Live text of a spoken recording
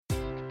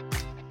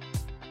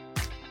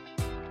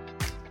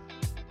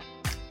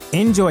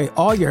Enjoy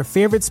all your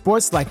favorite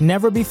sports like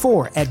never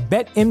before at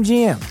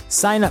BetMGM.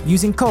 Sign up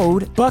using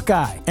code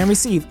Buckeye and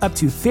receive up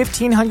to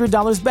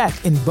 $1,500 back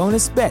in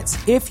bonus bets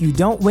if you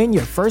don't win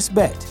your first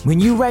bet. When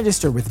you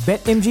register with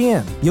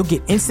BetMGM, you'll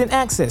get instant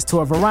access to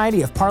a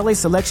variety of parlay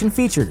selection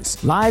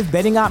features, live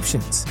betting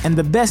options, and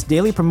the best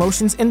daily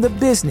promotions in the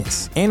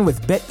business. And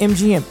with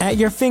BetMGM at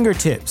your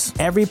fingertips,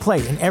 every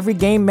play and every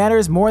game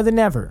matters more than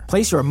ever.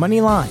 Place your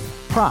money line,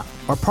 prop,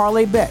 or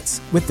parlay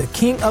bets with the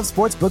king of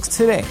sportsbooks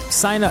today.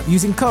 Sign up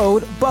using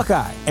code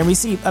Buckeye and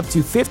receive up to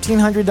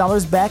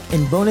 $1,500 back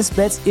in bonus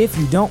bets if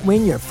you don't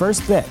win your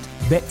first bet.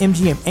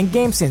 BetMGM and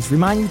GameSense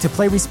remind you to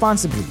play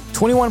responsibly.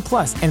 21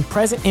 plus and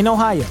present in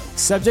Ohio,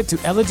 subject to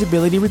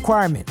eligibility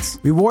requirements.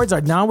 Rewards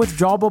are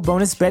non-withdrawable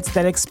bonus bets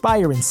that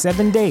expire in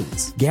 7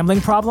 days. Gambling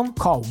problem?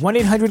 Call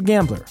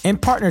 1-800-GAMBLER. In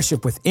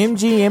partnership with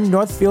MGM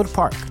Northfield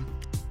Park.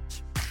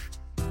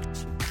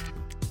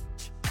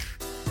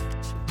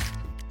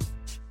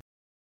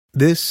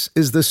 This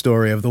is the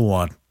story of the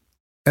one.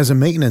 As a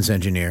maintenance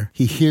engineer,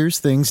 he hears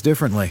things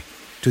differently.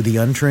 To the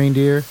untrained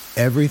ear,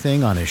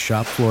 everything on his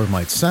shop floor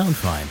might sound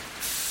fine,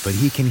 but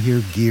he can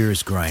hear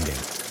gears grinding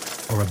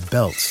or a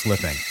belt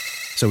slipping.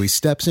 So he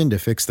steps in to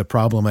fix the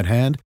problem at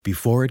hand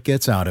before it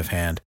gets out of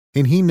hand.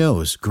 And he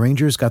knows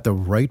Grainger's got the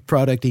right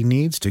product he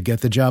needs to get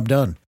the job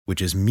done,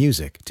 which is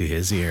music to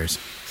his ears.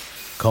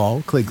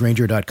 Call, click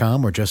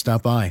Grainger.com, or just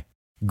stop by.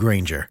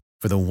 Grainger,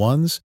 for the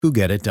ones who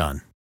get it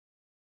done.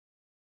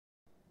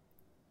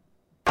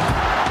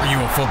 Are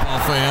you a football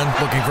fan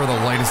looking for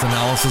the latest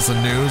analysis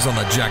and news on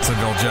the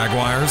Jacksonville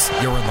Jaguars?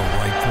 You're in the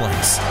right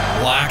place.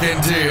 Black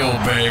and teal,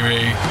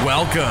 baby.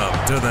 Welcome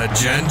to the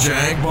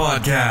GenJag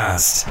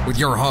podcast with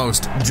your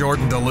host,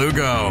 Jordan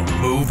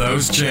DeLugo. Move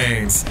those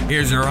chains.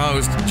 Here's your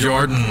host,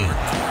 Jordan.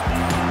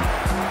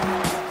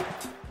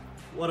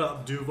 What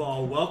up,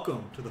 Duval?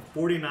 Welcome to the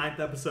 49th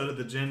episode of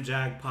the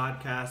GenJag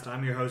podcast.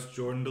 I'm your host,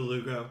 Jordan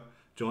DeLugo,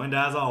 joined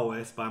as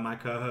always by my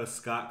co-host,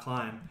 Scott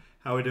Klein.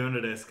 How are we doing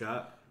today,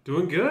 Scott?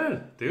 Doing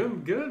good.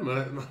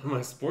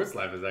 My sports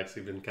life has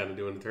actually been kind of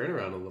doing a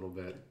turnaround a little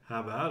bit. How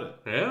about it?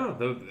 Yeah,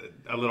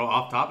 a little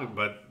off topic,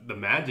 but the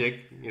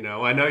Magic,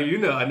 I know you've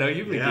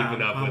been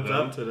keeping up with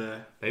them. Up today.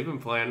 They've been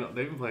playing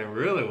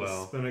really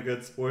well. It's been a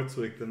good sports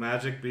week. The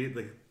Magic beat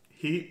the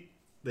Heat.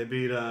 They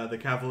beat the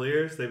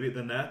Cavaliers. They beat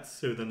the Nets,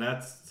 who the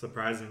Nets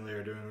surprisingly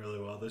are doing really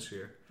well this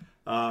year.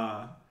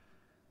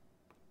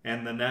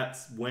 And the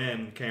Nets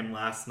win came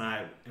last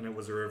night, and it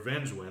was a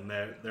revenge win.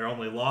 Their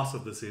only loss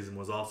of the season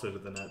was also to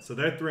the Nets. So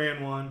they're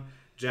 3-1.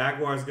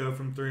 Jaguars go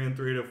from 3-3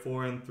 to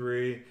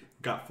 4-3.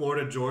 Got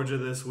Florida, Georgia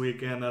this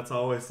weekend. That's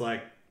always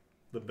like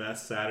the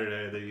best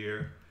Saturday of the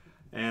year.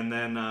 And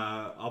then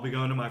I'll be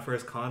going to my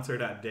first concert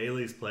at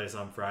Daly's Place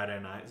on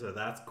Friday night. So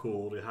that's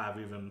cool to have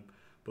even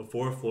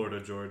before Florida,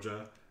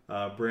 Georgia.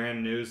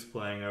 Brand New's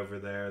playing over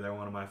there. They're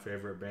one of my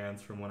favorite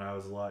bands from when I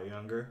was a lot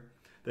younger.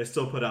 They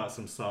still put out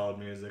some solid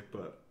music,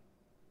 but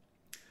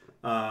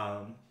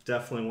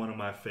definitely one of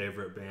my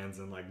favorite bands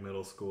in like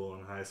middle school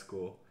and high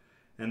school.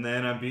 And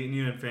then I'm beating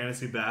you in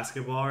fantasy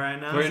basketball right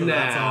now,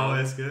 that's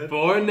always good.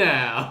 For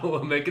now,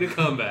 we're making a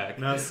comeback.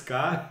 No,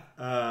 Scott,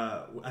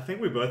 I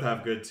think we both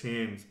have good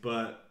teams,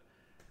 but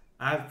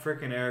I have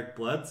freaking Eric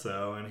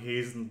Bledsoe, and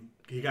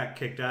he got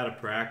kicked out of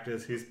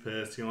practice. He's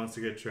pissed. He wants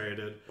to get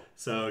traded.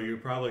 So you're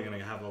probably going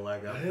to have a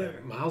leg up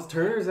there. Miles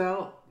Turner's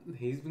out.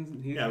 He's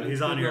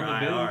on your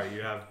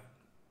IR.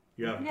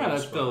 Yeah,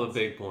 that's still a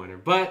big pointer.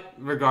 But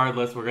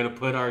regardless, we're going to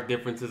put our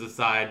differences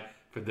aside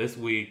for this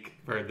week,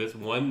 for this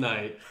one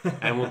night,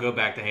 and we'll go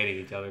back to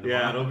hating each other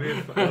tomorrow. Yeah,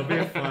 it'll be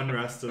a fun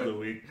rest of the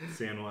week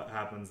seeing what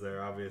happens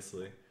there,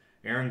 obviously.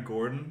 Aaron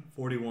Gordon,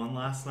 41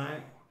 last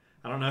night.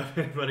 I don't know if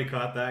anybody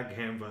caught that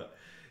game, but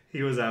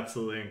he was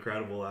absolutely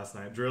incredible last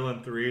night.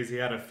 Drilling threes. He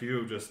had a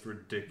few just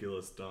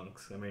ridiculous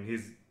dunks. I mean,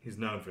 he's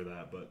known for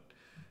that, but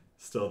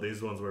still,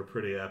 these ones were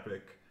pretty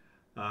epic.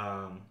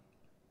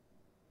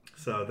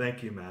 So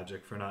thank you,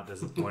 Magic, for not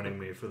disappointing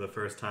me for the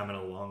first time in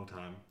a long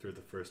time through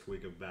the first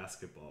week of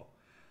basketball.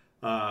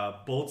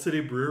 Bolt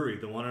City Brewery,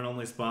 the one and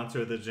only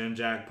sponsor of the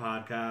GenJag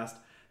podcast,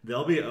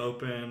 they'll be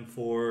open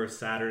for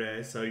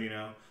Saturday. So,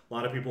 a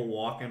lot of people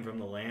walking from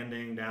the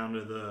landing down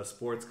to the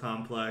sports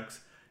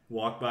complex,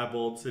 walk by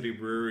Bolt City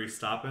Brewery,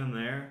 stop in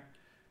there,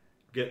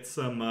 get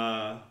some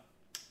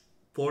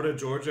Florida,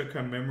 Georgia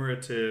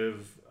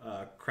commemorative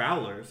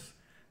crowlers.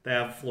 They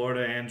have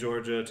Florida and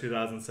Georgia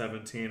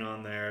 2017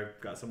 on there.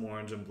 Got some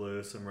orange and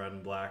blue, some red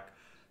and black.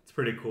 It's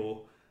pretty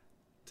cool.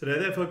 Today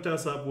they've hooked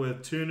us up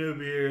with 2 new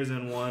beers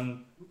and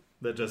one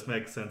that just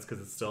makes sense because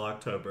it's still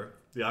October.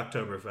 The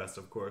Oktoberfest,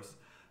 of course.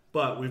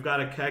 But we've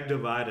got a keg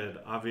divided.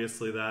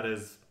 Obviously, that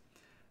is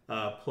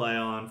play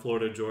on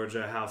Florida,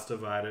 Georgia, house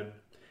divided.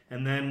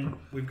 And then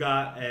we've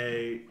got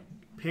a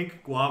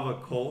pink guava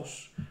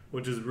Kolsch,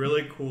 which is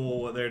really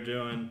cool what they're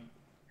doing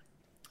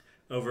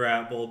over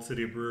at Bold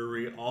City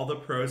Brewery. All the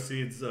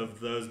proceeds of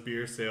those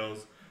beer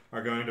sales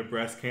are going to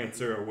breast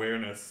cancer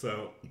awareness.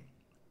 So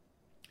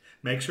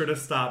make sure to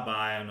stop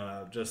by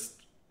and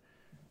just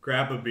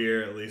grab a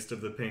beer, at least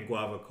of the pink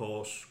guava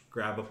Kolsch.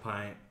 Grab a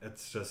pint.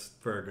 It's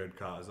just for a good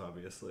cause,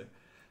 obviously.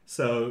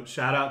 So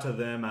shout out to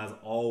them as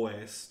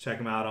always. Check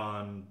them out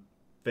on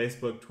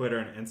Facebook, Twitter,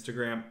 and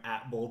Instagram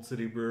at Bold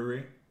City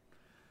Brewery,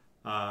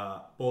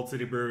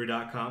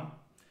 boldcitybrewery.com.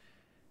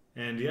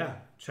 And yeah,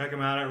 check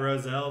them out at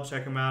Roselle.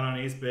 Check them out on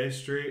East Bay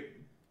Street.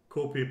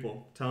 Cool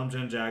people. Tell them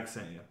GenJag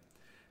sent you.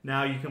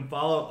 Now you can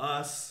follow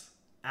us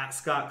at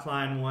Scott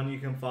Klein1. You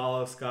can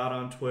follow Scott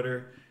on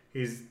Twitter.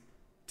 He's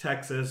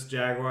Texas,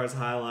 Jaguars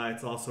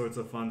highlights, all sorts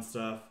of fun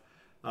stuff.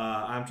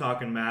 I'm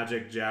talking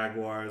Magic,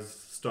 Jaguars,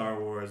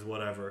 Star Wars,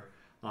 whatever,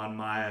 on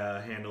my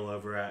handle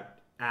over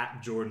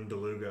at Jordan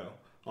DeLugo,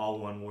 all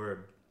one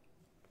word.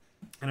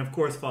 And of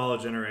course, follow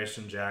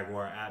Generation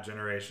Jaguar at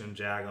Generation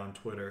Jag on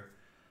Twitter,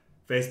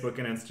 Facebook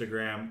and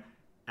Instagram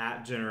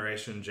at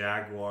Generation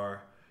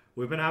Jaguar.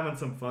 We've been having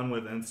some fun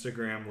with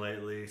Instagram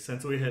lately.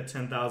 Since we hit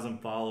 10,000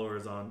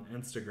 followers on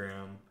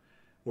Instagram,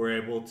 we're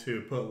able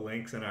to put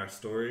links in our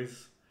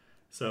stories.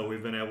 So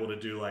we've been able to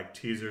do like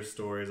teaser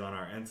stories on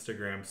our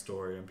Instagram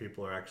story, and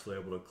people are actually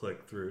able to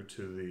click through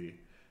to the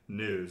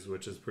news,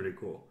 which is pretty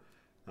cool.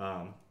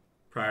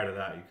 Prior to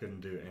that, you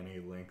couldn't do any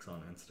links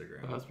on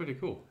Instagram. Oh, that's pretty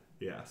cool.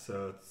 Yeah,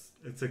 so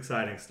it's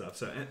exciting stuff.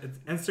 So it's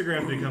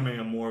Instagram becoming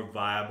a more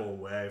viable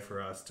way for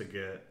us to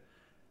get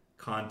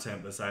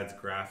content besides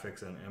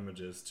graphics and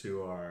images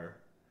to our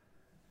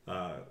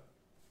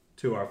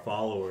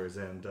followers,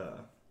 and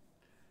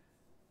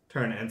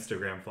turn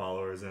Instagram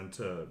followers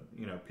into,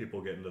 people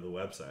getting to the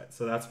website.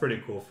 So that's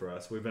pretty cool for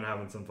us. We've been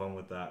having some fun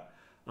with that.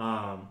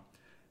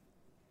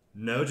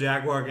 No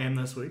Jaguar game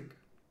this week.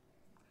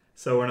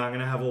 So we're not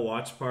going to have a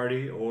watch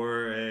party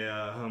or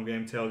a home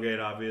game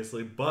tailgate,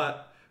 obviously.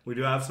 But we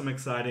do have some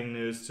exciting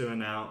news to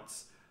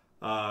announce.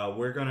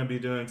 We're going to be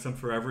doing some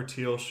Forever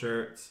Teal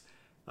shirts.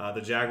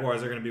 The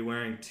Jaguars are going to be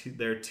wearing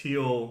their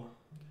teal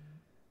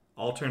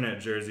alternate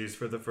jerseys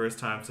for the first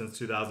time since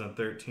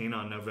 2013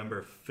 on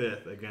November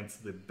 5th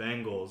against the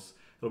Bengals.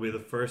 It'll be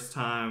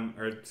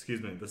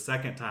the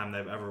second time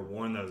they've ever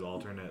worn those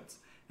alternates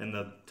in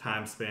the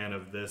time span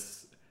of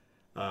this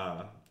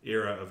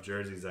era of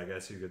jerseys, I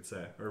guess you could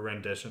say, or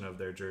rendition of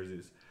their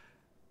jerseys.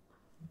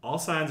 All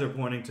signs are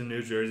pointing to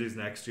new jerseys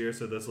next year,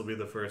 so this will be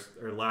the first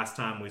or last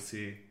time we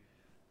see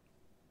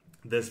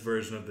this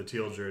version of the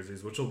teal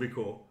jerseys, which will be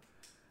cool.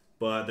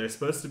 But there's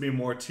supposed to be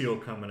more teal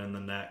coming in the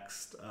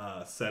next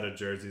set of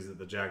jerseys that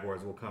the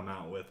Jaguars will come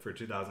out with for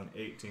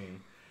 2018,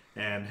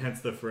 and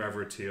hence the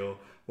Forever Teal.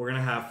 We're going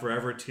to have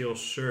Forever Teal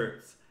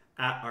shirts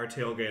at our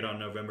tailgate on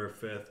November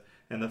 5th,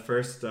 and the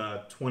first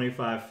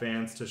 25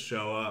 fans to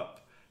show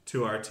up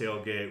to our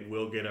tailgate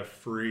will get a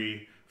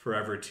free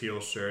Forever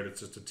Teal shirt. It's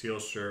just a teal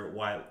shirt,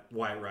 white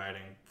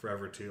writing,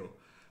 Forever Teal.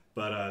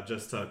 But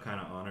just to kind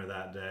of honor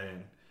that day.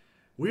 And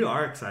we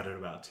are excited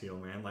about teal,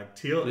 man. Like,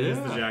 teal is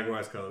the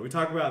Jaguars color. We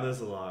talk about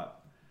this a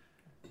lot.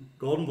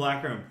 Gold and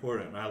black are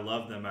important, and I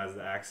love them as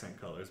the accent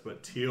colors,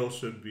 but teal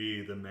should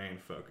be the main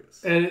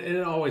focus. And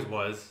it always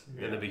was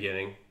in the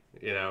beginning.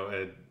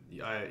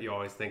 You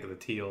always think of the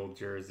teal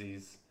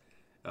jerseys.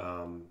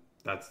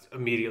 That's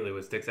immediately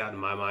what sticks out in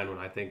my mind when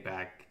I think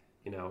back,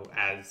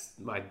 as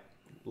my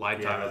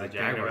lifetime as a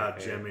Jaguar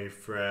about fan. Jimmy,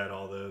 Fred,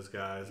 all those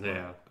guys.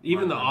 Yeah.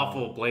 Even the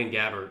awful Blaine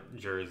Gabbert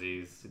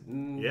jerseys.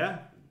 Yeah.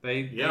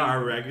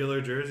 Our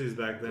regular jerseys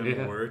back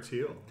then were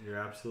teal. You're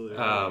absolutely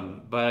right.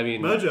 But I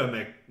mean,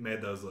 Mojo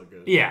made those look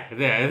good. Yeah.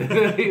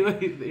 He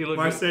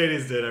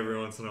Mercedes did every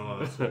once in a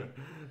while.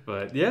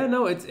 But yeah,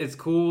 no, it's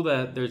cool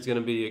that there's going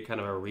to be a kind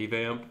of a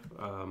revamp.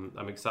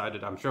 I'm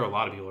excited. I'm sure a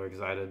lot of people are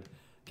excited.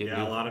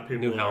 A lot of people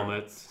new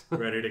helmets,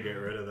 ready to get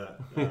rid of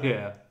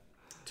that.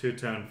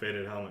 Two-tone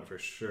faded helmet for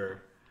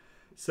sure.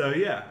 So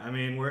yeah, I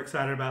mean, we're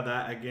excited about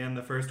that. Again,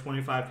 the first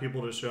 25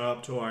 people to show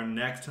up to our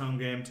next home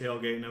game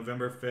tailgate,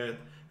 November 5th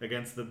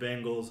against the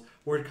Bengals.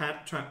 We're kind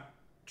of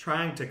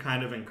trying to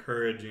kind of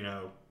encourage,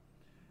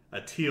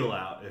 a teal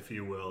out, if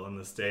you will, in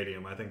the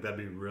stadium. I think that'd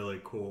be really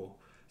cool.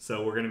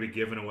 So we're going to be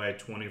giving away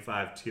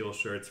 25 teal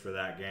shirts for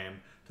that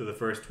game to the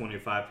first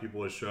 25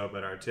 people to show up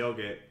at our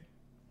tailgate.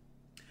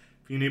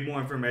 If you need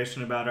more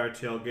information about our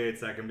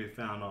tailgates, that can be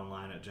found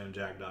online at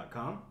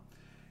genjag.com.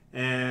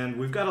 And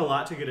we've got a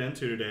lot to get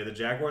into today. The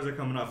Jaguars are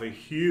coming off a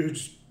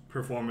huge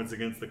performance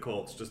against the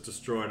Colts, just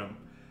destroyed them.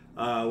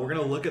 We're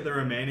going to look at the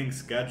remaining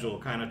schedule,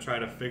 kind of try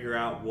to figure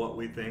out what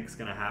we think is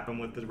going to happen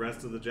with the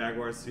rest of the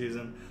Jaguars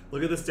season.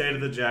 Look at the state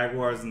of the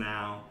Jaguars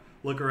now.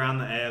 Look around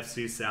the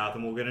AFC South,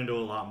 and we'll get into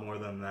a lot more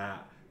than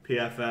that.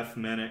 PFF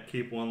Minute,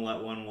 keep one,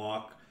 let one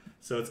walk.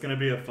 So it's going to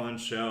be a fun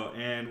show.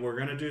 And we're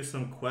going to do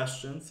some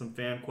questions, some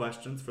fan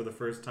questions for the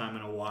first time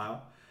in a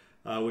while.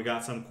 We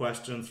got some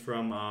questions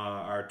from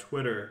our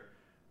Twitter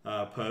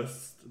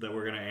posts that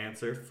we're going to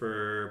answer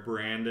for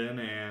Brandon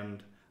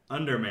and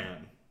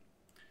Underman.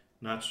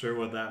 Not sure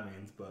what that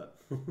means,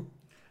 but it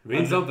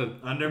means something.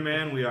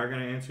 Underman, we are going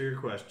to answer your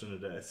question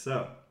today.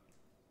 So,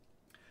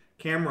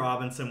 Cam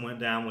Robinson went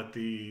down with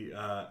the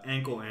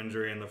ankle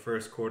injury in the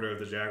first quarter of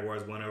the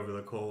Jaguars' win over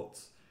the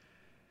Colts.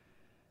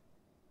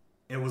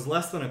 It was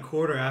less than a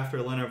quarter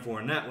after Leonard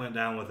Fournette went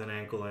down with an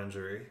ankle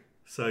injury.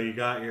 So you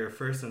got your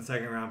first and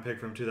second round pick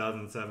from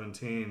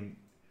 2017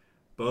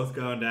 both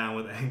going down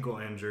with ankle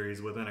injuries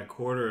within a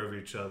quarter of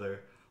each other.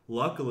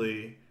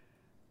 Luckily,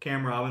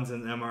 Cam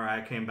Robinson's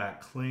MRI came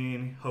back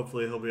clean.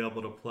 Hopefully he'll be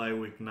able to play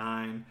week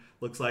 9.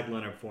 Looks like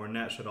Leonard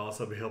Fournette should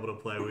also be able to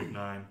play week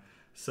 9.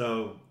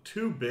 So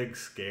 2 big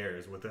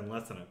scares within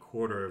less than a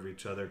quarter of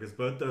each other because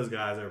both those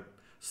guys are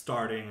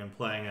starting and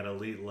playing at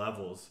elite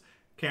levels.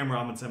 Cam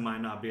Robinson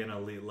might not be an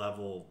elite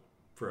level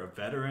for a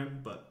veteran,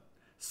 but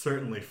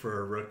certainly for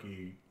a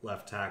rookie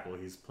left tackle,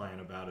 he's playing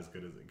about as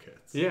good as it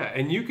gets. Yeah,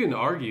 and you can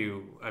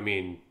argue, I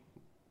mean,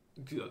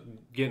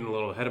 getting a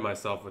little ahead of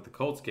myself with the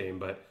Colts game,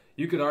 but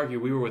you could argue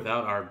we were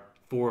without our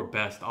 4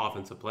 best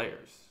offensive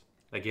players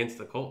against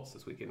the Colts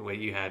this weekend. Where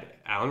you had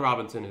Allen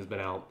Robinson, who's been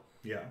out.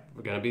 Yeah.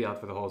 We're going to be out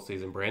for the whole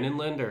season. Brandon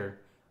Linder,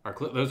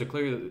 those are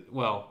clearly,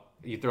 well,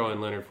 you throw in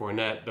Leonard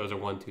Fournette, those are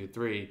 1, 2,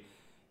 3.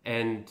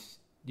 And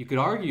you could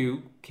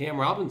argue Cam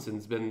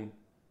Robinson's been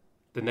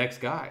the next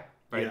guy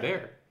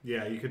there.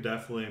 Yeah, you could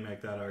definitely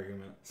make that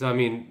argument. So, I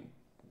mean,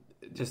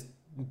 just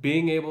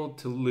being able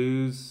to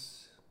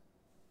lose,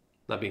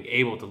 not being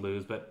able to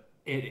lose, but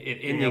it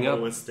ending up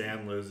to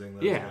withstand losing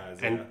those guys.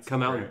 And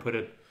come out and put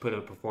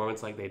a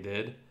performance like they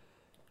did.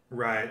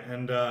 Right,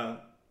 and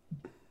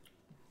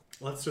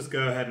let's just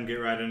go ahead and get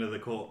right into the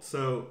Colts.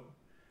 So,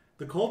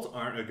 the Colts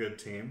aren't a good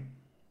team,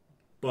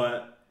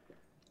 but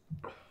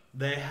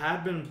they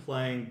had been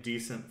playing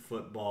decent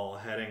football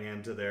heading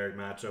into their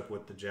matchup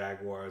with the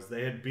Jaguars.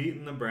 They had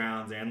beaten the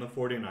Browns and the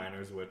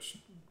 49ers, which,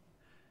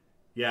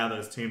 yeah,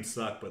 those teams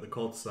suck, but the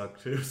Colts suck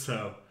too.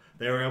 So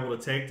they were able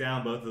to take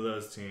down both of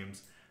those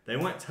teams. They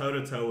went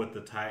toe-to-toe with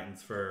the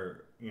Titans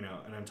for,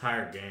 an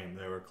entire game.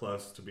 They were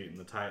close to beating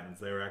the Titans.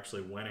 They were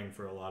actually winning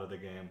for a lot of the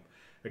game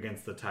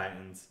against the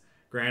Titans.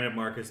 Granted,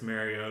 Marcus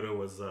Mariota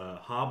was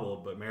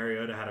hobbled, but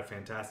Mariota had a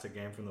fantastic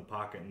game from the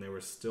pocket, and they were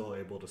still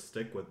able to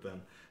stick with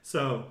them.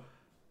 So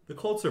the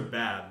Colts are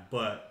bad,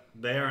 but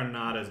they are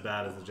not as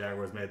bad as the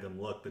Jaguars made them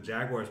look. The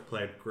Jaguars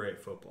played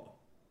great football.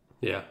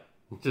 Yeah,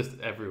 just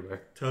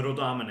everywhere. Total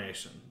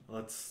domination.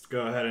 Let's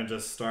go ahead and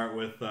just start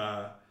with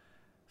the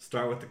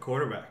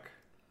quarterback.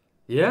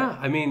 Yeah,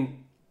 I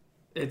mean,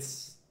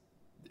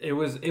 it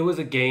was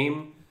a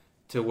game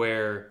to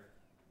where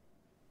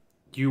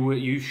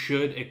you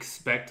should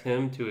expect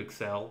him to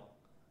excel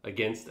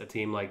against a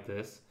team like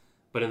this,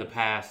 but in the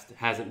past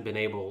hasn't been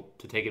able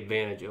to take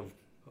advantage of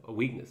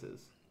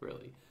weaknesses,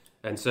 really.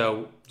 And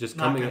so just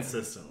not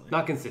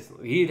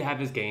consistently. He'd have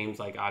his games,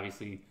 like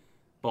obviously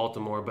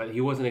Baltimore, but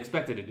he wasn't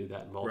expected to do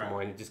that in Baltimore,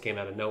 right. And it just came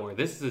out of nowhere.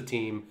 This is a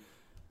team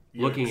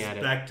you looking at it.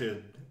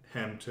 Expected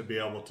him to be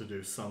able to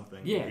do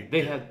something. Yeah,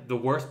 they had the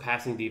worst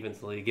passing defense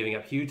in the league, giving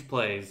up huge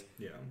plays.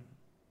 Yeah.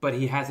 But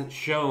he hasn't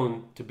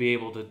shown to be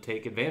able to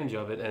take advantage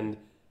of it, and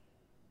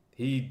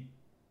it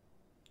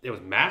was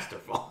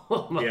masterful.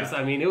 Yeah.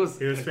 I mean, it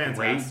was a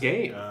fantastic.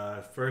 Great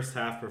game. First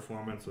half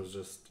performance was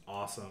just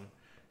awesome.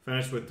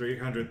 Finished with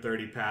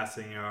 330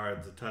 passing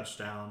yards, a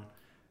touchdown.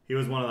 He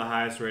was one of the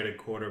highest rated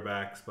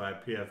quarterbacks by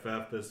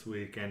PFF this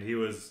week, and he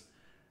was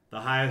the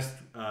highest.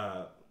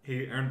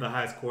 He earned the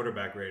highest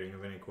quarterback rating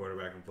of any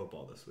quarterback in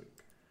football this week.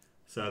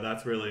 So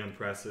that's really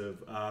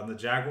impressive. The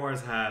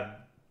Jaguars had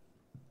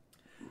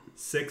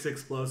 6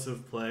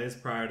 explosive plays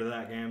prior to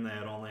that game. They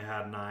had only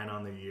had 9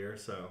 on the year,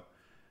 so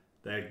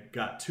they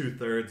got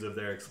 2/3 of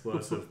their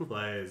explosive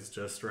plays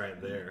just right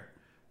there.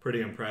 Pretty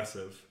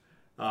impressive.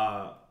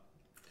 The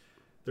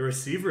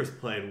receivers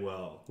played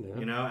well.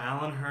 Yeah.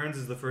 Allen Hurns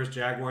is the first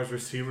Jaguars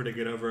receiver to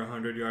get over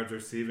 100 yards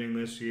receiving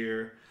this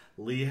year.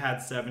 Lee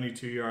had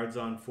 72 yards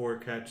on 4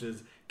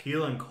 catches.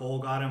 Keelan Cole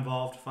got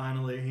involved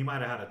finally. He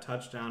might have had a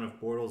touchdown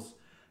if Bortles'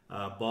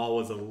 ball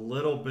was a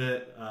little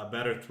bit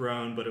better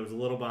thrown, but it was a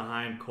little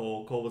behind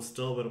Cole. Cole was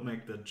still able to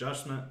make the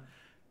adjustment.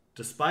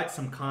 Despite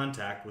some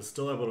contact, was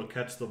still able to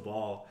catch the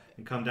ball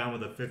and come down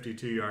with a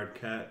 52-yard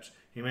catch.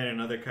 He made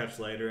another catch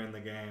later in the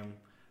game.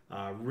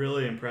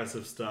 Really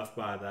impressive stuff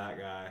by that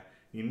guy.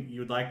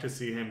 You'd like to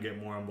see him get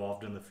more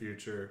involved in the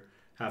future,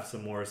 have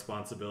some more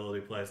responsibility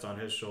placed on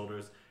his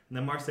shoulders. And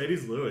then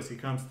Mercedes Lewis, he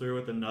comes through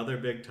with another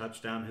big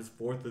touchdown, his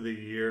 4th of the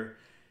year.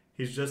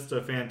 He's just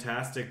a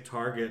fantastic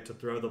target to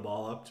throw the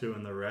ball up to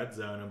in the red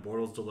zone, and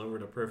Bortles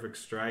delivered a perfect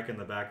strike in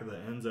the back of the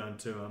end zone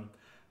to him,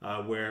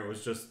 where it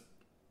was just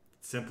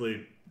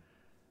simply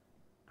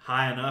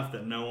high enough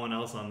that no one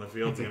else on the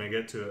field's going to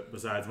get to it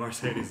besides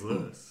Mercedes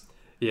Lewis.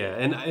 Yeah,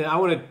 and I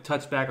want to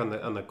touch back on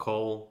the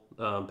Cole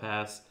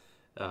pass.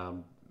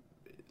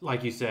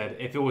 Like you said,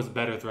 if it was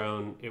better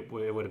thrown, it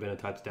would have been a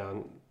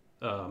touchdown.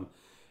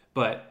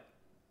 But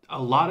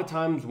a lot of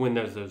times when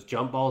there's those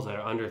jump balls that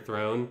are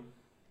underthrown,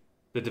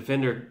 the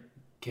defender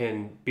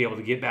can be able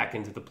to get back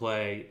into the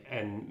play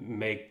and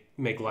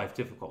make life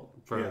difficult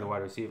for the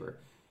wide receiver.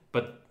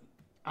 But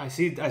I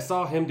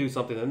saw him do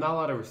something that not a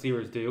lot of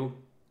receivers do,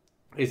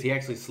 is he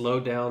actually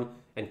slowed down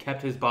and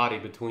kept his body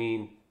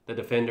between the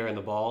defender and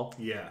the ball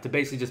to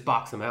basically just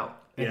box him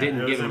out. It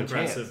didn't give him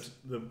impressive.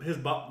 a chance. His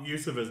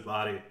use of his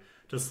body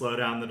to slow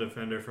down the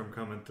defender from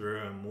coming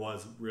through him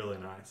was really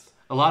nice.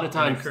 A lot of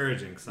times,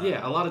 encouraging sign.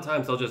 Yeah, a lot of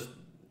times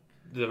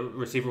the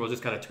receiver will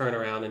just kind of turn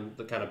around and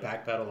kind of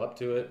backpedal up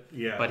to it.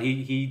 Yeah. But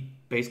he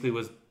basically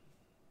was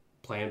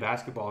playing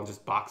basketball and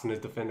just boxing his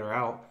defender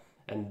out.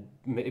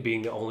 and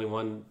being the only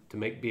one to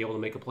be able to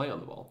make a play on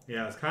the ball.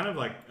 Yeah, it's kind of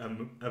like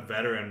a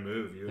veteran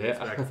move you would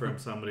expect from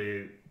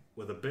somebody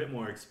with a bit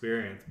more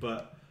experience.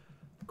 But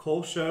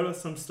Cole showed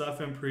us some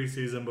stuff in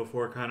preseason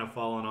before kind of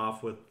falling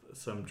off with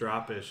some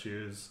drop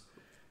issues.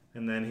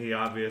 And then he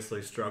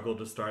obviously struggled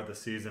to start the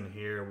season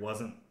here.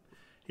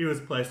 He was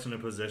placed in a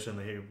position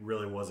that he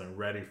really wasn't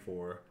ready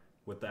for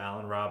with the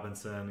Allen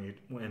Robinson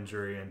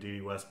injury and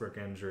Dede Westbrook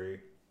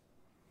injury.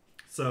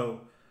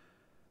 So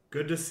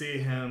good to see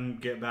him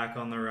get back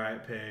on the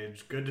right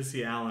page. Good to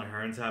see Allen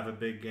Hurns have a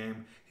big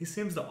game. He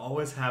seems to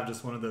always have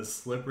just one of those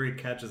slippery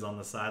catches on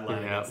the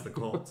sideline against the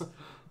Colts.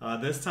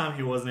 This time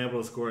he wasn't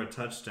able to score a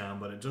touchdown,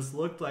 but it just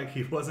looked like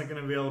he wasn't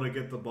going to be able to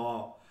get the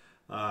ball.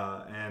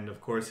 And,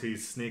 of course, he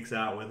sneaks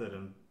out with it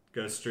and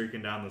goes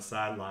streaking down the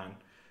sideline.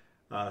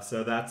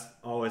 So that's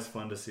always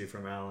fun to see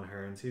from Allen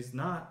Hurns. He's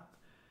not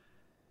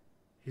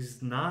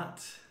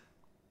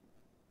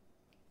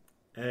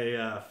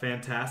a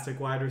fantastic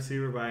wide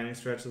receiver by any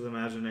stretch of the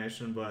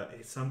imagination, but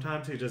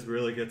sometimes he just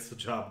really gets the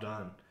job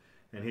done,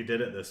 and he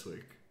did it this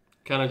week.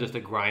 Kind of just a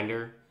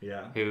grinder,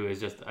 yeah, who is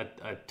just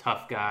a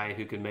tough guy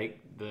who can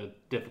make the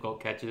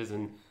difficult catches,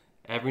 and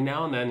every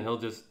now and then he'll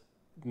just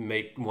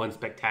make one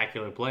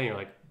spectacular play, and you're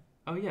like,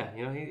 oh yeah,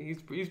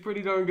 he's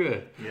pretty darn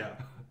good. Yeah,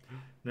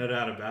 no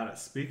doubt about it.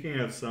 Speaking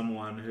of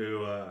someone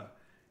who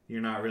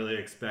you're not really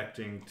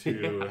expecting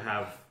to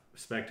have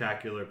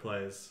spectacular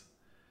plays,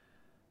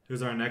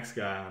 who's our next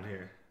guy on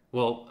here?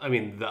 Well, I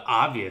mean, the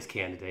obvious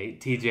candidate,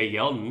 TJ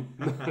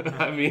Yeldon.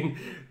 I mean,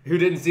 who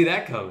didn't see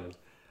that coming?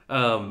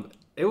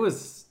 It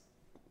was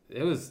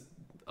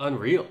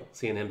unreal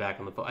seeing him back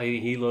on the phone.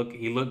 He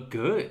looked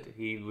good.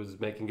 He was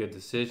making good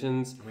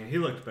decisions. I mean, he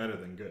looked better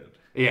than good.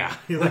 Yeah,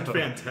 he looked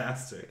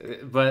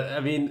fantastic. But I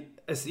mean,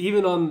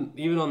 even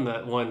on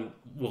that one,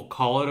 we'll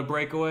call it a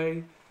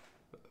breakaway.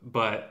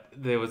 But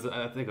there was,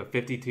 I think, a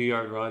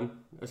 52-yard run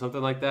or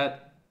something like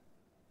that.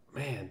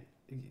 Man.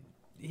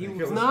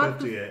 He's not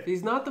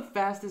the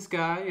fastest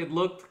guy. It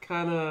looked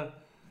like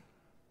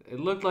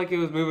it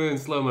was moving in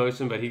slow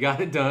motion, but he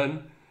got it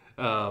done.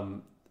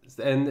 And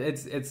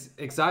it's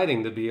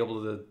exciting to be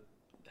able to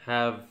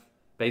have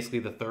basically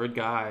the third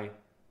guy,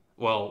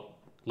 well,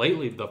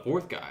 lately the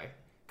fourth guy,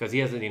 because he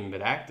hasn't even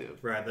been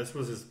active. Right, this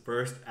was his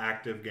first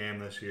active game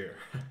this year.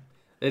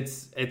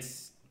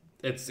 It's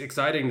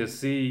exciting to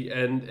see,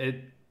 and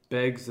it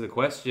begs the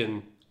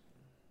question,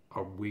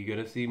 are we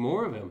going to see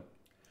more of him?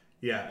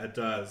 Yeah, it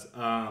does.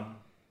 I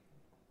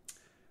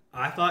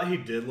thought he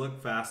did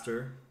look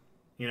faster.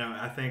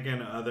 I think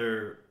and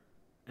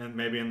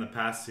maybe in the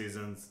past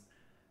seasons,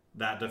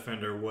 that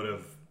defender would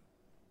have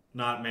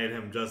not made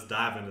him just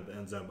dive into the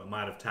end zone, but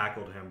might have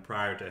tackled him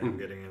prior to him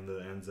getting into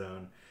the end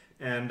zone.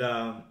 And,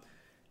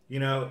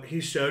 he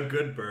showed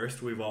good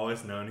burst. We've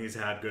always known he's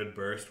had good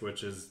burst,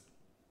 which is,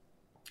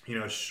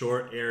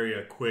 short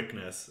area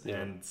quickness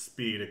and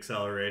speed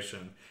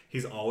acceleration.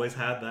 He's always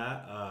had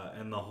that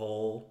in the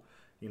hole.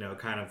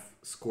 Kind of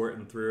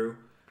squirting through.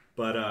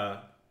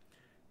 But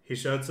he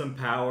showed some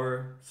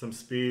power, some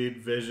speed,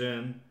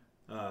 vision,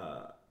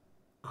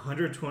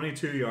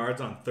 122 yards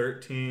on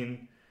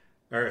 9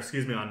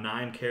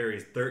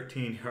 carries,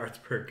 13 yards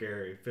per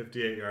carry,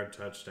 58-yard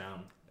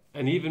touchdown.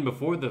 And even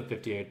before the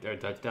 58-yard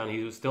touchdown,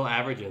 he was still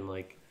averaging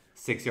like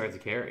 6 yards a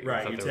carry.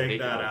 Right, you take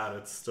that out,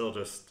 it's still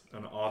just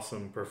an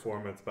awesome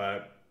performance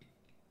by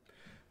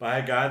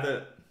a guy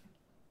that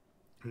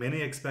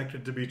many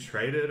expected to be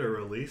traded or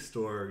released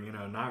or,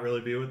 not really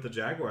be with the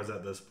Jaguars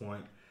at this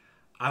point.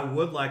 I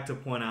would like to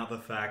point out the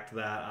fact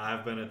that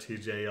I've been a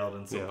TJ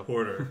Yeldon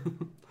supporter.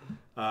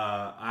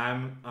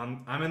 I'm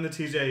in the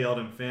TJ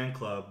Yeldon fan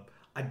club.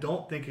 I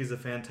don't think he's a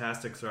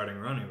fantastic starting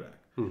running back.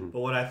 Mm-hmm. But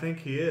what I think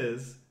he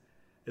is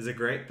a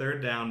great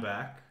third down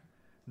back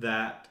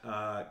that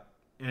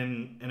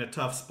in a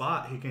tough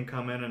spot, he can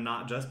come in and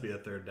not just be a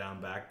third down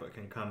back, but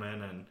can come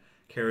in and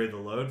carry the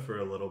load for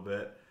a little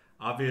bit.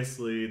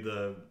 Obviously,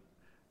 the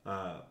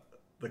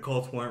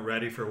Colts weren't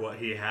ready for what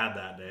he had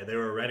that day. They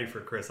were ready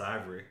for Chris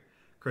Ivory.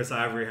 Chris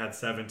Ivory had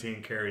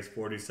 17 carries,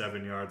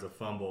 47 yards, a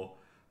fumble.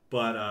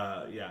 But,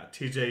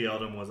 TJ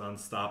Yeldon was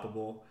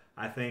unstoppable.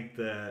 I think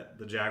that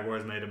the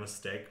Jaguars made a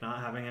mistake not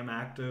having him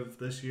active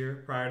this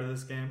year prior to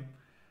this game.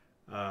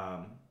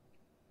 I'm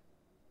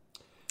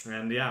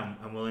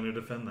willing to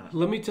defend that.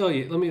 Let me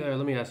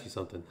ask you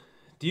something.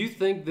 Do you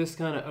think this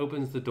kind of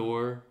opens the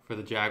door for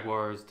the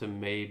Jaguars to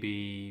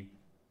maybe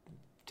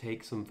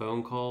take some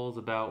phone calls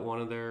about one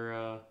of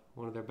their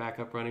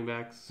backup running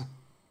backs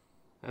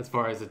as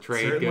far as the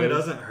trade Certainly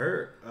goes? Doesn't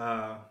hurt.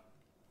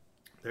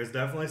 There's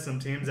definitely some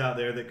teams out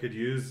there that could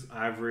use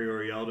Ivory or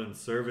Yeldon's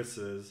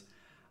services.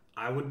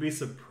 I would be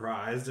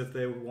surprised if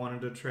they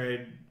wanted to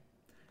trade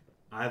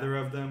either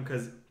of them,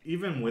 because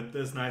even with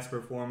this nice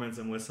performance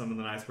and with some of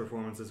the nice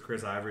performances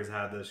Chris Ivory's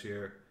had this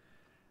year,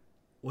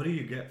 what do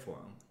you get for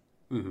him?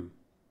 Mm-hmm.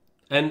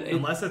 And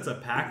unless it's a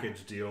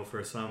package deal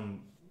for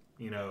some,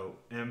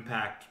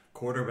 impact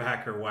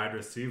quarterback or wide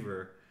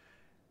receiver,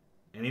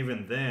 and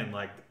even then,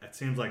 it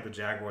seems like the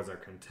Jaguars are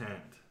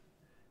content.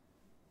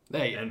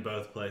 Hey, in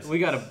both places.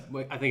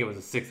 I think it was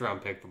a 6th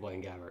round pick for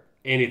Blaine Gabbert.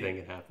 Anything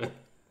can happen.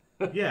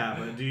 Yeah,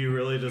 but do you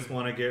really just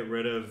want to get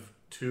rid of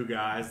 2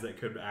 guys that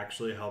could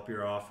actually help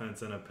your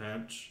offense in a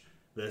pinch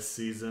this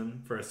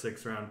season for a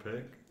 6th round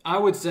pick? I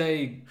would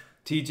say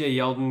TJ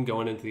Yeldon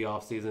going into the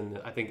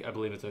offseason, I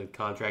believe it's a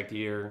contract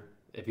year.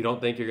 If you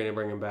don't think you're going to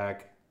bring him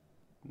back,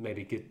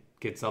 maybe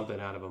get something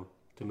out of him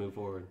to move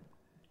forward.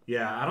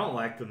 Yeah, I don't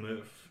like the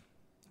move.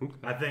 Okay.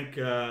 I think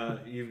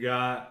you've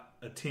got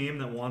a team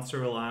that wants to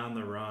rely on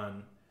the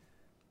run.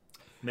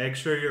 Make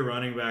sure your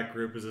running back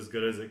group is as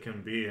good as it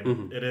can be,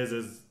 and it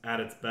is at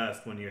its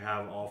best when you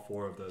have all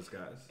 4 of those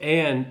guys.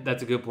 And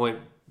that's a good point.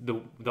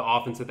 The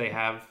offense that they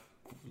have,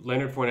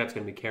 Leonard Fournette's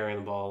going to be carrying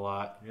the ball a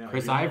lot. Yeah,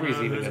 Chris Ivory's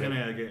even who's going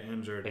to get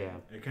injured. Yeah.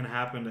 It can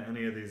happen to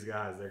any of these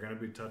guys. They're going to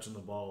be touching the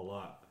ball a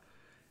lot.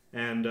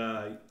 And,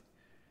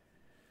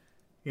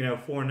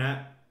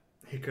 Fournette,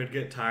 he could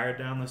get tired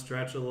down the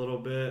stretch a little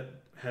bit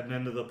heading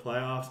into the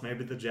playoffs.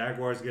 Maybe the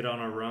Jaguars get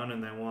on a run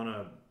and they want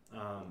to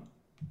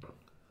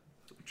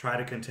try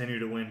to continue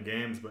to win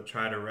games, but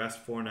try to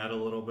rest Fournette a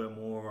little bit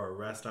more or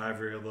rest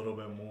Ivory a little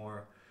bit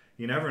more.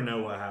 You never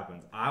know what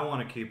happens. I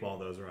want to keep all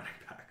those running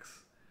backs.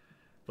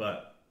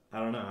 But I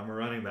don't know. I'm a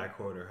running back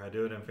hoarder. I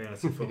do it in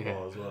fantasy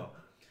football as well.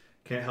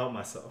 Can't help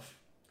myself.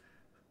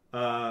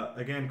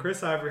 Again,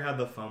 Chris Ivory had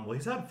the fumble.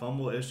 He's had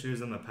fumble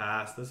issues in the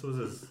past. This was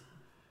his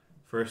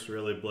first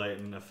really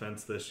blatant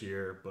offense this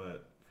year,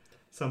 but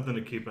something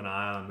to keep an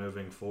eye on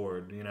moving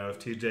forward. If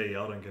TJ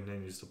Yeldon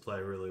continues to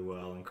play really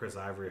well and Chris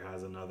Ivory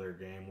has another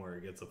game where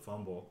he gets a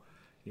fumble,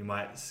 you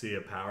might see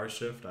a power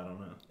shift. I don't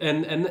know.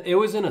 And it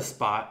was in a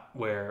spot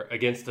where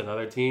against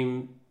another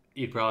team,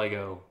 you'd probably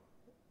go,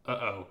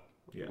 uh-oh.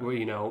 Yeah. Where,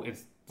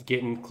 it's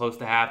getting close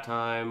to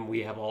halftime.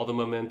 We have all the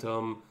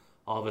momentum.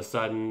 All of a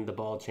sudden, the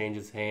ball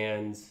changes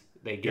hands.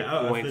 They get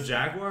points. If the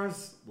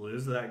Jaguars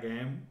lose that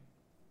game,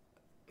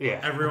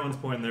 everyone's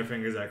pointing their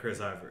fingers at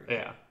Chris Ivory.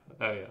 Yeah.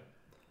 Oh, yeah.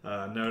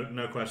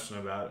 No question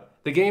about it.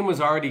 The game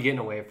was already getting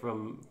away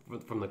from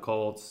the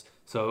Colts,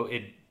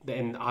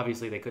 and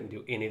obviously they couldn't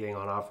do anything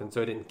on offense,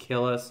 so it didn't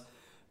kill us.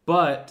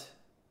 But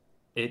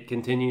it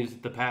continues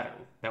the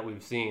pattern that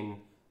we've seen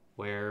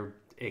where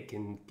it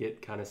can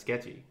get kind of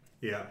sketchy.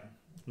 Yeah,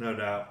 no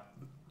doubt.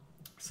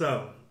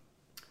 So,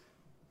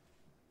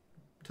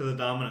 to the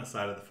dominant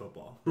side of the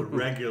football, the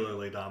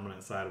regularly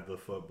dominant side of the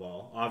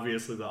football.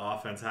 Obviously, the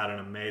offense had an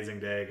amazing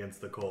day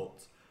against the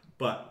Colts,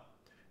 but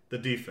the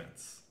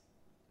defense,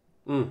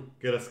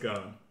 get us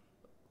going.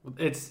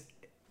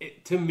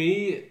 To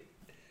me,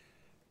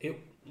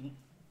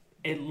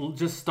 it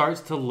just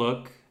starts to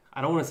look, I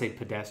don't want to say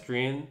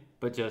pedestrian,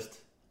 but just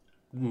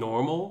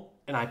normal.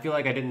 And I feel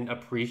like I didn't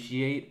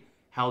appreciate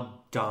how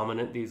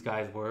dominant these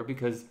guys were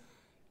because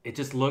it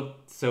just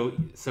looked so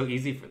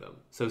easy for them,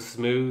 so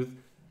smooth.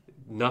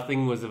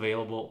 Nothing was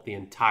available the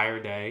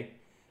entire day.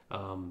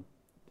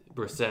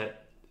 Brissett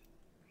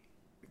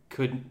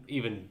couldn't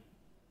even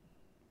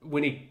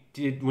when he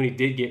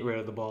did get rid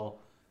of the ball,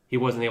 he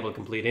wasn't able to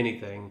complete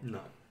anything. No.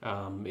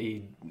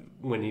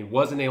 When he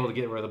wasn't able to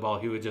get rid of the ball,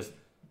 he would just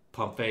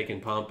pump fake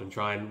and pump and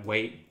try and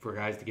wait for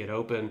guys to get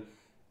open,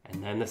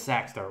 and then the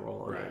sacks start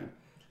rolling in.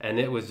 And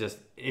it was just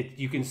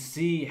you can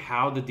see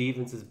how the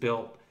defense is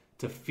built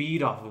to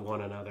feed off of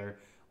one another.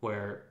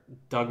 Where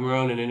Doug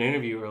Marrone in an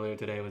interview earlier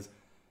today was,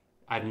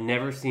 I've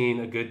never seen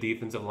a good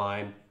defensive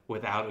line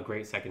without a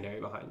great secondary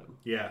behind them.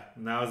 Yeah,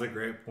 and that was a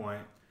great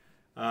point.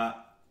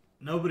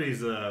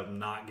 Nobody's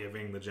not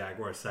giving the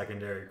Jaguars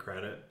secondary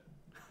credit.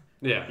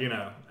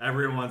 Yeah.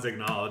 Everyone's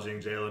acknowledging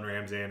Jalen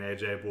Ramsey and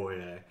A.J.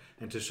 Boye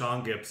and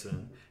Tashawn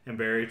Gibson and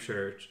Barry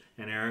Church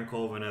and Aaron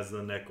Colvin as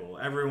the nickel.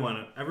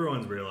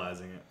 Everyone's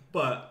realizing it.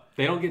 But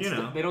they don't get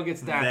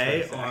stats.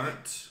 They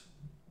aren't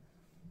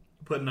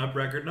putting up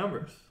record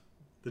numbers.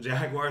 The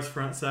Jaguars'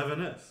 front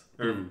 7 is.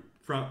 Or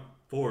front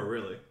 4,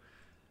 really.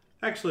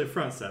 Actually,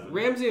 front 7.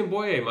 Ramsey and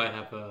Boye might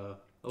have a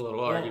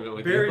little argument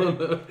with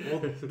you.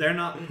 Well, they're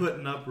not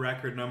putting up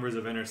record numbers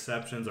of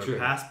interceptions or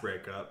pass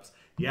breakups.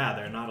 Yeah,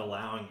 they're not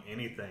allowing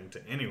anything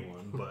to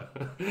anyone, but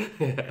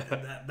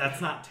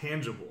that's not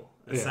tangible.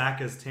 A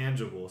sack is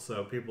tangible,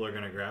 so people are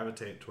going to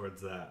gravitate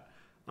towards that.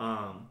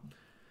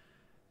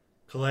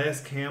 Calais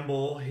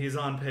Campbell, he's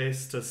on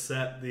pace to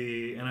set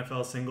the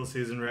NFL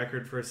single-season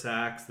record for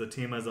sacks. The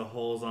team as a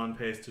whole is on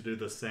pace to do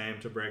the same,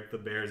 to break the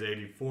Bears'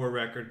 84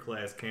 record.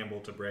 Calais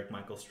Campbell to break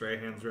Michael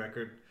Strahan's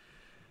record.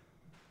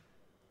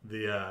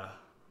 The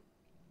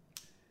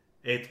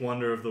eighth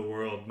wonder of the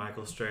world,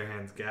 Michael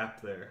Strahan's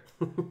gap there.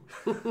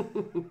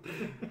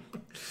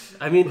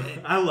 I mean,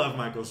 I love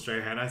Michael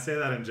Strahan. I say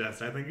that in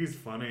jest. I think he's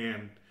funny,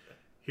 and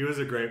he was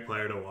a great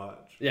player to watch.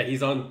 Yeah,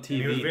 he's on TV.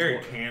 And he was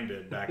very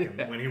candid back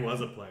when he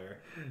was a player.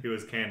 He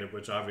was candid,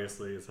 which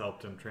obviously has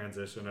helped him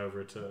transition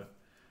over to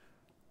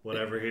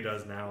whatever he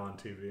does now on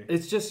TV.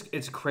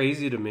 It's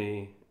crazy to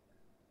me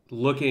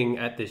looking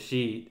at the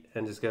sheet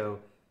and just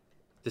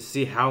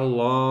see how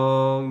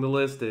long the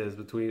list is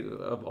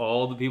of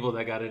all the people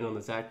that got in on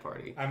the sack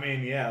party. I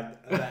mean, yeah,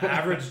 the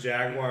average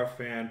Jaguar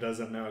fan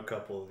doesn't know a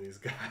couple of these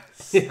guys.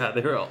 Yeah,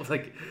 they were all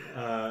like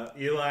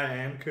Eli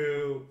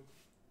Ankou,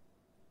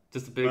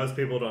 Just a big Most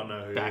people don't know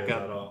who he is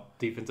backup at all.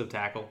 defensive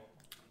tackle.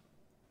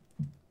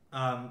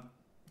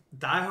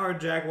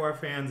 Diehard Jaguar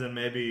fans and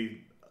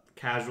maybe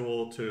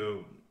casual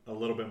to a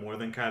little bit more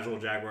than casual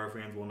Jaguar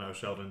fans will know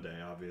Sheldon Day,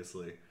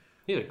 obviously.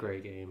 He had a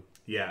great game.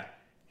 Yeah,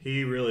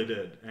 he really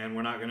did. And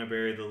we're not going to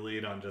bury the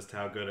lead on just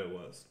how good it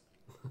was.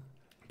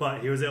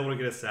 But he was able to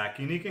get a sack.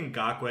 Unique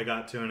Ngakoue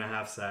got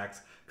 2.5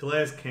 sacks.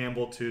 Calais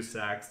Campbell 2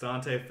 sacks.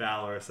 Dante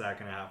Fowler a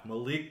sack and a half.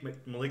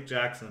 Malik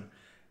Jackson.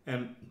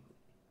 And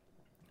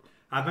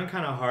I've been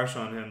kind of harsh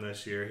on him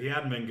this year. He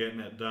hadn't been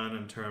getting it done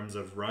in terms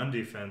of run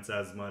defense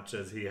as much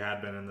as he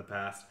had been in the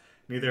past.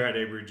 Neither had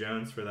Avery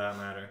Jones for that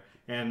matter.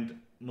 And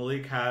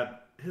Malik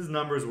his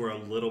numbers were a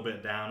little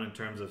bit down in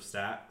terms of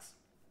sacks.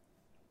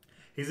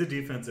 He's a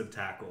defensive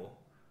tackle.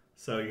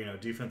 So,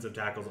 defensive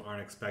tackles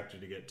aren't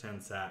expected to get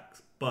 10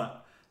 sacks.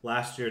 But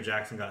last year,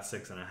 Jackson got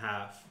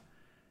 6.5.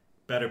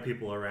 Better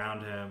people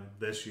around him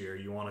this year.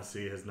 You want to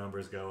see his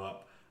numbers go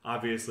up.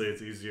 Obviously,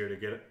 it's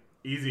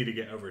easy to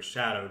get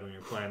overshadowed when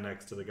you're playing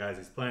next to the guys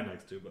he's playing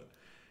next to. But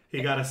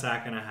he got a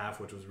sack and a half,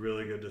 which was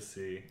really good to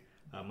see.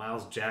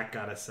 Miles Jack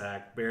got a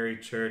sack. Barry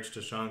Church,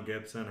 Deshaun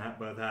Gibson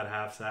both had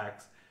half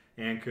sacks.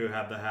 Anku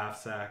had the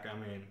half sack. I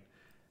mean,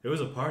 it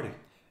was a party.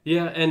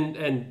 Yeah,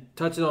 and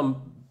touching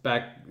on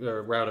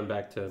routing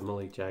back to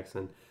Malik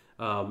Jackson,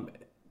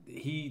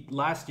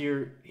 last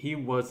year he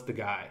was the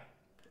guy.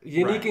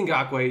 Unique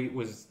Ngakoue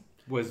was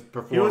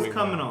performing. He was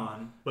coming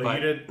on, but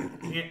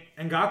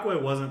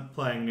Ngakoue wasn't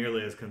playing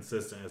nearly as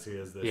consistent as he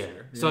is this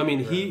year. So I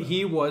mean,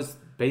 he was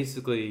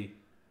basically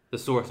the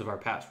source of our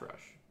pass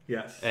rush.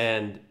 Yes.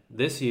 And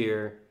this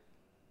year,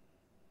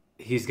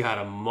 he's got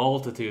a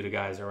multitude of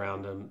guys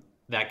around him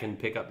that can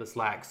pick up the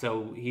slack.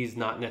 So he's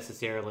not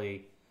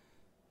necessarily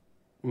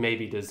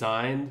maybe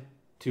designed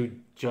to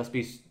just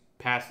be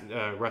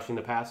rushing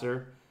the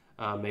passer.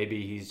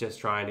 Maybe he's just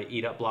trying to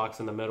eat up blocks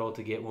in the middle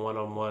to get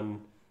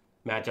one-on-one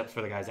matchups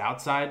for the guys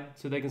outside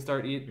so they can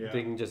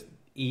they can just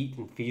eat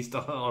and feast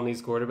on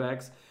these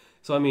quarterbacks.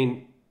 So, I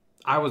mean,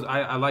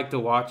 I like to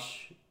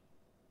watch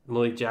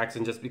Malik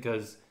Jackson just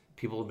because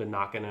people have been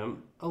knocking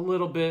him a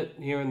little bit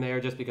here and there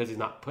just because he's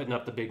not putting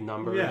up the big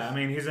numbers. Yeah, I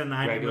mean, he's a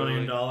 $90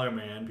 million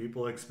man.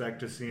 People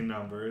expect to see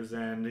numbers,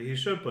 and he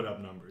should put up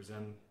numbers.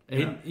 And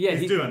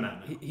he's doing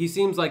that now. He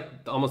seems like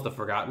almost a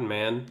forgotten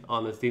man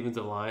on this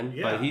defensive line,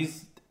 but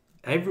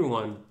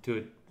everyone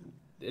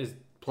is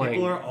playing.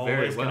 People are very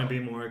always well. going to be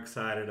more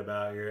excited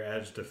about your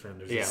edge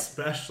defenders,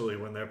 especially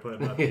when they're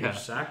putting up these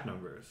sack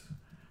numbers.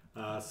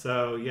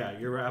 So,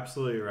 you're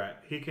absolutely right.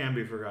 He can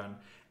be forgotten.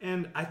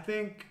 And I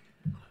think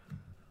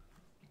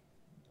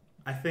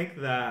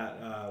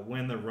that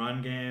when the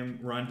run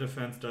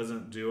defense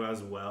doesn't do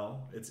as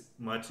well, it's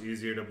much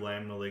easier to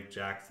blame Malik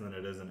Jackson than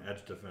it is an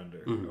edge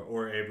defender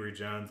or Avery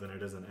Jones than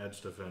it is an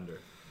edge defender.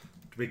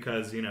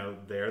 Because,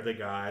 they're the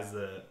guys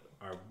that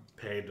are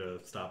paid to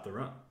stop the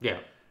run. Yeah.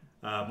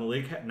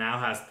 Malik now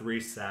has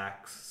 3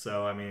 sacks.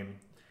 So, I mean,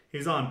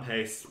 he's on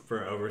pace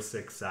for over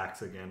 6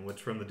 sacks again,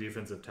 which from the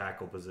defensive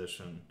tackle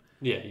position.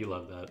 Yeah, you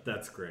love that.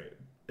 That's great.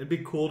 It'd be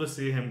cool to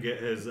see him get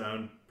his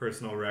own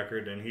personal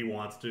record, and he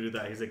wants to do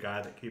that. He's a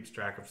guy that keeps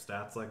track of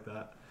stats like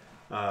that.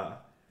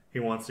 He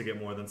wants to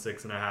get more than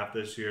 6.5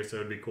 this year, so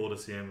it'd be cool to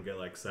see him get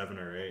like 7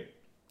 or 8.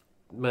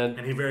 Man.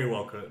 And he very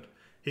well could.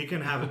 He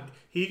can have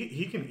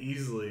he can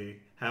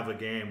easily have a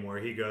game where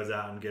he goes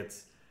out and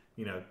gets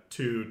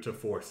 2 to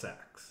 4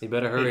 sacks. He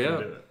better hurry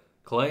up.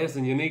 Calais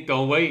and Unique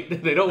don't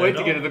wait. They don't wait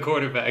to get to the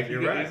quarterback.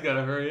 You're right. He's got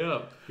to hurry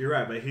up. You're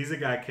right, but he's a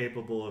guy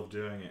capable of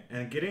doing it.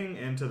 And getting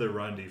into the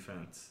run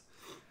defense.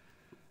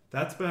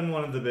 That's been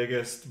one of the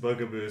biggest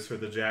bugaboos for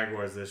the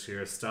Jaguars this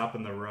year,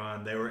 stopping the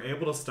run. They were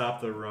able to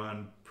stop the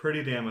run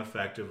pretty damn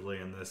effectively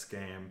in this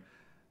game.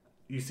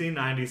 You see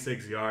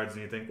 96 yards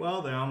and you think,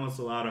 well, they almost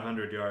allowed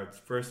 100 yards.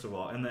 First of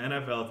all, in the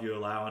NFL, if you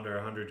allow under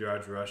 100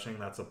 yards rushing,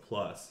 that's a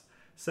plus.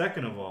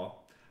 Second of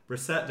all,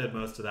 Brissett did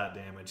most of that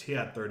damage. He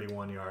had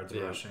 31 yards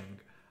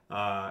rushing.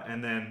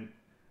 And then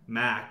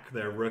Mack,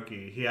 their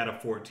rookie, he had a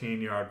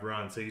 14-yard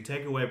run. So you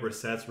take away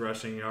Brissett's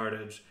rushing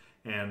yardage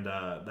and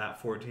that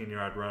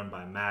 14-yard run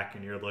by Mack,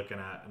 and you're looking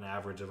at an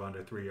average of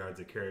under 3 yards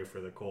a carry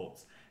for the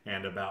Colts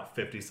and about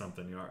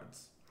 50-something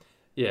yards.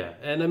 Yeah,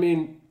 and I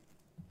mean,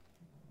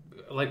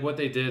 like what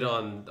they did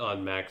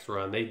on Mack's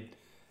run, they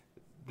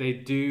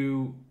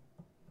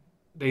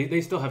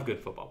still have good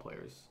football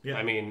players. Yeah.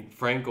 I mean,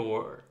 Frank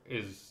Gore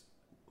is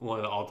one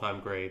of the all-time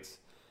greats.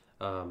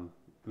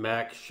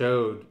 Mack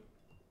showed,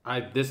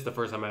 this is the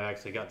first time I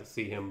actually got to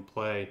see him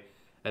play,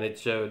 and it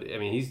showed. I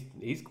mean,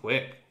 he's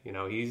quick.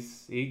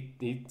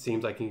 He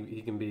seems like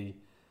he can be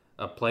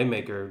a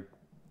playmaker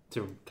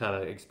to kind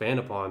of expand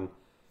upon.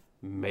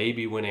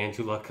 Maybe when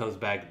Andrew Luck comes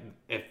back,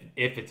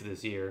 if it's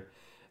this year,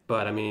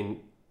 but I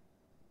mean,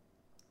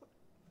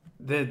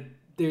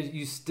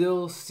 you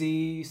still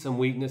see some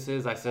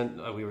weaknesses.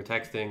 We were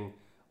texting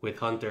with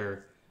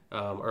Hunter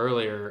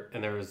earlier,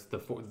 and there was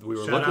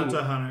Shout out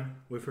to Hunter.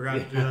 We forgot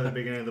to do that at the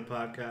beginning of the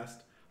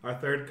podcast. Our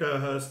third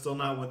co-host, still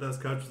not with us,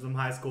 coaches some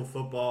high school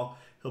football.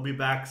 He'll be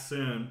back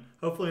soon.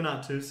 Hopefully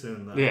not too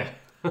soon, though. Yeah.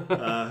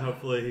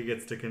 Hopefully he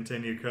gets to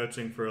continue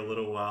coaching for a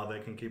little while. They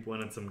can keep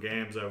winning some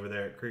games over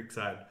there at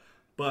Creekside.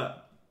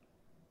 But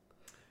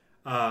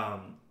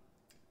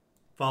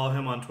follow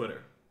him on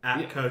Twitter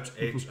at Coach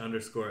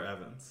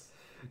H_Evans.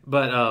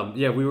 But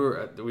we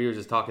were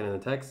just talking in the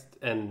text,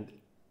 and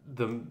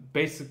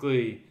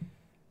basically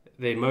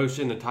they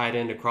motioned the tight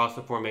end across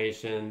the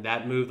formation.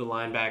 That moved the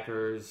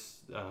linebackers.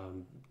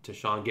 To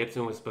Sean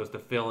Gibson was supposed to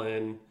fill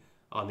in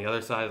on the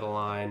other side of the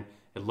line.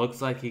 It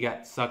looks like he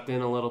got sucked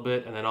in a little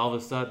bit, and then all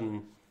of a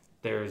sudden,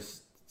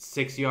 there's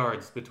 6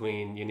 yards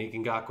between Yannick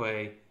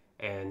Ngakoue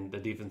and the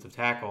defensive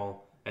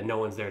tackle, and no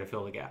one's there to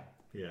fill the gap.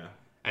 Yeah.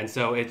 And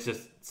so it's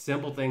just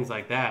simple things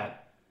like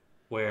that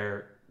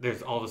where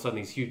there's all of a sudden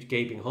these huge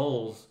gaping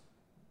holes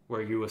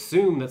where you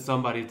assume that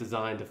somebody's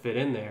designed to fit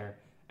in there,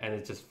 and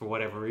it's just, for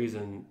whatever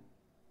reason,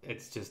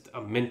 it's just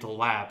a mental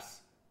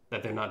lapse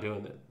that they're not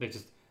doing it. They're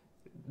just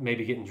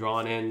maybe getting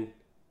drawn in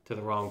to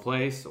the wrong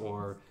place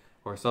or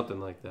something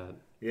like that.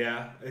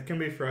 Yeah, it can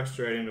be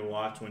frustrating to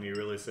watch when you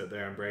really sit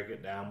there and break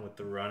it down with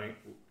the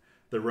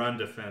run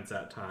defense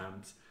at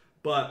times.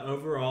 But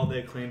overall,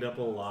 they cleaned up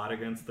a lot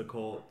against the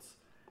Colts.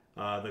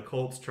 The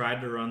Colts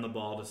tried to run the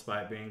ball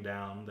despite being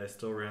down. They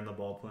still ran the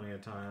ball plenty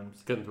of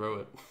times. Couldn't throw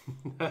it.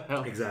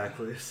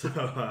 Exactly.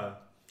 So,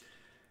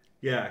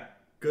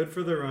 good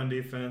for the run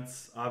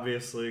defense.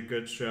 Obviously,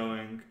 good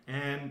showing.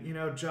 And,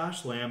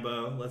 Josh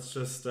Lambo, let's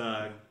just...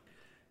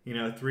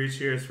 3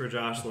 cheers for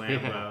Josh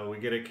Lambo. Yeah. We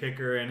get a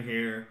kicker in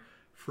here.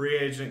 Free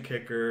agent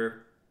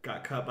kicker.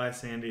 Got cut by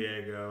San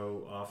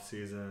Diego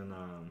offseason.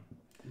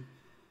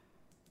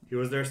 He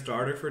was their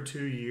starter for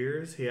 2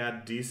 years. He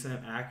had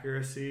decent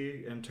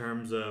accuracy in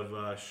terms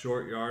of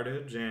short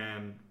yardage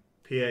and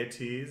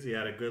PATs. He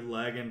had a good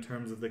leg in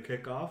terms of the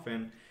kickoff.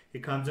 And he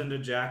comes into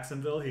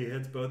Jacksonville. He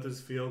hits both his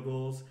field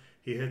goals.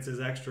 He hits his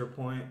extra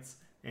points.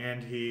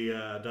 And he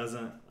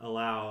doesn't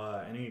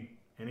allow any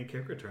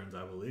kick returns,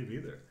 I believe,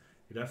 either.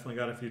 He definitely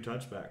got a few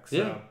touchbacks. So.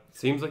 Yeah,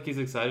 seems like he's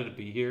excited to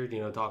be here.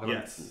 Talking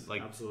absolutely.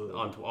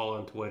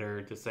 on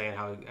Twitter, just saying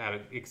how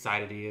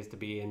excited he is to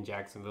be in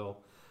Jacksonville.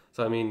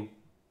 So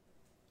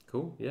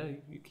cool. Yeah,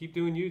 you keep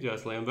doing you, Josh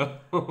Lambo.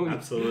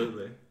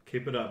 Absolutely,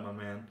 keep it up, my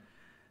man.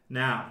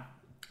 Now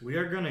we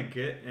are gonna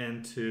get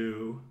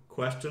into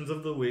questions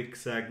of the week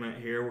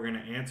segment here. We're gonna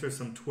answer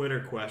some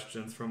Twitter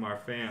questions from our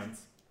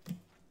fans.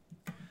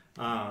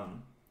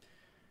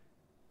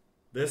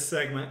 This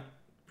segment,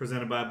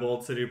 presented by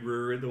Bold City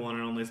Brewery, the one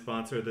and only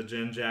sponsor of the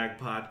GenJag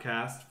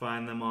podcast.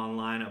 Find them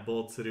online at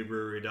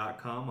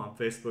boldcitybrewery.com, on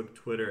Facebook,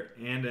 Twitter,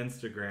 and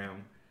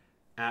Instagram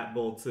at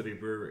Bold City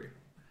Brewery.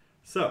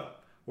 So,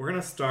 we're going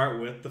to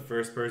start with the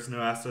first person who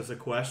asked us a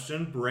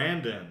question,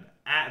 Brandon,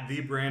 at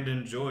the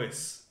Brandon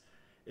Joyce.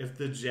 If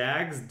the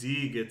Jags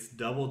D gets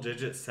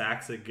double-digit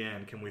sacks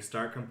again, can we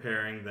start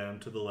comparing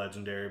them to the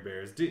legendary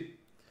Bears D?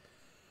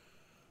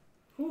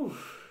 Whew.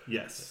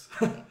 Yes.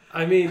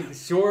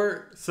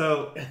 Sure.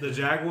 So, the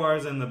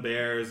Jaguars and the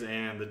Bears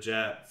and the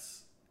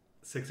Jets,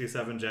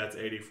 67 Jets,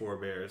 84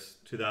 Bears,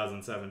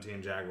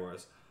 2017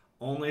 Jaguars.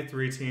 Only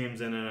 3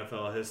 teams in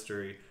NFL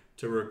history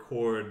to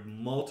record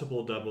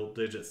multiple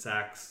double-digit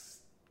sack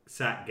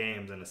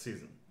games in a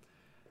season.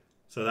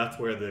 So that's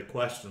where the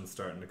question's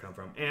starting to come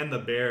from. And the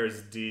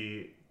Bears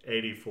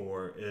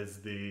D84 is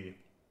the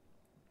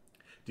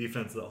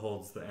defense that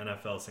holds the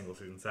NFL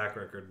single-season sack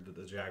record that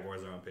the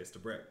Jaguars are on pace to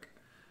break.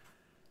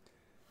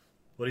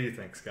 What do you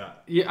think,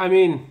 Scott? Yeah,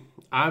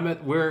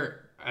 we're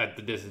at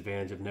the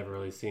disadvantage of never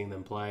really seeing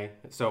them play.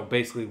 So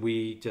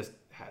basically,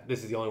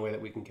 this is the only way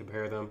that we can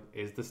compare them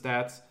is the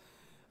stats.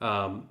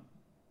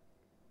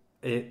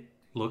 It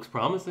looks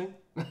promising.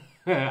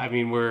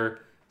 We're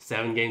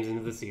 7 games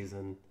into the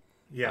season.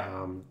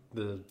 Yeah.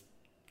 The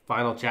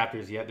final chapter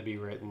is yet to be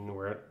written.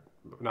 We're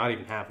not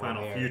even halfway there.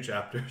 Final few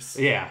chapters.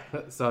 Yeah.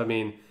 So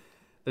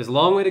there's a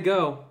long way to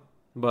go,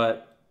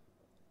 but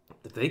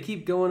if they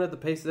keep going at the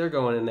pace they're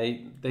going, and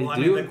they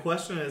do. The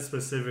question is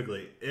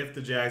specifically if the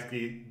Jags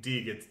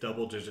D gets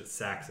double-digit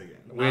sacks again,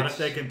 not if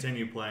they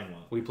continue playing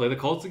well. We play the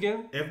Colts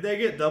again? If they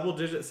get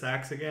double-digit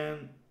sacks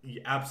again,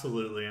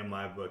 absolutely in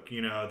my book.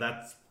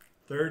 That's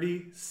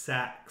 30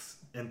 sacks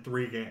in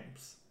 3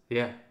 games.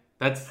 Yeah,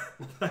 that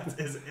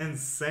is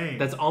insane.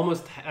 That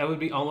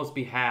would almost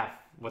be half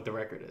what the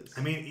record is.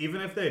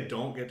 Even if they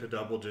don't get to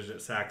double-digit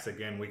sacks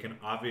again, we can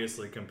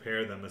obviously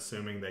compare them,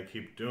 assuming they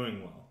keep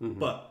doing well. Mm-hmm.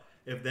 But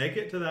if they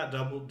get to that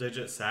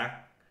double-digit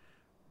sack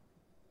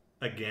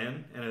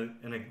again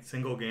in a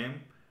single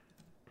game,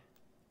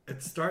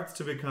 it starts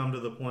to become to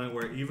the point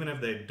where even if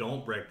they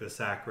don't break the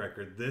sack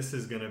record, this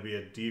is going to be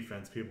a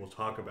defense people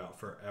talk about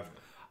forever.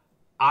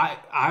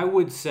 I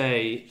would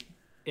say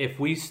if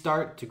we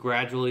start to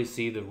gradually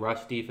see the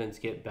rush defense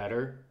get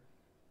better,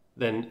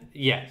 then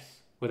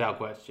yes, without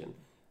question.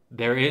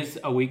 There is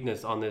a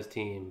weakness on this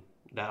team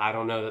that I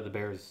don't know that the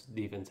Bears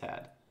defense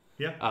had.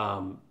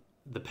 Yeah.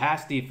 The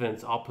pass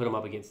defense, I'll put them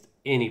up against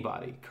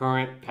anybody,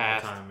 current,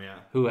 past,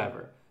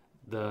 whoever.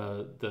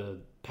 The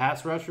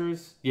pass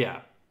rushers,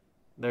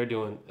 they're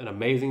doing an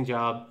amazing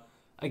job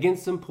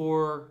against some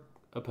poor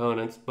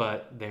opponents,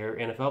 but they're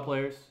NFL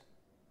players,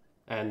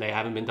 and they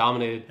haven't been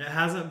dominated. It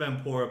hasn't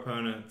been poor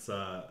opponents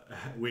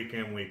week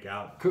in, week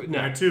out.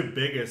 No. Their two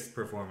biggest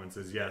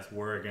performances, yes,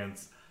 were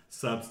against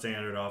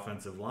substandard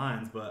offensive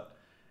lines, but,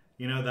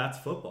 that's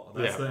football.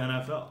 That's the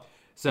NFL.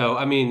 So,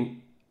 I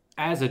mean,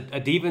 as a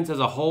defense as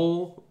a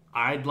whole,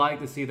 I'd like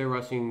to see their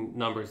rushing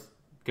numbers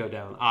go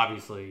down.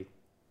 Obviously,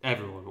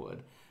 everyone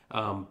would.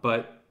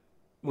 But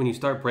when you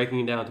start breaking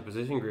it down to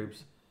position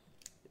groups,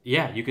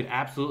 yeah, you could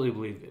absolutely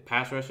believe it.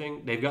 Pass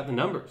rushing, they've got the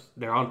numbers.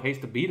 They're on pace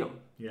to beat them.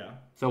 Yeah.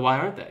 So why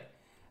aren't they?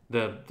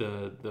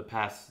 The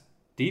pass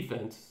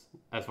defense,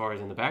 as far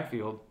as in the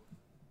backfield,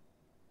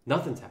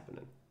 nothing's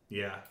happening.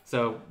 Yeah.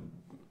 So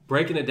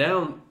breaking it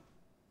down,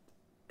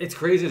 it's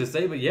crazy to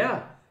say, but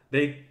yeah,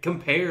 they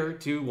compare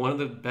to one of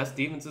the best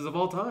defenses of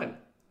all time.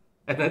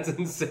 And that's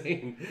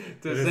insane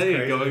to say.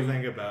 It's crazy to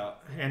think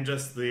about. And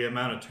just the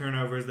amount of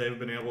turnovers they've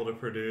been able to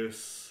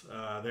produce.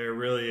 They're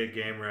really a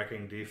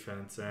game-wrecking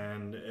defense.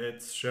 And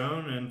it's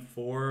shown in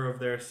 4 of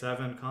their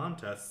 7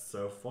 contests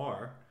so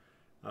far.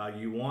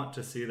 You want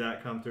to see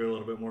that come through a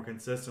little bit more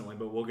consistently.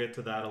 But we'll get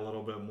to that a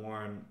little bit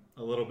more in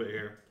a little bit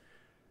here.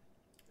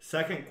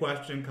 Second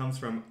question comes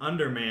from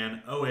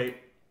Underman08.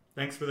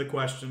 Thanks for the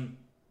question.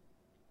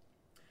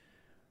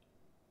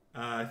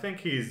 I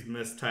think he's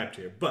mistyped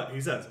here, but he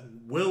says,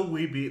 will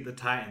we beat the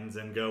Titans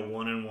and go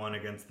 1-1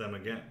 against them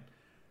again?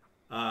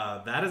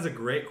 That is a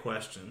great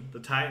question. The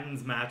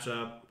Titans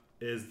matchup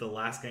is the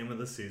last game of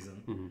the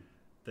season.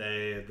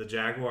 Mm-hmm. The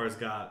Jaguars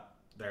got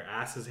their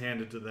asses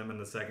handed to them in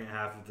the second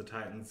half of the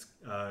Titans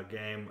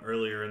game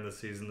earlier in the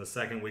season, the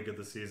second week of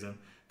the season,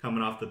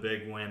 coming off the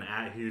big win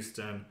at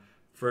Houston,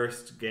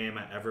 first game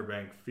at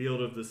Everbank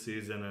Field of the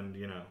season, and,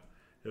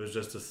 it was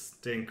just a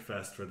stink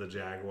fest for the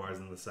Jaguars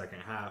in the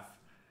second half.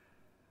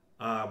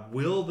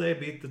 Will they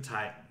beat the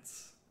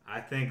Titans? I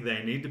think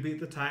they need to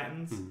beat the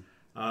Titans.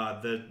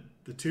 Mm-hmm.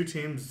 The two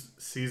teams'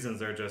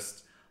 seasons are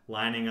just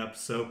lining up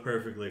so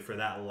perfectly for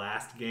that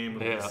last game of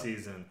the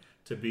season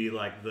to be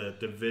like the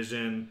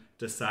division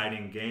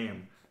deciding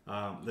game.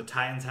 The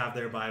Titans have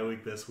their bye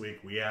week this week.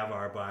 We have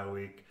our bye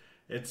week.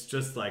 It's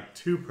just like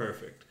too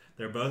perfect.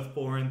 They're both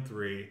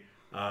 4-3.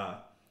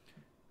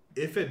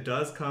 If it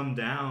does come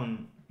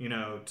down,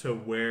 to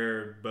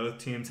where both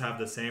teams have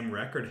the same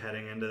record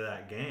heading into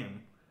that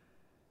game,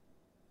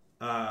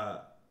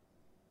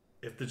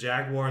 if the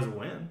Jaguars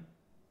win,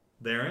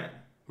 they're in.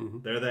 Mm-hmm.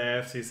 They're the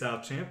AFC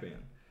South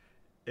champion.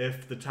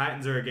 If the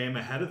Titans are a game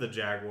ahead of the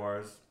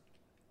Jaguars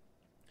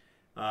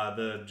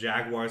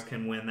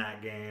can win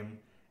that game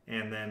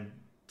and then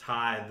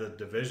tie the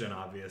division,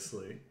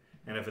 obviously.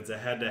 And if it's a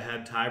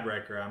head-to-head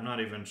tiebreaker, I'm not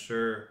even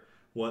sure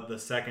what the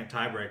second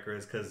tiebreaker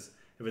is, because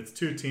if it's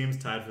 2 teams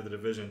tied for the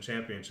division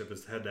championship,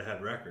 it's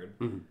head-to-head record.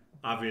 Mm-hmm.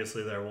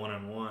 Obviously, they're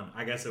 1-1.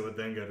 I guess it would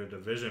then go to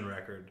division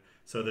record.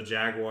 So the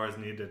Jaguars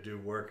need to do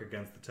work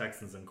against the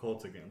Texans and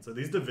Colts again. So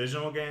these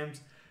divisional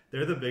games,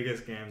 they're the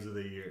biggest games of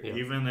the year. Yeah.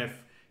 Even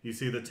if you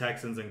see the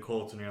Texans and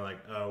Colts and you're like,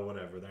 oh,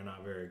 whatever, they're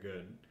not very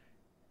good.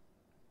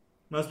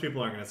 Most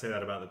people aren't going to say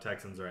that about the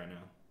Texans right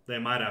now. They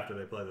might after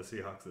they play the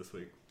Seahawks this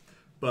week.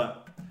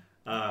 But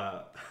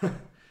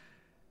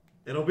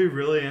it'll be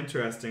really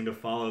interesting to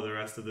follow the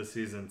rest of the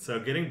season. So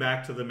getting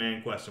back to the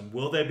main question,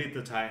 will they beat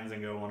the Titans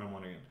and go 1-1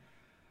 again?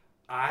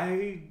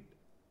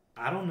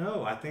 I don't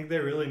know. I think they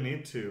really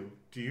need to.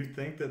 Do you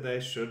think that they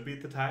should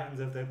beat the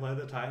Titans if they play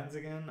the Titans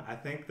again? I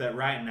think that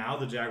right now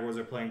the Jaguars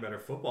are playing better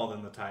football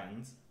than the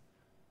Titans.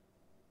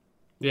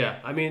 Yeah,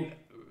 I mean,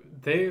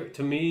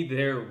 to me,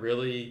 they're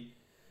really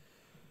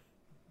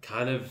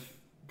kind of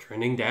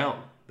trending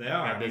down. They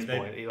are. At this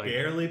point. They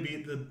barely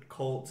beat the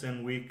Colts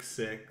in Week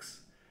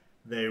 6.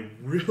 They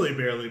really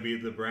barely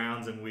beat the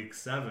Browns in Week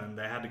 7.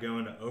 They had to go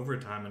into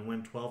overtime and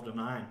win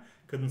 12-9.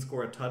 Couldn't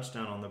score a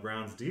touchdown on the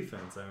Browns'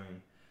 defense. I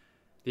mean,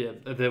 yeah,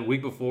 the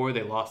week before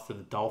they lost to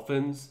the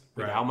Dolphins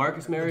without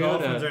Marcus Mariota.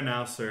 The Dolphins are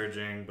now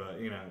surging, but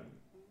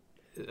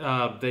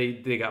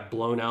they got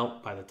blown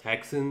out by the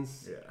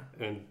Texans.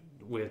 Yeah, and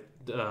with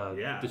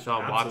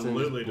Deshaun Watson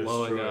just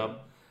blowing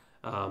up.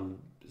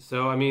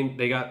 So I mean,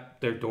 they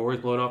got their doors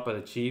blown off by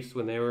the Chiefs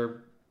when they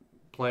were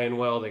playing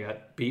well. They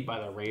got beat by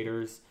the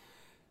Raiders.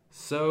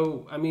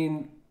 So I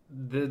mean,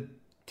 the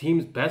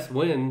team's best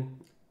win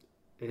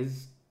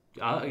is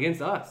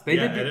against us. They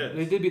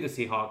did beat the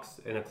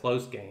Seahawks in a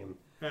close game.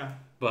 Yeah.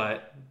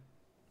 But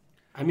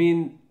I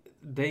mean,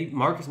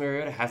 Marcus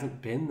Mariota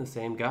hasn't been the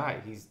same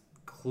guy. He's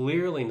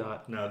clearly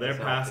not. No, their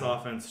pass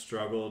offense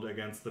struggled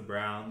against the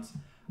Browns.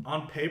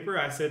 On paper,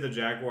 I say the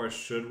Jaguars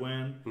should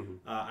win. Mm-hmm.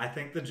 I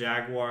think the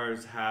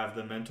Jaguars have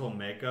the mental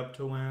makeup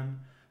to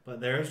win,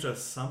 but there's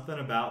just something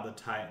about the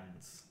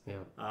Titans.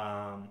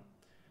 Yeah.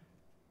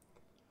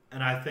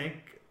 And I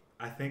think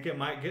it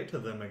might get to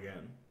them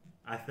again.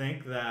 I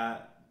think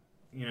that,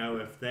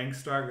 if things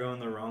start going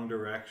the wrong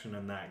direction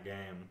in that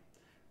game,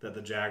 that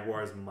the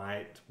Jaguars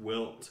might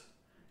wilt,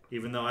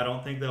 even though I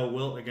don't think they'll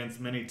wilt against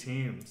many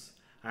teams.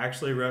 I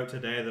actually wrote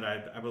today that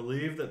I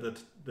believe that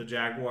the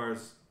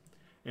Jaguars,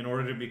 in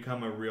order to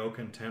become a real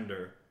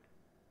contender,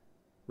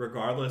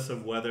 regardless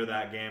of whether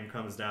that game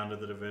comes down to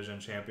the division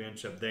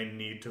championship, they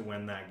need to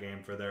win that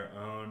game for their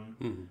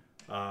own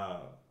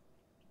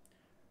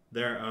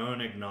their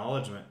own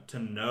acknowledgement, to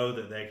know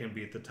that they can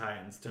beat the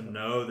Titans, to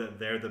know that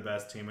they're the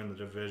best team in the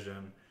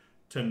division,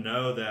 to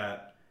know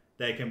that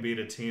they can beat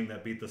a team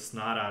that beat the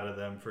snot out of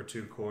them for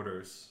 2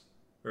 quarters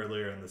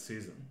earlier in the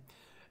season.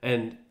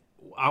 And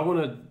I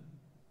want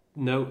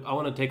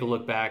to take a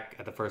look back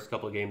at the first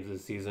couple of games of the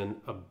season.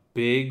 A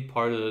big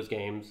part of those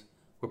games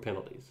were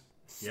penalties,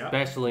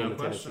 especially in the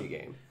Tennessee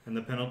game. And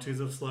the penalties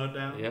have slowed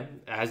down. Yeah.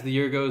 As the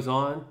year goes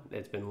on,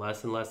 it's been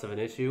less and less of an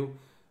issue.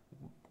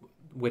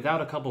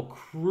 Without a couple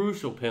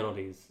crucial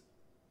penalties,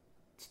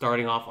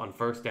 starting off on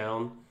first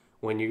down,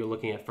 when you're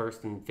looking at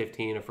 1st and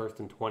 15 or 1st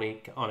and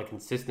 20 on a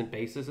consistent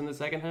basis in the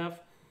second half,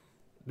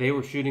 they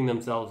were shooting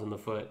themselves in the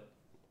foot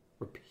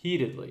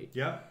repeatedly.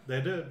 Yeah,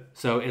 they did.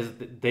 So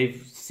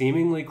they've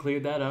seemingly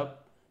cleared that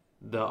up.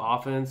 The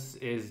offense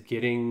is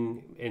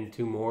getting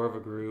into more of a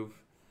groove.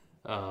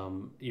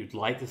 You'd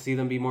like to see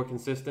them be more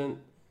consistent,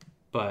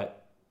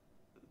 but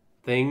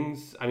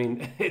it's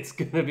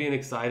going to be an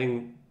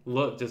exciting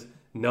look just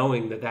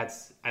knowing that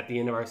that's at the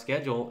end of our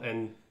schedule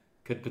and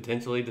could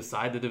potentially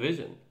decide the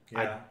division.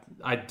 Yeah.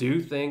 I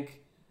do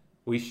think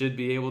we should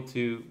be able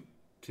to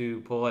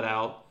pull it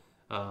out.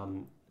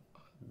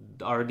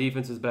 Our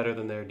defense is better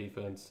than their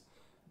defense.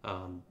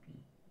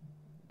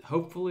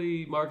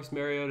 Hopefully Marcus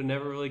Mariota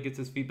never really gets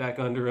his feet back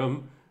under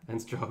him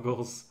and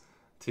struggles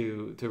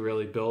to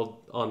really build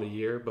on the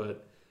year,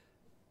 but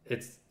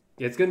it's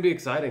going to be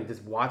exciting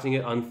just watching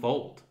it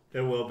unfold.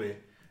 It will be.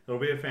 It'll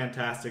be a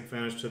fantastic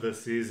finish to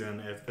this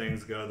season if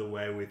things go the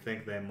way we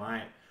think they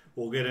might.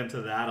 We'll get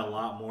into that a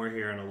lot more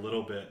here in a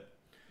little bit.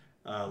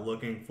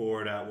 Looking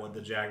forward at what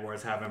the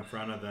Jaguars have in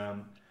front of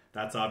them.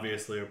 That's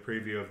obviously a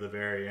preview of the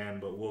very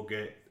end, but we'll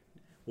get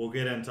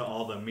into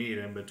all the meat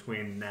in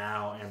between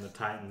now and the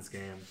Titans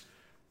game.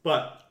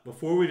 But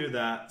before we do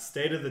that,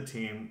 state of the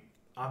team.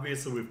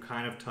 Obviously, we've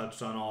kind of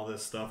touched on all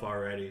this stuff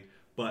already,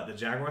 but the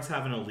Jaguars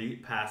have an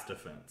elite pass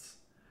defense.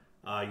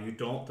 You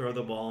don't throw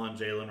the ball on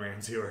Jalen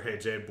Ramsey or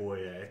A.J.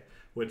 Bouye,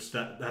 which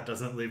that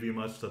doesn't leave you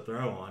much to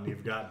throw on.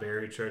 You've got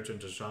Barry Church and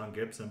Deshaun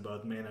Gibson,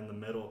 both man in the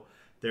middle.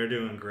 They're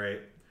doing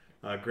great.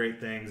 Great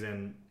things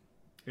in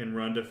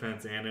run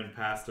defense and in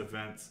pass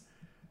defense.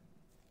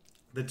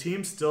 The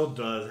team still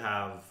does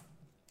have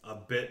a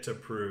bit to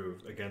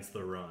prove against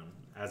the run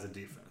as a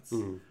defense.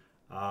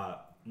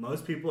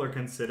 Most people are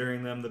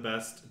considering them the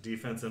best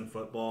defense in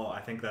football. I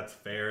think that's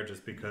fair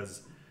just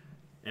because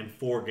in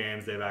 4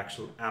 games they've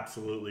actually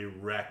absolutely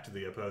wrecked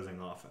the opposing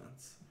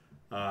offense.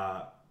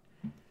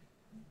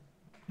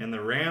 In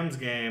the Rams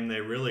game, they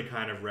really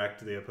kind of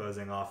wrecked the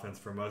opposing offense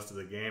for most of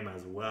the game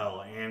as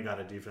well and got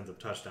a defensive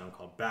touchdown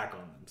called back on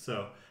them.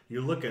 So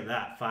you look at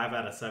that, 5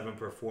 out of 7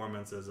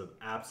 performances of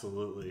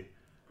absolutely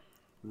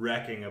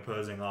wrecking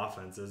opposing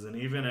offenses. And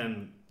even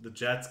in the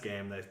Jets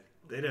game,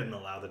 they didn't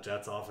allow the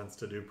Jets offense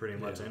to do pretty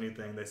much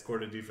anything. They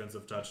scored a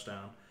defensive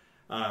touchdown.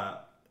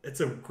 It's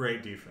a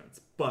great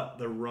defense, but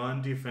the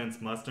run defense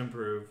must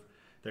improve.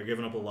 They're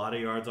giving up a lot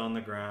of yards on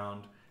the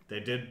ground. They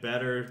did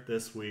better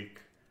this week.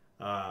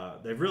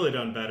 They've really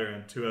done better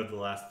in 2 of the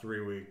last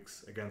 3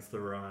 weeks against the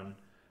run.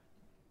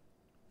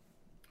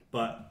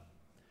 But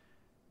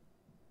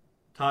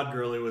Todd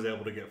Gurley was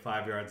able to get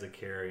 5 yards a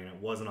carry, and it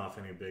wasn't off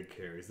any big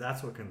carries.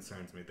 That's what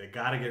concerns me. They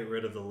got to get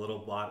rid of the little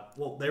body.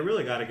 Well, they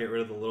really got to get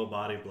rid of the little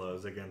body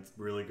blows against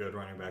really good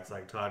running backs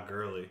like Todd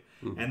Gurley,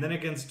 and then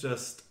against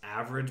just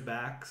average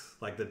backs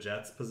like the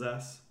Jets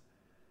possess.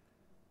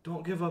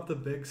 Don't give up the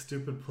big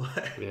stupid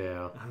play.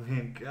 Yeah. I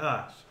mean,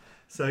 gosh.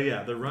 So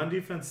yeah, the run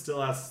defense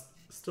still has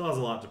a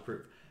lot to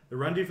prove. The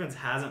run defense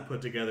hasn't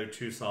put together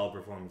 2 solid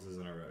performances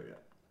in a row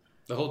yet.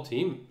 The whole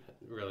team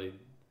really.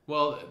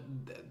 Well,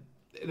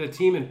 the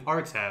team in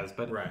parts has,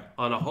 but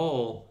on a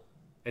whole,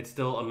 it's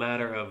still a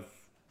matter of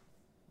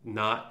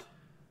not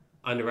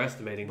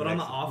underestimating. But on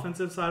the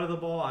offensive side of the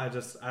ball,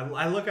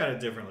 I look at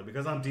it differently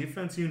because on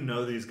defense,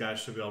 these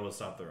guys should be able to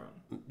stop the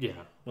run. Yeah.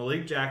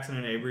 Malik Jackson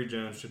and Avery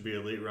Jones should be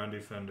elite run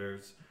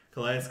defenders.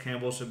 Calais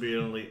Campbell should be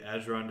an elite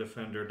edge run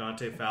defender.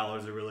 Dante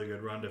Fowler's a really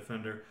good run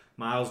defender.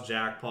 Miles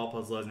Jack, Paul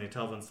Posluszny,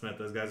 Telvin Smith,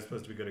 those guys are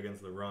supposed to be good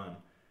against the run.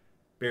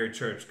 Barry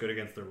Church, good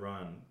against the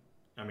run.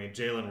 I mean,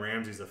 Jalen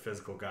Ramsey's a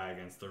physical guy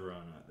against the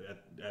run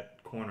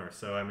at corner.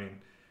 So, I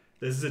mean,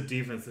 this is a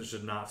defense that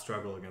should not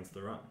struggle against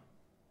the run.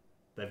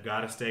 They've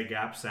got to stay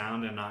gap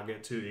sound and not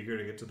get too eager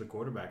to get to the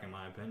quarterback, in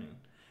my opinion.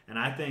 And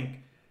I think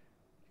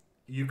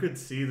you could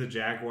see the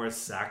Jaguars'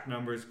 sack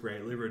numbers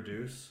greatly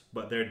reduce,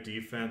 but their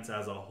defense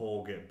as a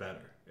whole get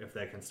better if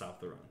they can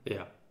stop the run.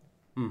 Yeah.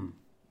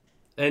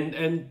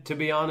 And to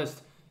be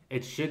honest,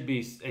 it shouldn't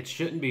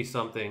be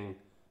something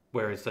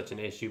where it's such an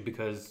issue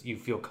because you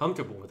feel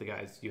comfortable with the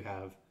guys you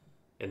have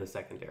in the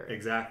secondary.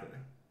 Exactly.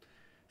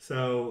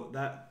 So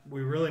that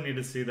we really need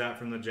to see that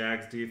from the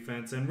Jags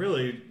defense, and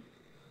really,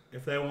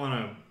 if they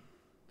want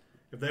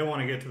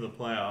to get to the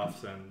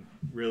playoffs and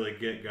really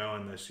get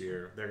going this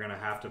year, they're going to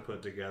have to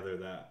put together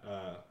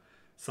that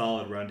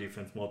solid run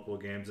defense multiple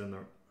games in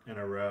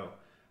a row.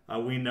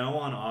 We know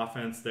on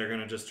offense they're going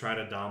to just try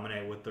to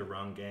dominate with the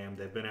run game.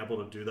 They've been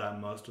able to do that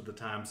most of the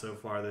time so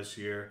far this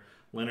year.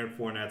 Leonard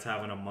Fournette's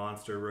having a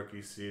monster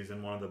rookie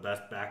season, one of the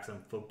best backs in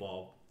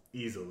football,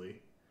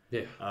 easily.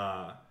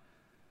 Yeah.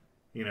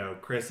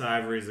 Chris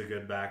Ivory's a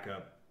good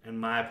backup. In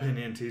my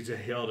opinion,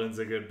 TJ Yeldon's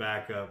a good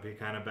backup. He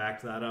kind of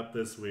backed that up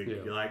this week.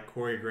 Yeah. You like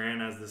Corey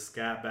Grant as the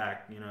scat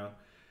back,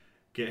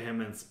 get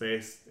him in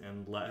space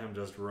and let him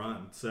just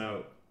run.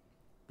 So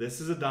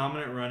this is a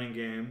dominant running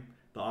game.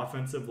 The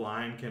offensive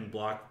line can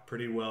block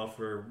pretty well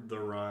for the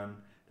run.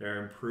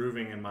 They're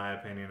improving, in my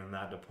opinion, in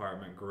that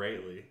department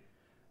greatly.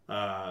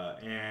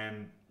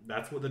 And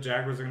that's what the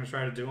Jaguars are going to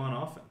try to do on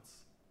offense.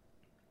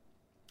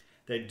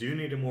 They do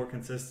need a more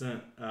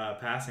consistent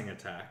passing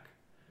attack.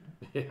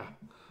 Yeah.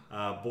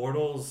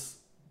 Bortles,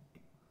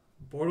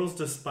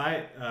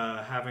 despite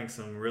having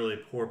some really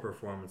poor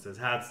performances,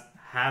 has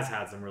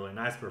had some really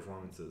nice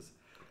performances.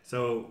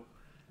 So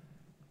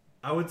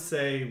I would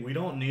say we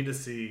don't need to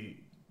see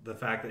the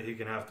fact that he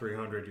can have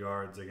 300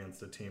 yards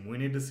against a team. We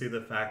need to see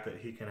the fact that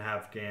he can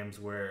have games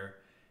where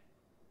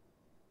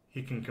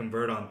he can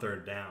convert on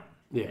third down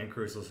in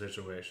crucial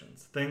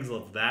situations. Things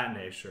of that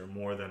nature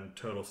more than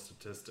total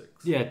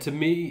statistics. Yeah, to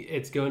me,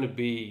 it's going to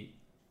be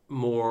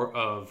more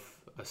of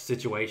a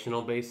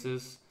situational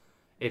basis.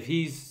 If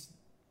he's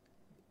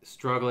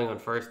struggling on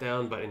first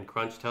down, but in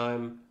crunch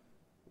time,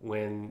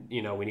 when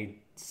we need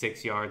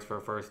 6 yards for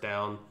a first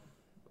down,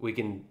 we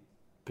can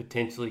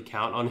potentially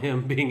count on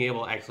him being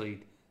able to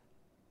actually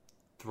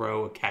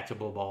throw a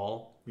catchable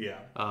ball. Yeah.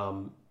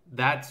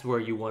 That's where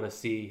you want to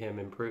see him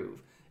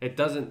improve. It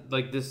doesn't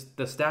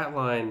the stat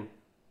line,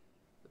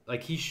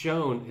 he's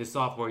shown his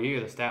sophomore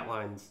year, the stat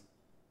lines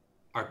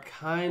are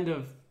kind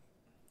of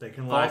they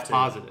can false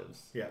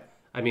positives. Yeah.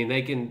 I mean,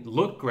 they can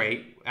look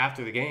great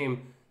after the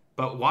game,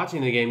 but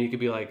watching the game, you could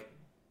be like,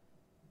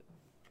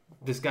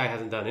 this guy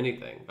hasn't done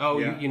anything. Oh,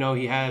 yeah.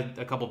 He had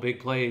a couple big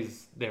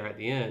plays there at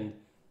the end,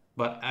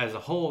 but as a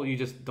whole, you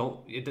just don't.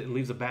 It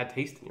leaves a bad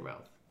taste in your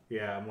mouth.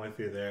 Yeah, I'm with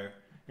you there.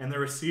 And the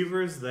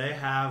receivers, they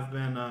have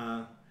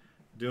been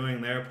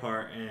doing their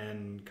part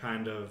in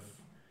kind of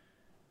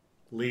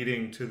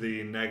leading to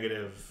the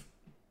negative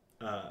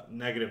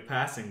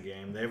passing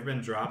game. They've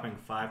been dropping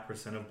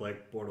 5% of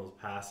Blake Bortles'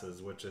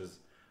 passes, which is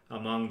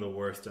among the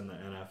worst in the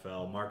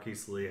NFL.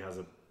 Marquise Lee has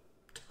a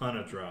ton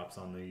of drops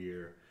on the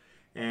year.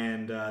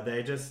 And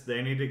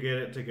they need to get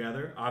it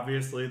together.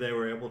 Obviously, they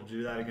were able to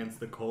do that against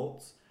the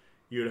Colts.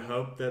 You'd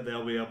hope that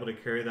they'll be able to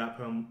carry that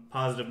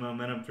positive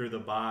momentum through the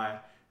bye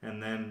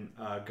and then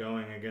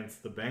going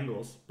against the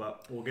Bengals.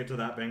 But we'll get to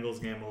that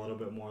Bengals game a little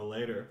bit more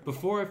later.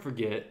 Before I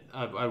forget,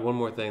 I have one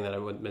more thing that I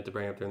meant to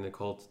bring up during the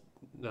Colts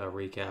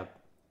recap.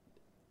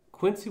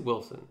 Quincy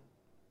Wilson.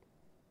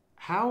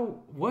 I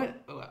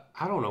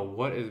don't know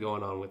what is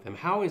going on with him.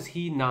 How is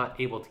he not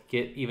able to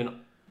get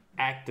even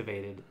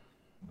activated?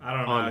 I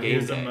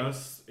don't know.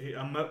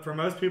 For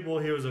most people,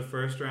 he was a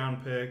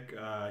first-round pick.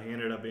 He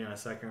ended up being a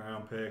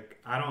second-round pick.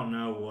 I don't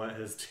know what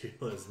his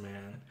deal is,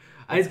 man.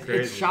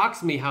 It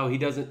shocks me how he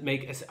doesn't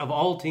make, of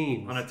all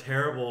teams, on a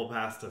terrible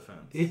pass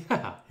defense.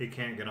 Yeah, he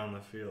can't get on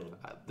the field.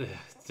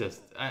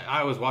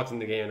 I was watching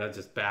the game and that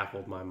just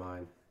baffled my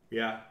mind.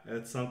 Yeah,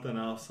 it's something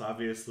else.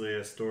 Obviously,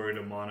 a story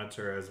to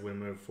monitor as we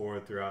move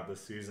forward throughout the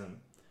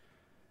season.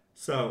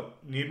 So,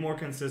 need more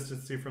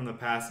consistency from the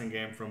passing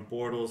game, from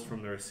Bortles,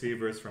 from the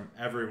receivers, from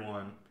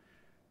everyone.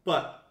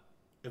 But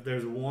if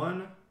there's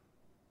one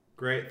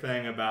great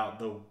thing about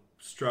the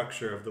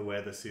structure of the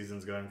way the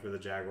season's going for the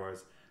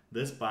Jaguars,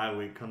 this bye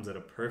week comes at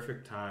a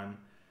perfect time.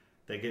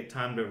 They get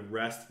time to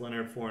rest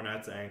Leonard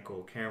Fournette's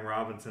ankle, Cam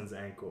Robinson's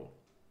ankle.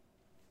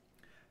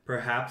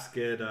 Perhaps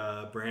get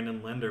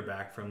Brandon Linder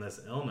back from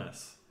this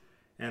illness.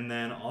 And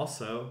then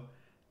also,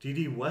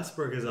 D.D.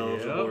 Westbrook is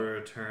eligible to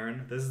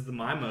return. This is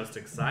my most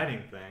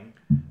exciting thing.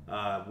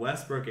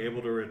 Westbrook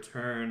able to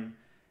return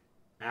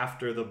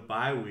after the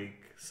bye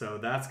week. So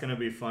that's going to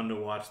be fun to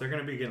watch. They're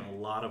going to be getting a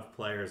lot of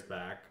players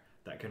back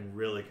that can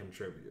really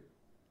contribute.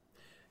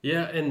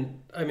 Yeah,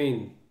 and I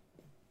mean,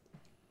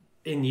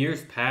 in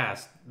years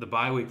past, the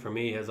bye week for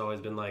me has always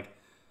been like,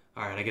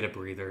 all right, I get a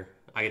breather.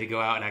 I get to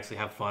go out and actually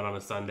have fun on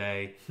a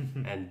Sunday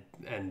and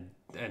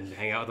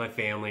hang out with my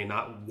family and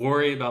not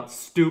worry about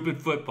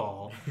stupid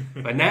football.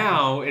 But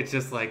now it's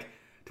just like,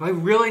 do I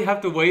really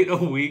have to wait a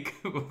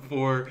week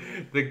before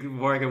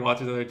I can watch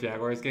another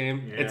Jaguars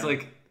game? Yeah. It's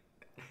like,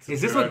 is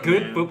this what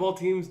good football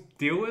teams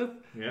deal with?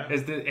 Yeah.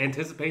 Is the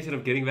anticipation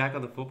of getting back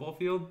on the football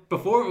field?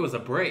 Before it was a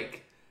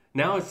break.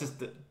 Now it's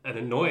just an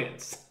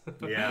annoyance.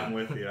 Yeah, I'm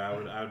with you. I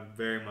would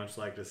very much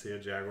like to see a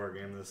Jaguar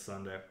game this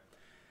Sunday.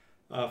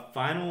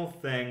 Final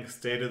thing,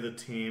 state of the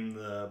team.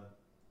 The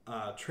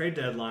trade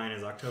deadline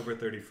is October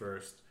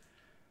 31st.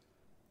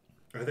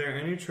 Are there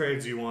any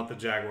trades you want the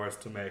Jaguars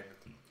to make?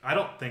 I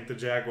don't think the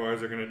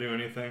Jaguars are going to do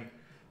anything.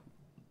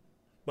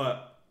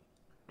 But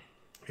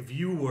if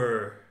you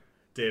were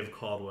Dave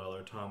Caldwell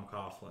or Tom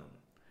Coughlin,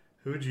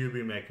 who would you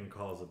be making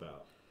calls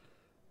about?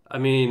 I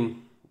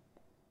mean,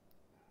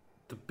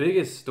 the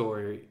biggest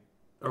story,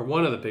 or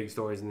one of the big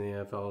stories in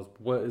the NFL, is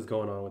what is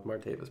going on with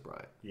Martavis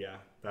Bryant. Yeah.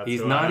 That's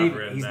he's not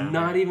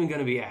even going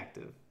to be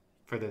active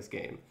for this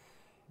game.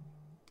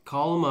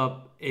 Call him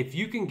up. If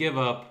you can give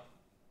up,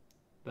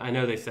 I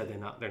know they said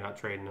they're not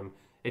trading him.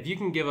 If you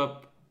can give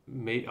up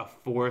maybe a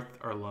fourth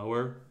or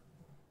lower,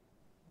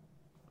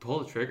 pull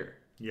the trigger.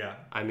 Yeah.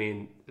 I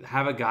mean,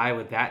 have a guy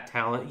with that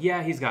talent.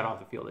 Yeah, he's got off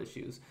the field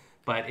issues,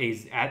 but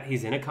he's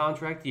in a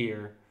contract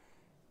year.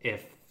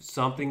 If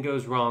something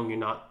goes wrong, you're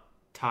not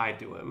tied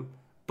to him.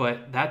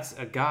 But that's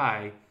a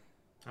guy.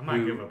 I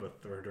might give up a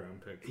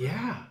third-round pick.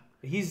 Yeah,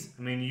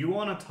 I mean, you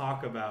want to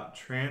talk about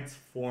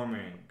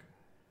transforming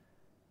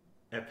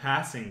a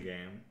passing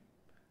game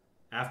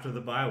after the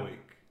bye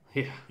week.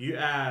 Yeah. You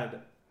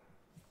add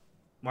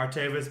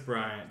Martavis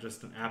Bryant,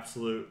 just an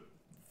absolute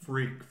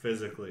freak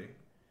physically,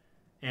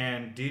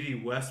 and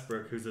Dede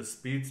Westbrook, who's a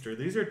speedster.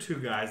 These are two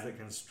guys that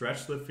can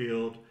stretch the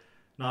field.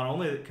 Not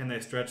only can they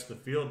stretch the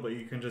field, but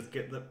you can just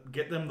get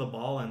them the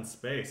ball in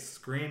space,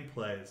 screen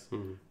plays,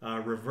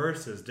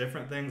 reverses,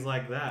 different things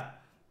like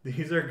that.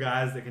 These are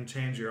guys that can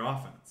change your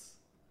offense.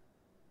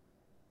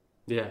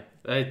 Yeah,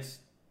 it's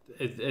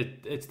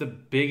the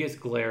biggest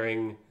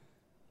glaring.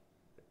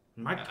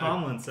 Mike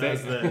Tomlin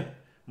says that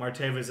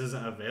Martavis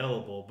isn't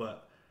available,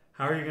 but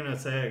how are you going to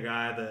say a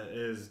guy that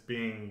is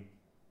being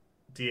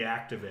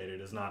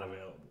deactivated is not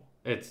available?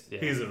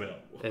 He's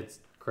available. It's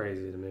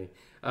crazy to me.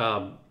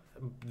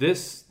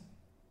 This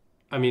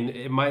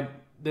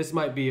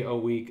might be a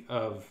week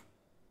of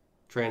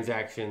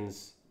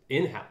transactions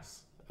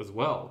in-house as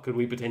well. Could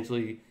we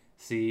potentially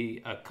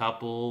see a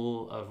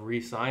couple of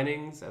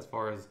re-signings as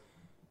far as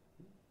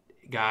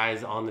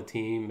guys on the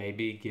team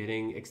maybe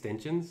getting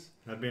extensions?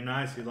 That'd be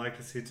nice. You'd like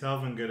to see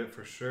Telvin get it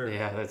for sure.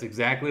 Yeah, that's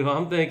exactly what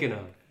I'm thinking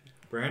of.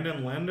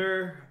 Brandon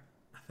Linder,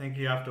 I think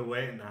you have to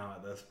wait now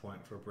at this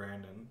point for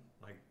Brandon,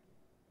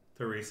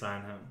 to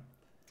re-sign him.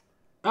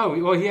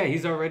 Oh, well, yeah,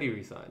 he's already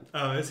re-signed.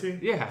 Oh, is he?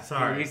 Yeah.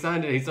 Sorry. He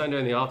signed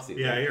during the offseason.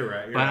 Yeah, you're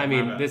right. I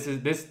mean, this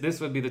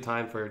would be the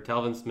time for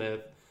Telvin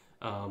Smith.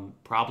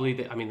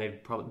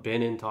 They've probably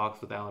been in talks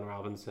with Allen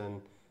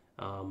Robinson.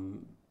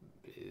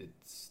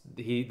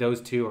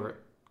 Those two are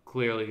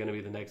clearly going to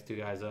be the next two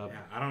guys up. Yeah,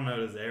 I don't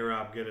know. Does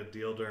A-Rob get a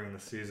deal during the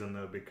season,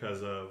 though,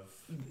 because of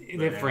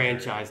the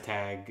franchise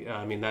tag?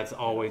 I mean, that's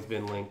always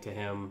been linked to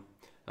him.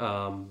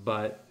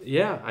 But,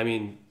 yeah, I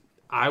mean,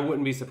 I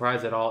wouldn't be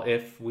surprised at all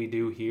if we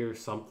do hear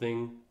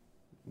something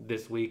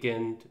this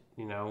weekend.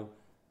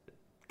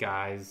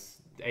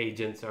 Guys,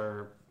 agents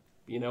are,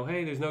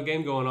 hey, there's no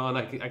game going on.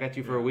 I got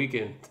you for a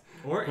weekend.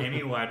 Or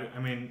any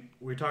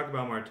we talk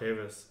about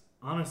Martavis.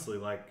 Honestly,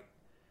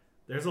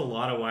 there's a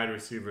lot of wide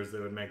receivers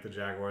that would make the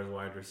Jaguars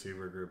wide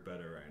receiver group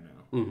better right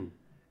now. Mm-hmm.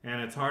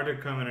 And it's hard to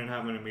come in and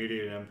have an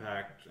immediate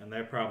impact, and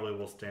they probably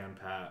will stand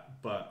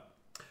pat. But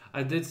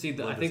I did see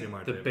I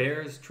think the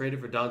Bears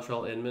traded for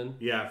Dontrell Inman.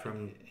 Yeah,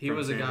 he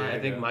was San a guy Diego. I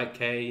think Mike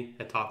Kay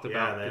had talked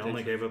about. Yeah, they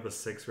only gave up a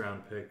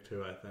 6th-round pick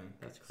too, I think.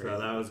 That's crazy. So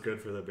that was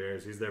good for the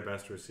Bears. He's their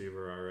best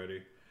receiver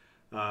already.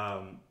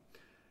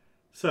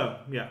 So,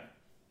 yeah.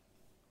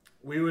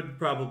 We would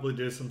probably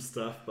do some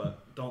stuff,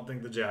 but don't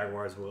think the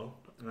Jaguars will.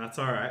 And that's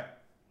all right.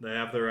 They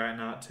have the right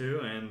not to,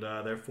 and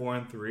they're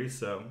 4-3,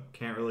 so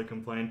can't really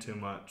complain too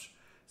much.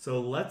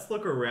 So let's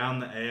look around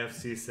the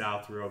AFC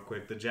South real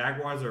quick. The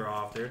Jaguars are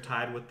off. They're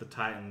tied with the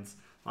Titans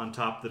on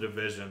top of the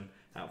division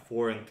at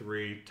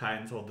 4-3.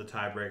 Titans hold the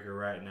tiebreaker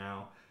right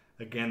now.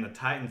 Again, the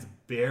Titans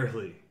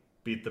barely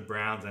beat the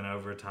Browns in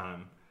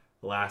overtime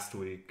last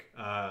week.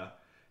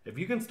 If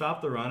you can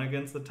stop the run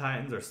against the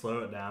Titans or slow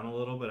it down a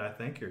little bit, I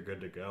think you're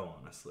good to go,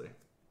 honestly.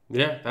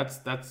 Yeah, that's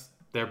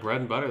their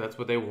bread and butter. That's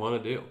what they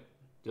want to do.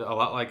 A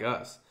lot like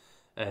us.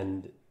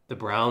 And the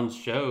Browns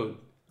showed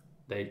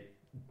they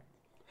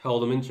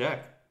held them in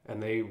check,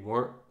 and they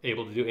weren't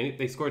able to do anything.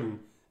 They scored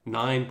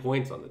 9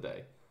 points on the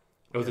day.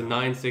 It was a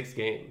 9-6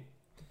 game.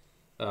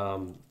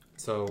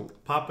 So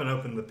popping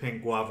open the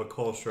pink guava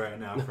Kolsch right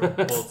now from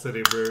Bolt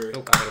City Brewery. I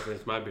gotta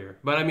finish my beer.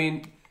 But I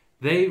mean,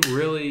 they've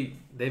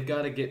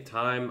got to get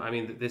time. I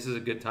mean, this is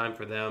a good time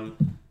for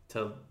them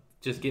to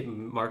just get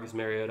Marcus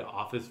Mariota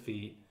off his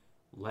feet,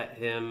 let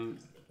him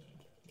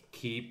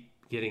keep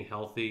getting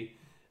healthy,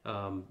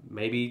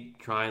 maybe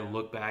try and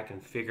look back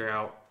and figure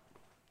out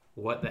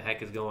what the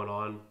heck is going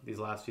on these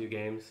last few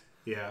games.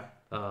 Yeah.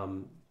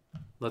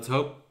 Let's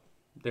hope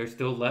they're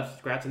still left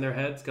scratching their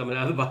heads coming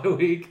out of the bye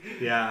week.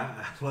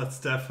 Yeah,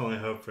 let's definitely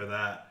hope for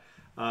that.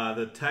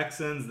 The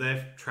Texans,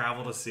 they've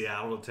traveled to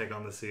Seattle to take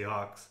on the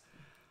Seahawks.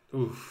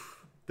 Oof.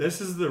 This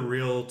is the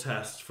real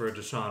test for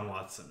Deshaun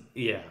Watson.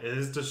 Yeah.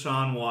 Is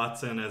Deshaun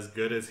Watson as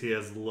good as he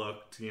has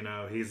looked?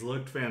 He's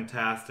looked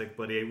fantastic,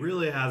 but he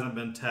really hasn't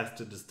been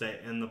tested to stay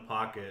in the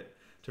pocket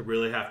to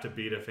really have to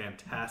beat a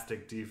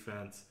fantastic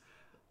defense.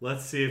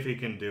 Let's see if he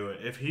can do it.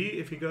 If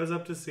he goes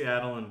up to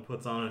Seattle and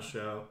puts on a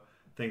show,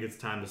 I think it's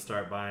time to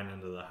start buying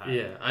into the hype.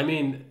 Yeah, I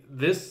mean,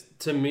 this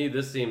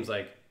seems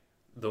like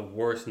the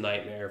worst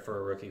nightmare for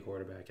a rookie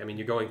quarterback. I mean,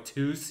 you're going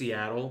to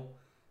Seattle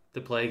to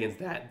play against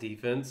that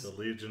defense. The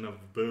Legion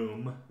of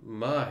Boom.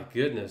 My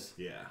goodness.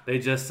 Yeah. They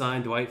just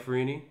signed Dwight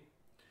Freeney.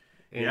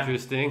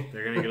 Interesting. Yeah.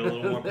 They're going to get a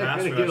little more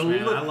pass rush,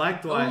 man. I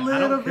like Dwight. A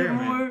little bit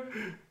more.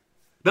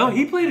 No,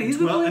 he's been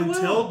playing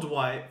until well.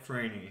 Dwight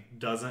Freeney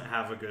doesn't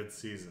have a good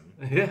season.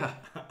 Yeah.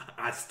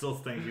 I still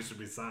think he should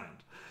be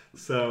signed.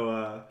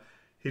 So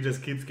he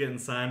just keeps getting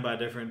signed by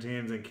different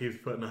teams and keeps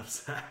putting up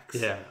sacks.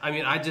 Yeah. I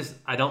mean,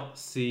 I don't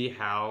see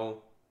how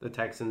the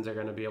Texans are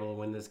going to be able to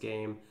win this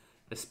game,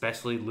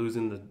 especially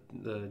losing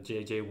the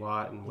J.J.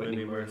 Watt and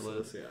Whitney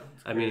Merciless. Yeah,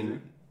 I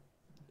mean,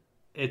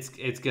 it's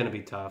going to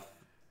be tough.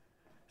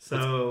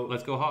 So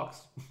let's go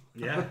Hawks.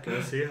 Yeah,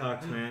 go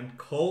Seahawks, man.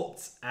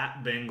 Colts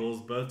at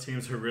Bengals. Both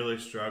teams are really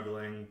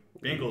struggling.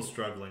 Bengals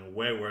struggling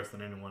way worse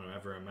than anyone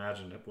ever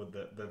imagined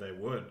that they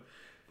would.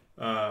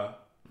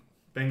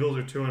 Bengals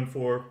are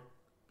 2-4.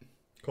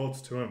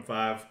 Colts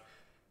 2-5.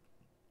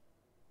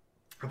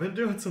 I've been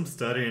doing some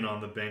studying on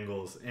the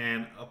Bengals,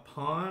 and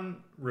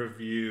upon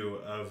review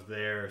of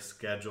their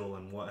schedule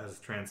and what has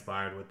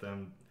transpired with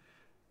them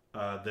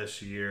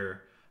this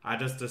year, I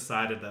just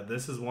decided that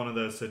this is one of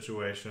those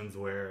situations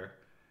where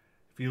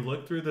if you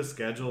look through the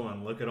schedule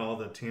and look at all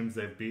the teams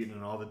they've beaten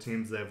and all the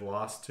teams they've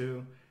lost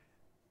to,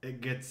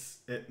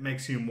 it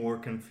makes you more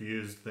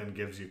confused than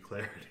gives you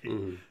clarity.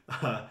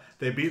 Mm-hmm.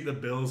 They beat the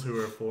Bills, who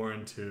are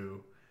 4-2,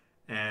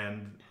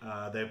 and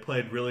they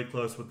played really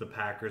close with the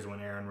Packers when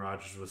Aaron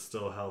Rodgers was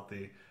still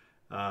healthy.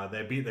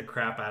 They beat the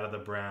crap out of the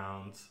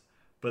Browns,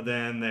 but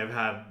then they've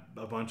had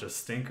a bunch of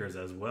stinkers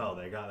as well.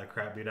 They got the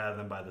crap beat out of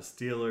them by the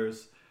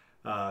Steelers.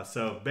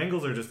 So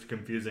Bengals are just a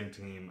confusing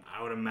team.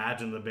 I would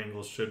imagine the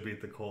Bengals should beat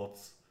the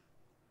Colts,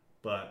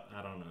 but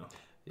I don't know.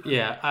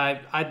 Yeah,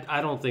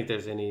 I don't think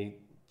there's any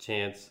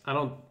chance. I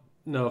don't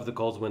know if the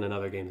Colts win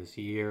another game this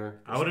year,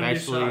 I wouldn't be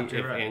shocked,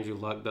 if Andrew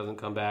Luck doesn't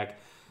come back.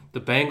 The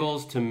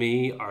Bengals, to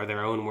me, are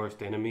their own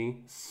worst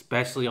enemy,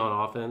 especially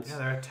on offense. Yeah,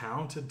 they're a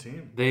talented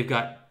team. They've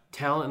got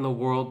talent in the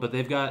world, but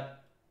they've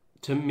got,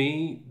 to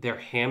me, they're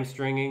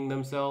hamstringing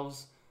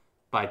themselves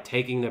by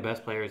taking their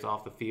best players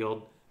off the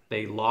field.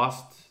 They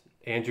lost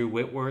Andrew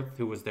Whitworth,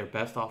 who was their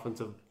best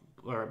offensive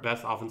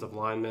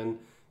lineman.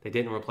 They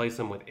didn't replace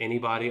him with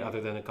anybody other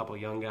than a couple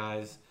young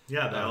guys.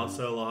 Yeah, they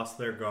also lost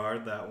their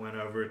guard that went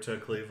over to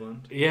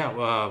Cleveland. Yeah,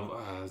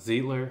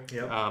 Zietler.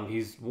 Yep.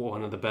 He's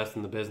one of the best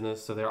in the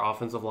business. So their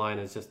offensive line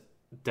is just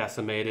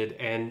decimated,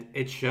 and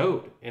it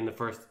showed in the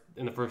first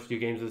few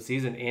games of the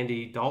season.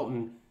 Andy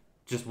Dalton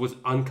just was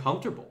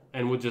uncomfortable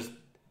and would just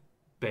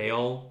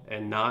bail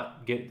and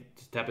not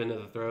step into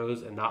the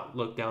throws and not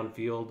look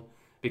downfield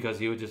because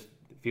he would just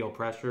feel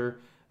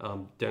pressure.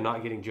 They're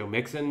not getting Joe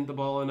Mixon the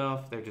ball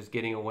enough. They're just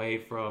getting away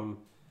from.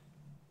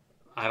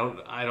 I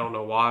don't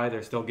know why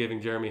they're still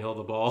giving Jeremy Hill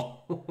the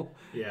ball.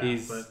 Yeah,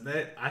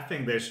 but I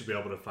think they should be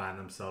able to find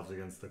themselves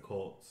against the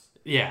Colts.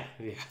 Yeah.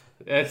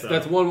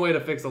 That's one way to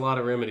fix a lot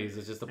of remedies.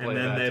 Is just to play. And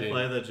then they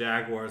play the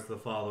Jaguars the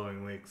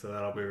following week, so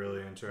that'll be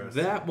really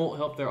interesting. That won't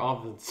help their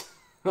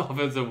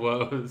offensive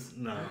woes.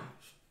 No,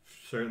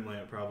 certainly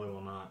it probably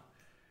will not.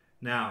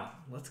 Now,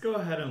 let's go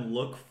ahead and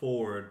look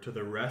forward to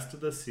the rest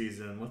of the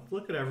season. Let's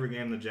look at every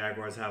game the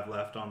Jaguars have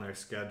left on their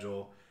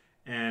schedule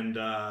and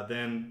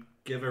then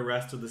give a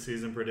rest of the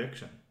season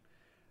prediction.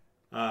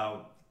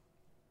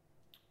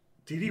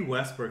 D.D.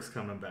 Westbrook's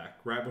coming back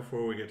right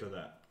before we get to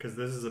that because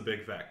this is a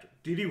big factor.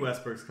 D.D.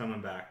 Westbrook's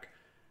coming back.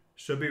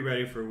 Should be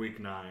ready for Week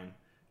 9.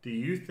 Do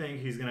you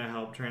think he's going to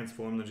help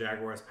transform the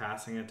Jaguars'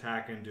 passing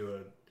attack into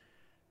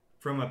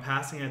from a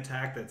passing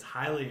attack that's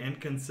highly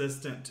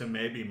inconsistent to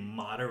maybe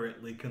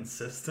moderately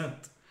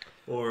consistent?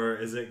 Or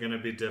is it going to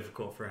be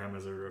difficult for him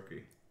as a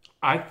rookie?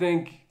 I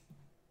think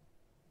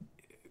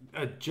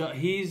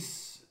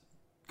he's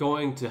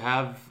going to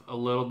have a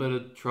little bit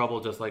of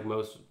trouble just like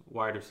most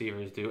wide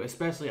receivers do,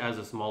 especially as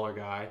a smaller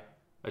guy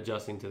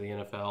adjusting to the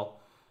NFL.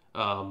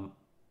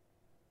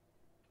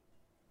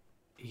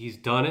 He's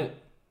done it.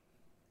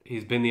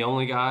 He's been the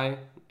only guy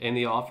in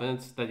the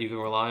offense that you can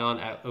rely on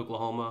at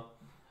Oklahoma.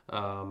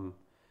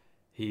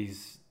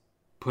 He's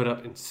put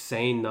up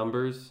insane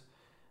numbers.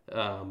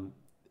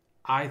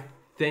 I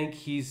think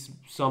he's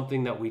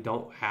something that we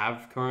don't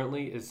have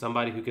currently is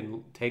somebody who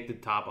can take the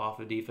top off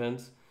the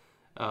defense.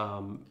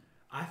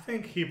 I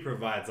think he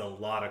provides a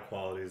lot of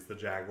qualities the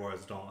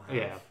Jaguars don't have.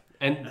 Yeah.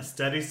 And a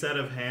steady set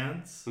of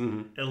hands,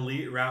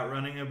 elite route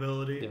running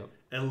ability,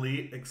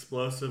 elite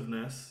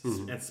explosiveness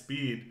and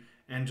speed,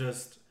 and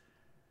just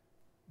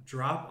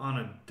drop on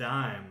a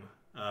dime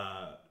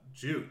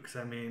jukes.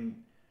 I mean,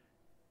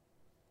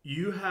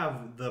 you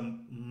have the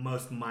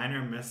most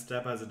minor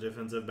misstep as a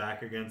defensive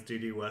back against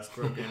D.D.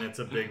 Westbrook, and it's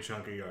a big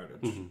chunk of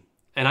yardage. Mm-hmm.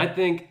 And I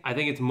think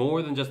it's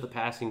more than just the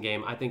passing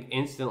game. I think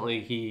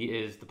instantly he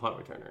is the punt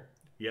returner.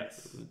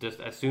 Yes. Just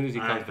as soon as he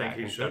comes back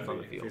he and steps on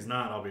the field. If he's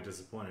not, I'll be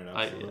disappointed.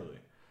 Absolutely.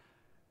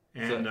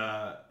 And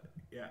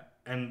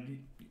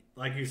and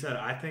like you said,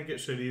 I think it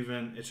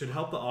should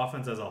help the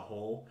offense as a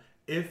whole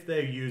if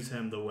they use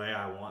him the way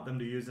I want them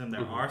to use him.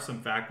 There are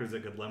some factors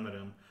that could limit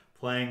him: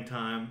 playing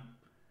time,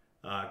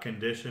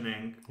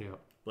 conditioning. Yeah.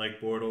 Blake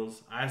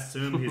Bortles. I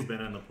assume he's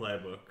been in the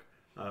playbook,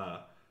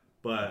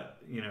 but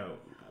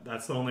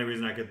that's the only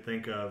reason I could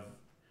think of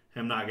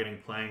him not getting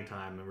playing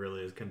time and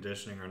really is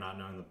conditioning or not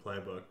knowing the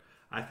playbook.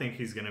 I think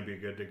he's going to be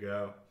good to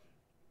go.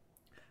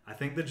 I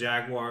think the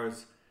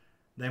Jaguars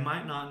they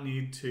might not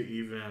need to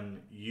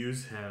even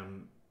use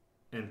him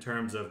in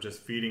terms of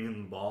just feeding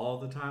him the ball all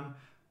the time,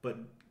 but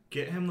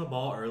get him the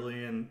ball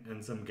early in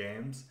some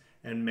games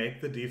and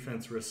make the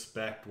defense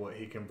respect what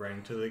he can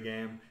bring to the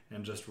game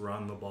and just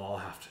run the ball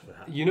after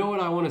that. You know what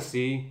I want to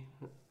see?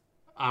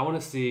 I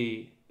want to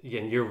see,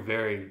 again, you're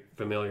very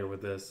familiar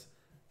with this,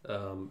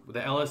 the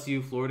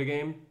LSU-Florida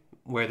game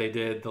where they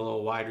did the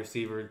little wide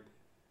receiver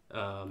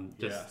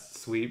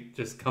sweep,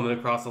 just coming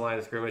across the line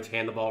of scrimmage,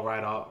 hand the ball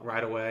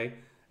right away,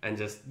 and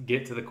just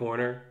get to the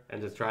corner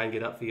and just try and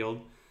get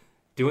upfield.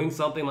 Doing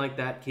something like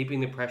that, keeping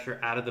the pressure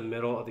out of the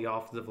middle of the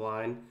offensive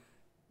line.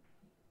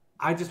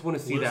 I just want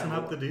to see that. Loosen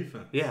up the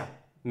defense. Yeah,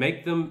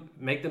 make them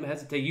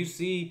hesitate. You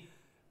see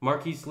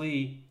Marquise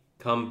Lee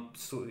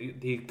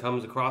he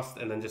comes across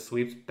and then just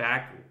sweeps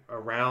back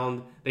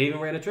around. They even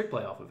ran a trick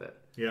play off of it.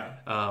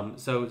 Yeah.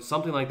 So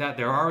something like that,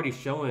 they're already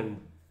showing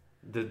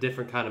the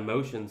different kind of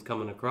motions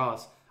coming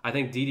across. I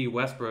think D.D.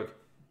 Westbrook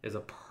is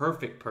a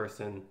perfect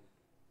person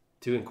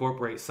to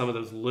incorporate some of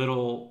those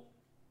little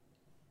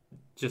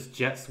just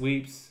jet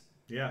sweeps.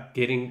 Yeah.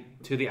 Getting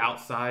to the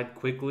outside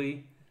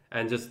quickly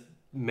and just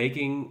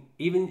making,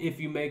 even if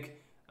you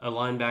make a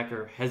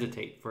linebacker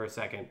hesitate for a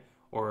second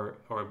or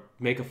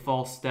make a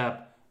false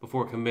step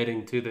before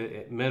committing to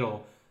the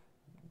middle,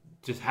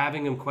 just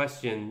having him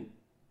question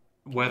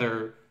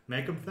whether...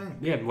 Make them think.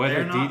 Yeah,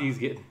 whether DD's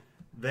getting...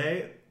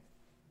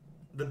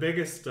 The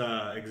biggest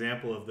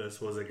example of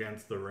this was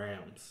against the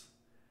Rams.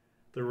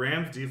 The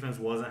Rams defense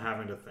wasn't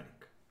having to think.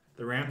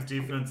 The Rams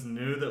defense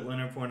knew that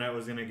Leonard Fournette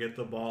was going to get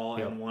the ball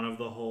in one of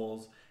the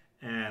holes,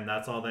 and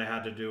that's all they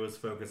had to do was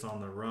focus on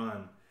the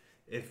run.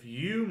 If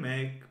you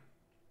make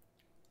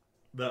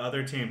the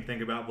other team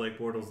think about Blake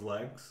Bortles'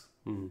 legs,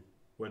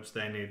 which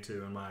they need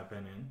to, in my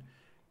opinion,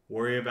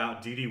 worry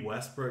about D.D.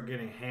 Westbrook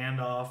getting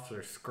handoffs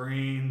or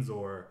screens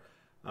or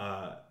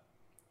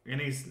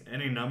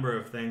any number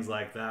of things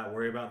like that,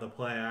 worry about the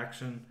play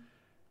action.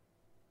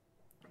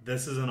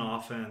 This is an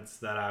offense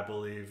that I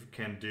believe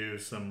can do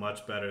some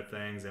much better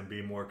things and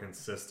be more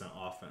consistent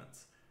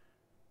offense.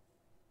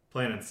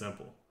 Plain and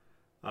simple.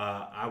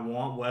 I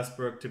want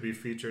Westbrook to be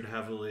featured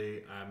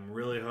heavily. I'm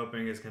really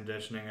hoping his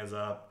conditioning is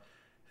up,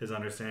 his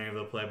understanding of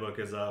the playbook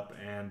is up,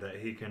 and that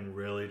he can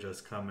really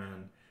just come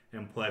in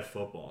and play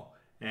football.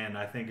 And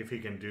I think if he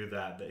can do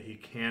that he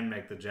can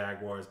make the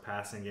Jaguars'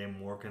 passing game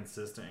more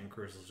consistent in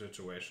crucial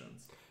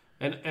situations.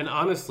 And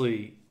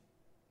honestly,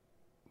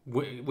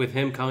 with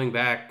him coming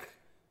back,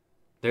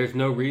 there's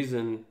no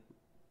reason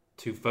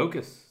to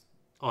focus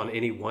on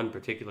any one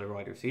particular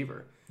wide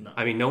receiver. No.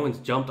 I mean, no one's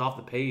jumped off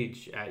the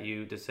page at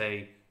you to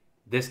say,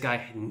 this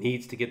guy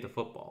needs to get the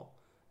football.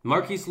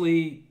 Marquise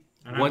Lee...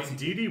 And I mean,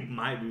 Dede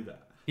might do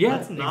that. Yeah,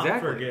 Let's not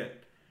exactly.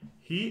 forget,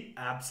 he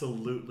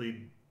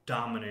absolutely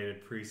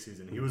dominated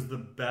preseason. He was the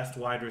best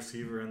wide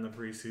receiver in the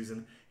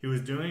preseason. He was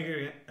doing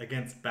it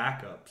against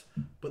backups,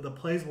 but the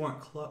plays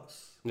weren't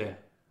close. Yeah.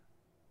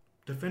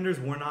 Defenders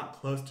were not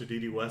close to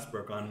D.D.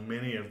 Westbrook on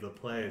many of the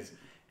plays,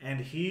 and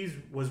he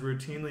was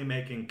routinely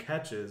making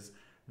catches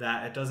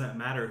that it doesn't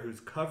matter who's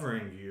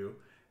covering you.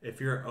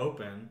 If you're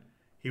open,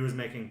 he was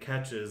making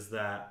catches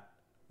that,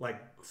 like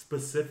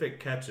specific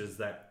catches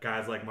that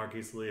guys like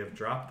Marquise Lee have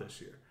dropped this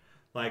year.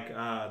 Like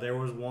there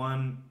was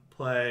one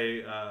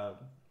play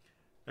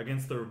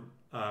against the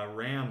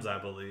Rams, I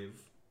believe,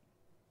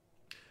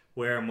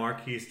 where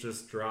Marquise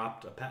just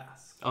dropped a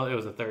pass. Oh, it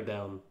was a third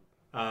down.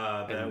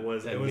 It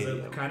was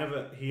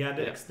he had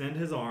to extend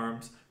his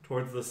arms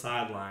towards the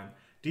sideline.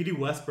 D.D.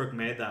 Westbrook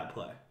made that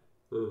play.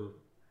 Mm-hmm.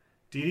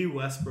 D.D.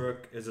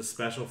 Westbrook is a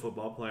special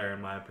football player,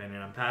 in my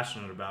opinion. I'm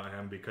passionate about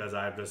him because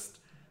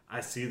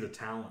I see the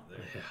talent there.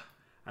 Yeah.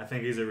 I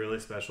think he's a really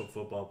special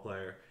football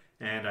player,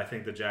 and I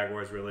think the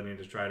Jaguars really need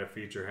to try to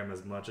feature him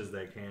as much as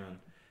they can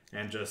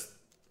and just,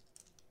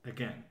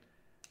 again,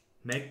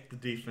 make the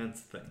defense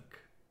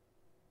think.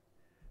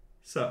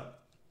 So,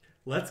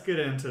 let's get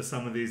into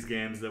some of these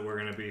games that we're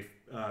going to be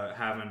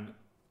having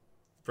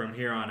from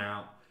here on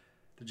out.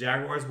 The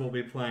Jaguars will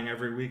be playing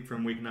every week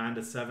from week 9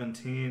 to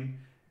 17.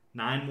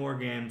 9 more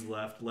games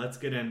left. Let's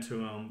get into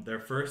them.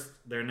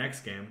 Their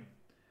next game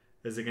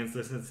is against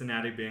the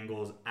Cincinnati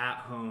Bengals at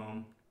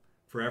home.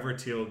 Forever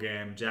teal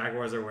game.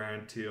 Jaguars are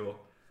wearing teal.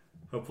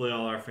 Hopefully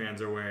all our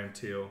fans are wearing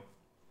teal.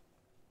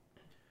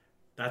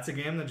 That's a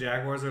game the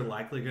Jaguars are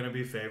likely going to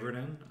be favored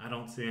in. I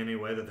don't see any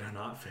way that they're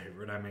not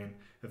favored. I mean,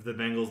 if the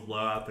Bengals blow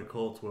out the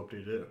Colts,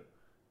 whoop-de-doo.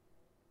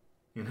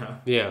 You know?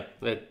 Yeah,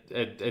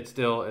 it's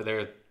still,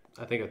 they're,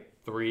 I think,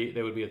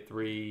 they would be a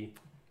 3.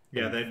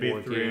 Yeah, they'd be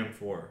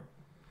 3-4.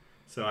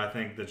 So I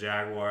think the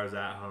Jaguars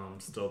at home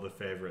still the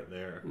favorite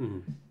there,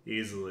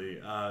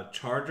 easily.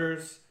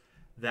 Chargers,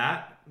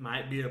 that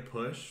might be a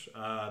push.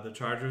 The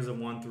Chargers have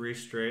won 3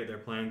 straight. They're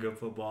playing good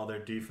football. Their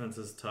defense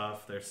is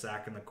tough. They're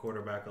sacking the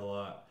quarterback a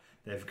lot.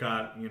 They've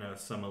got,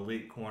 some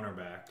elite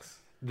cornerbacks.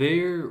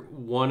 They're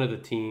one of the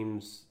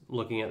teams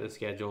looking at the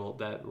schedule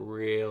that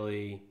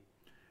really...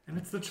 And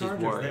it's the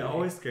Chargers. They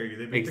always scare you.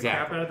 They beat the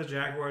crap out of the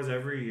Jaguars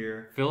every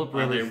year. Philip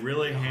Rivers. They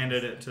really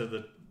handed it to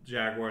the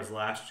Jaguars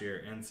last year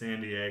in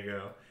San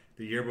Diego.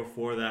 The year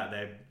before that,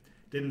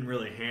 didn't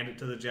really hand it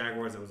to the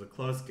Jaguars. It was a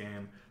close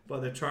game.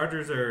 But the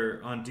Chargers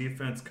are on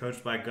defense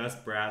coached by Gus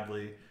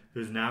Bradley,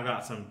 who's now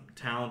got some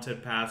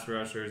talented pass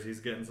rushers. He's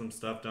getting some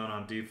stuff done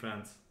on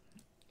defense.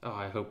 Oh,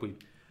 I hope we...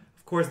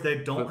 Of course, they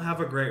don't have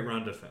a great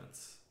run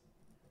defense.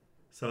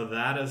 So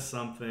that is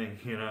something,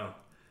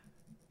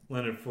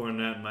 Leonard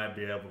Fournette might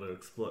be able to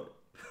exploit.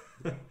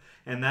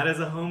 And that is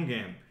a home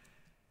game.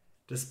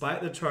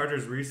 Despite the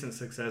Chargers' recent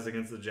success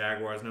against the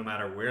Jaguars, no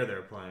matter where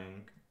they're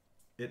playing,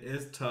 it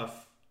is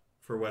tough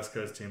for West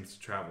Coast teams to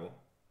travel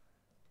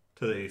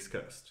to the East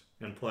Coast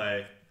and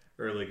play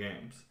early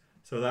games.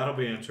 So that'll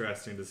be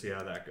interesting to see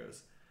how that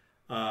goes.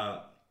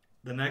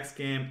 The next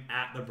game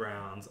at the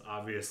Browns,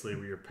 obviously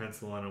we are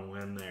penciling a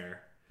win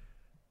there.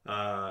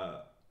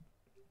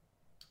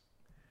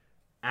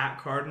 At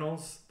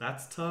Cardinals,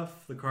 that's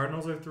tough. The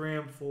Cardinals are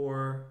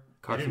 3-4.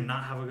 They do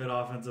not have a good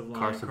offensive line.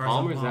 Carson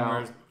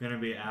Palmer's going to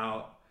be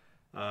out.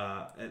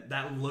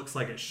 That looks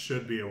like it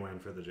should be a win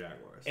for the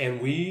Jaguars.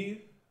 And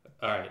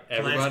all right,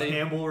 everybody. Calais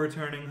Campbell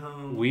returning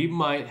home. We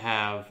might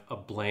have a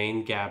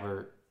Blaine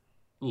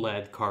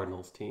Gabbert-led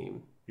Cardinals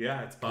team.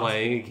 Yeah, it's possible.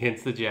 Playing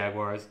against the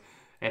Jaguars.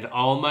 And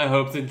all my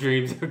hopes and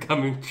dreams are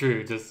coming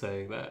true just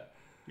saying that.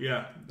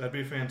 Yeah, that'd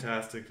be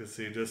fantastic to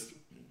see. Just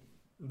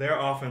their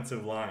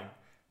offensive line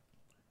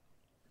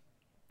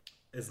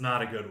is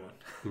not a good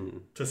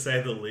one, to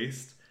say the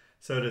least.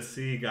 So to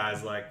see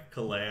guys like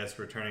Calais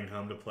returning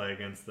home to play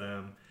against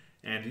them,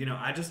 and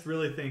I just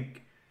really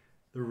think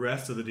the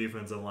rest of the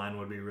defensive line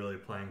would be really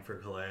playing for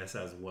Calais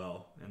as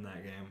well in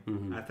that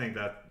game. I think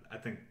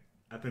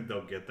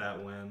they'll get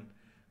that win.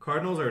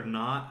 Cardinals are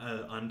not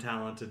an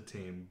untalented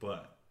team,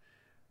 but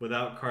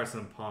without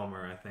Carson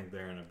Palmer, I think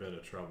they're in a bit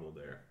of trouble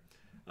there.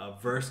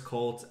 Versus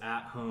Colts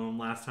at home.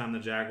 Last time the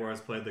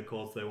Jaguars played the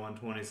Colts, they won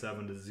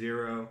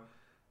 27-0.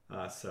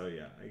 So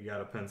yeah, you got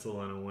to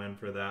pencil in a win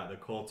for that. The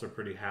Colts are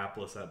pretty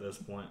hapless at this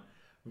point.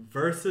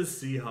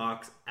 Versus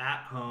Seahawks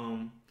at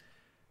home.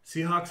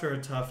 Seahawks are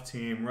a tough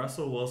team.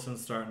 Russell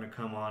Wilson's starting to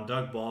come on.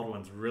 Doug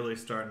Baldwin's really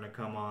starting to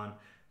come on.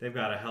 They've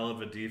got a hell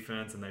of a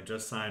defense, and they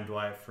just signed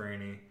Dwight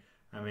Freeney.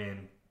 I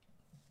mean,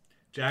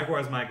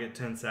 Jaguars might get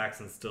 10 sacks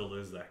and still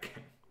lose that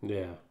game.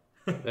 Yeah.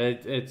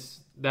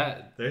 It's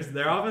that.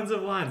 Their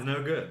offensive line's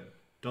no good.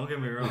 Don't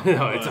get me wrong.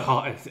 No,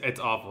 it's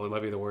awful. It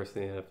might be the worst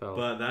in the NFL.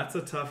 But that's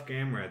a tough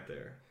game right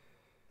there.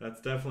 That's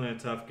definitely a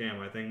tough game.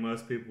 I think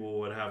most people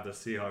would have the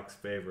Seahawks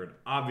favored.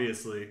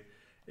 Obviously,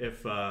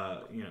 if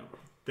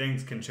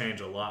things can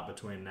change a lot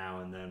between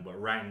now and then, but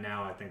right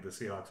now I think the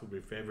Seahawks will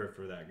be favored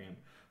for that game.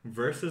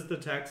 Versus the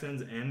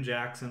Texans in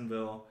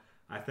Jacksonville,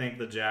 I think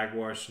the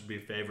Jaguars should be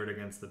favored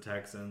against the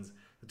Texans.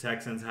 The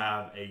Texans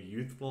have a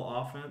youthful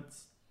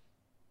offense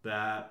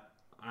that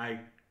I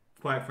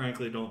quite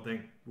frankly don't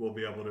think will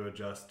be able to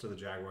adjust to the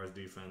Jaguars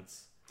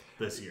defense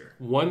this year.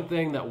 One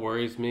thing that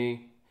worries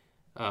me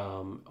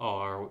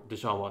are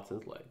Deshaun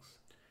Watson's legs.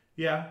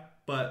 Yeah,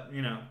 but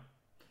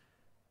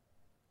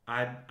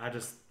I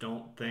just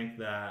don't think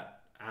that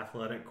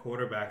athletic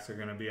quarterbacks are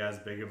going to be as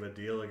big of a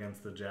deal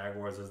against the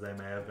Jaguars as they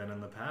may have been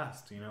in the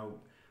past.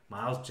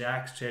 Miles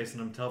Jack's chasing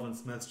them, Telvin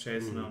Smith's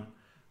chasing them.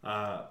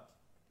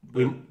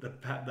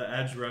 The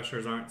edge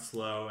rushers aren't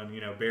slow, and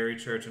Barry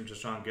Church and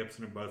Deshaun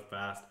Gibson are both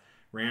fast.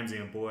 Ramsey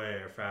and Boye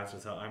are fast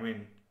as hell. I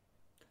mean,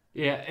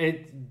 yeah,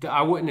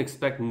 I wouldn't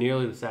expect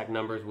nearly the sack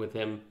numbers with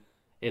him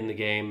in the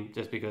game,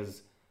 just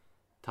because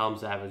Tom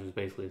Savage was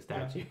basically a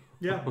statue.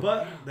 Yeah,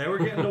 but they were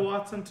getting to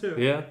Watson too.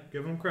 Yeah,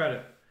 give him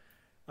credit.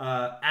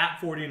 At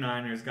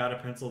 49ers, got to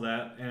pencil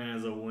that in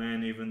as a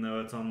win, even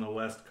though it's on the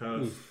West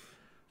Coast.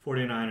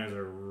 49ers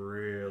are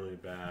really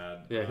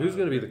bad. Yeah, who's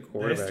going to be the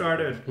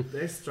quarterback?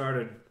 They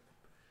started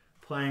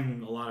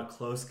playing a lot of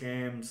close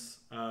games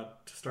to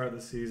start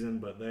the season,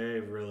 but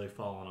they've really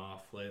fallen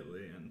off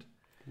lately. And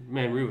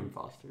man, Reuben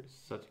Foster is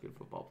such a good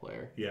football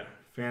player. Yeah,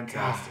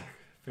 fantastic.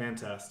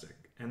 Fantastic.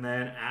 And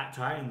then at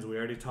Titans, we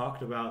already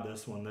talked about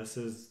this one. This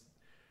is,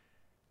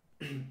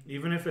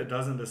 even if it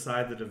doesn't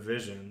decide the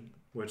division,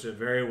 which it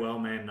very well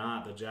may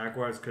not, the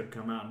Jaguars could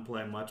come out and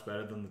play much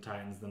better than the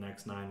Titans the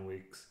next 9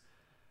 weeks.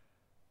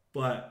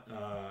 But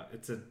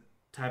it's a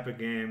type of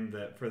game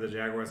that for the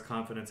Jaguars'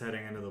 confidence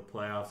heading into the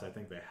playoffs, I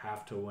think they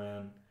have to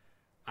win.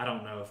 I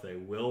don't know if they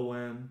will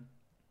win.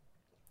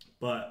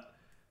 But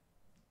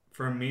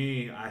for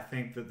me, I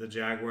think that the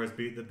Jaguars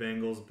beat the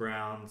Bengals,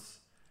 Browns,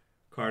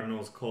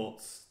 Cardinals,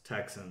 Colts,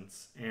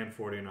 Texans, and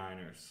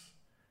 49ers.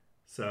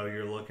 So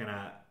you're looking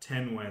at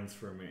 10 wins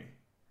for me.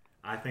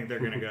 I think they're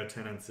going to go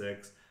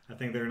 10-6. I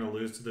think they're going to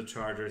lose to the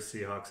Chargers,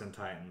 Seahawks, and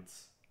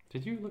Titans.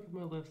 Did you look at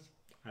my list?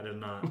 I did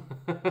not.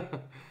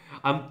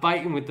 I'm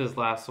fighting with this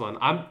last one.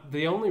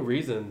 The only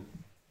reason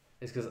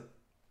is because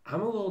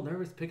I'm a little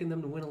nervous picking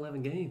them to win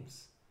 11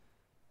 games.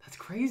 That's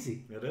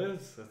crazy. It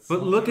is.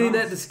 But looking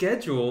at the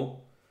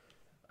schedule,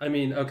 I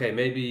mean, okay,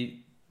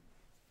 maybe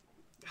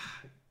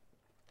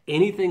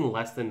anything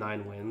less than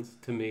 9 wins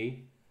to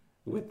me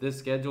with this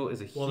schedule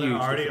is a huge. Well, they're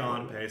already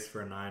on pace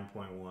for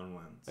 9.1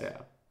 wins. Yeah.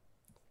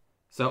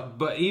 So,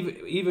 but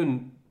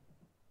even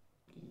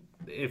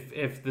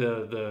if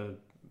the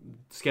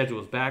schedule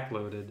is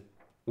backloaded,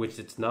 which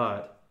it's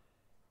not,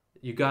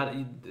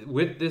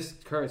 with this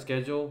current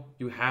schedule,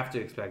 you have to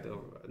expect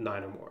over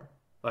 9 or more.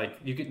 Like,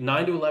 you could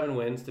 9 to 11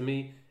 wins to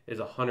me is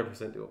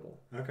 100% doable.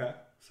 Okay.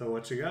 So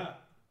what you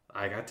got?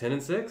 I got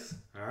 10-6.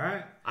 All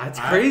right. That's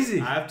crazy.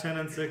 I have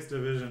 10-6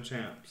 division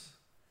champs.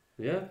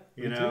 Yeah.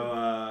 You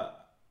know,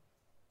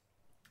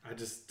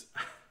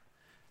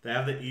 they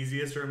have the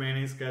easiest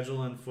remaining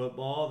schedule in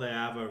football. They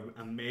have an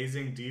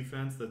amazing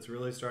defense that's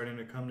really starting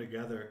to come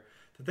together.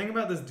 The thing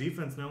about this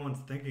defense no one's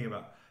thinking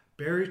about,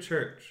 Barry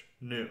Church,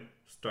 new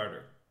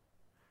starter.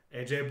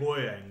 AJ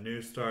Boye,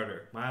 new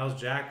starter. Miles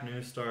Jack,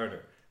 new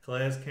starter.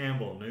 Calais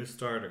Campbell, new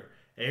starter.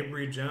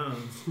 Avery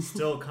Jones,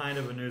 still kind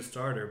of a new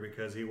starter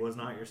because he was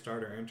not your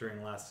starter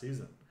entering last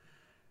season.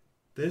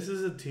 This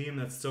is a team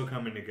that's still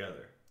coming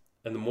together.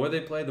 And the more they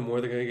play, the more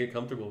they're going to get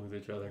comfortable with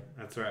each other.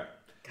 That's right.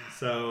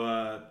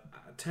 So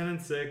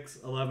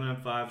 10-6,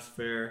 11-5 is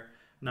fair.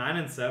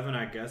 9-7,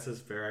 I guess, is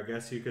fair. I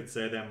guess you could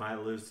say they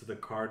might lose to the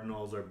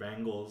Cardinals or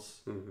Bengals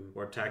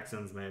or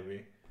Texans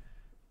maybe.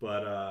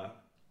 But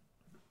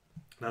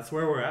that's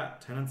where we're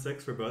at.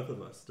 10-6 for both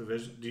of us.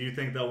 Division. Do you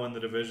think they'll win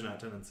the division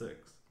at 10-6?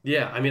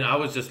 Yeah, I mean, I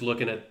was just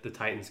looking at the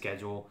Titans'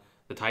 schedule.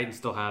 The Titans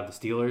still have the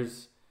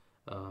Steelers.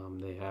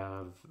 They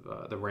have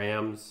the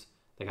Rams.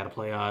 They got to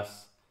play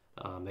us.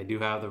 They do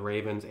have the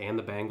Ravens and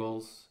the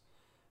Bengals.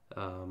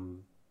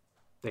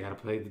 They got to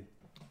play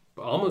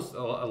almost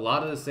a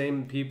lot of the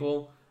same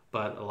people,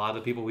 but a lot of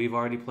the people we've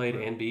already played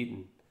and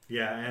beaten.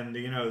 Yeah, and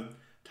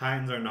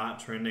Titans are not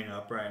trending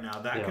up right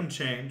now. That can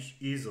change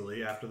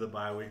easily after the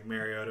bye week.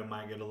 Mariota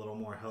might get a little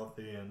more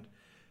healthy, and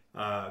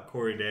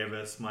Corey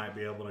Davis might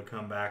be able to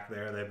come back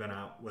there. They've been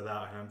out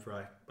without him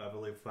for, I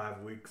believe,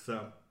 5 weeks.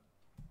 So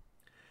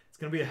it's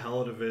going to be a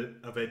hell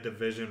of a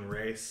division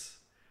race.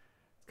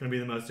 It's going to be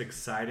the most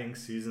exciting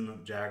season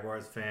that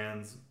Jaguars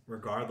fans,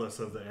 regardless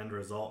of the end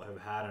result, have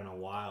had in a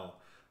while.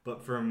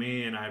 But for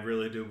me, and I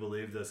really do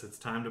believe this, it's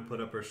time to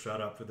put up or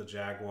shut up for the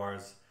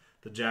Jaguars.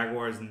 The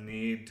Jaguars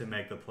need to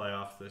make the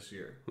playoffs this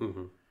year.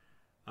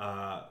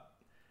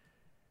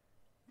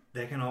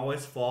 They can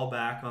always fall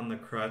back on the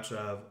crutch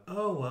of,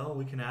 oh, well,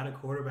 we can add a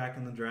quarterback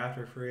in the draft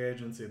or free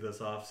agency this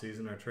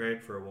offseason or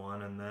trade for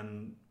one, and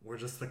then we're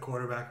just the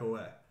quarterback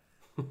away.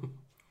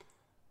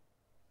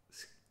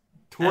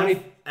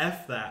 20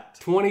 that.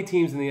 20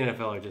 teams in the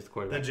NFL are just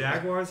quarterback. The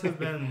Jaguars have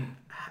been,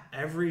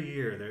 every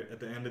year, at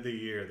the end of the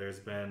year, there's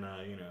been,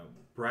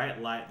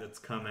 bright light that's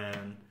come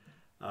in,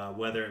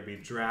 whether it be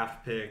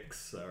draft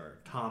picks or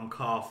Tom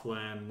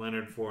Coughlin,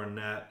 Leonard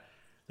Fournette.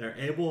 They're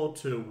able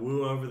to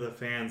woo over the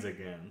fans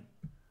again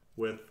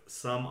with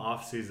some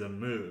offseason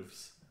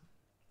moves.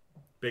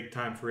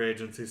 Big-time free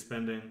agency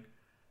spending.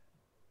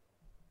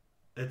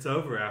 It's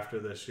over after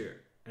this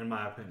year, in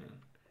my opinion.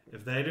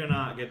 If they do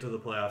not get to the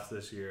playoffs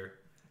this year,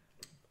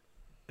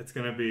 it's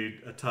going to be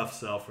a tough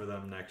sell for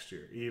them next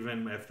year,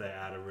 even if they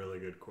add a really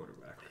good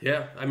quarterback.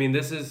 Yeah, I mean,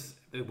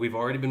 we've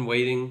already been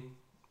waiting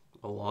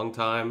a long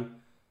time.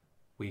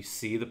 We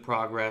see the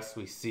progress.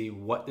 We see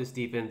what this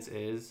defense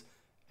is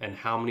and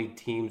how many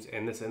teams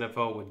in this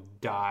NFL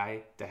would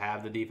die to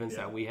have the defense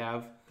that we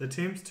have. The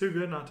team's too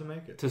good not to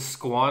make it. To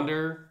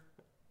squander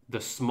the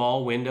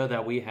small window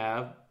that we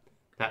have,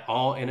 that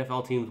all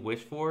NFL teams wish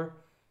for,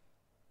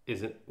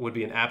 would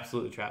be an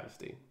absolute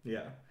travesty.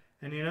 Yeah.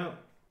 And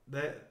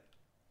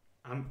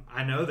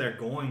I know they're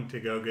going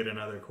to go get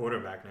another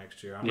quarterback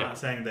next year. I'm not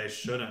saying they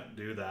shouldn't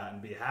do that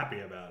and be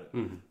happy about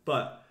it.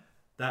 But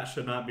that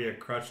should not be a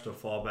crutch to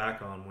fall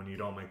back on when you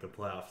don't make the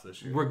playoffs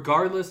this year.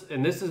 Regardless,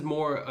 and this is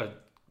more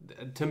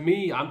to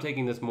me, I'm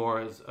taking this more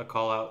as a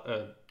call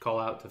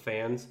out to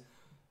fans.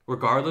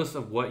 Regardless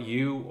of what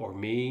you or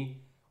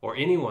me or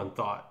anyone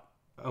thought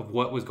of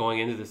what was going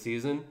into the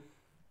season,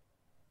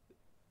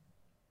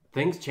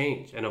 things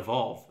change and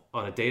evolve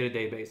on a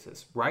day-to-day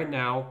basis. Right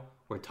now,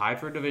 we're tied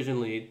for a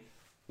division lead.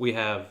 We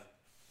have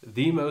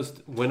the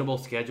most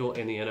winnable schedule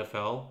in the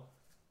NFL.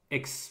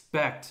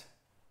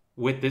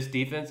 With this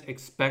defense,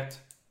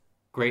 expect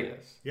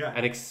greatness. Yeah.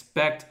 And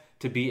expect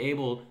to be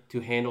able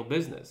to handle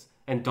business.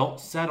 And don't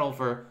settle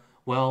for,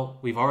 well,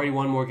 we've already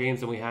won more games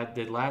than we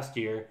did last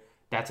year.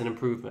 That's an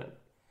improvement.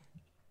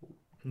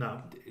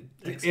 No.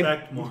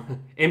 Expect more.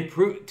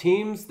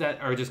 Teams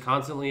that are just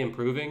constantly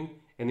improving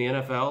in the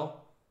NFL,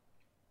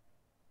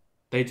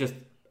 they just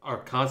are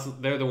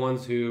constant. They're the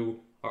ones who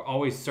are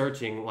always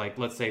searching, like,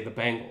 let's say, the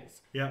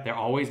Bengals. Yeah. They're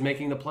always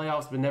making the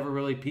playoffs, but never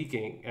really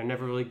peaking and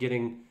never really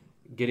getting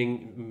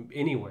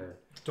anywhere.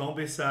 Don't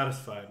be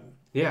satisfied.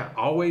 Yeah,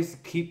 always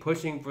keep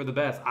pushing for the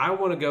best. I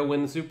want to go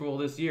win the Super Bowl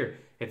this year.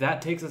 If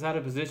that takes us out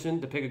of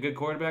position to pick a good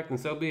quarterback, then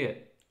so be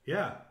it.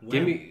 Yeah.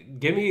 Win.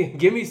 Give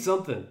me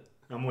something.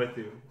 I'm with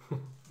you.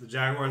 The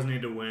Jaguars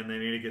need to win. They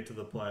need to get to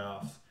the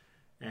playoffs.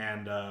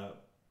 And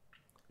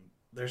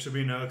there should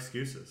be no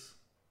excuses.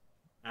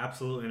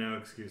 Absolutely no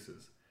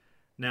excuses.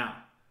 Now,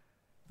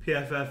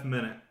 PFF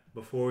minute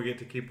before we get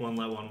to keep one,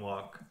 let one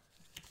walk.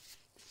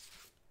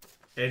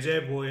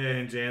 AJ Boye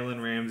and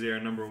Jalen Ramsey are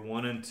number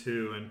 1 and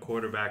 2 in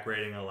quarterback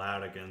rating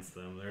allowed against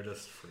them. They're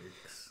just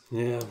freaks.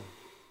 Yeah.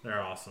 They're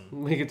awesome.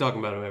 We could talk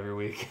about them every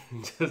week.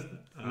 Just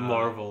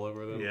marvel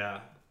over them.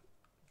 Yeah.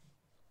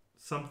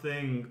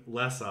 something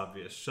less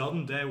obvious.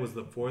 Sheldon Day was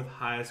the 4th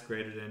highest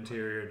graded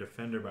interior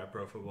defender by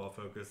Pro Football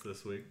Focus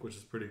this week, which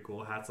is pretty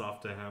cool. Hats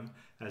off to him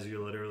as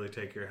you literally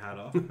take your hat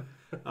off.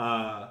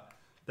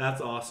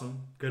 That's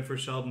awesome. Good for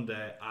Sheldon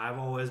Day. I've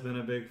always been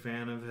a big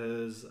fan of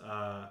his.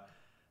 I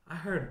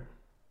heard,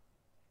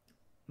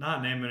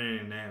 not naming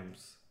any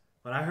names,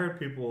 but I heard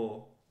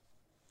people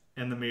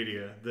in the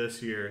media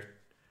this year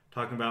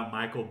talking about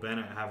Michael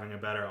Bennett having a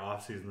better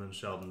offseason than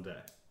Sheldon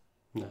Day.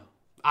 No.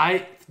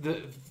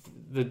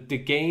 The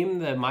game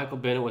that Michael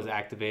Bennett was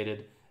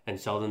activated and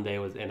Sheldon Day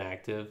was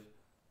inactive,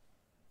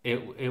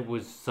 it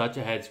was such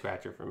a head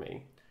scratcher for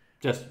me.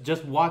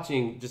 Just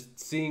watching, just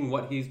seeing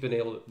what he's been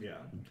able to. Yeah.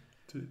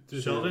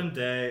 Sheldon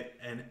Day,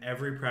 in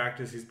every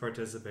practice he's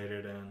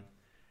participated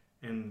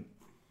in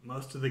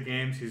most of the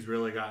games he's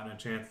really gotten a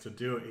chance to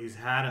do it, he's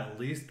had at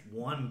least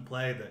one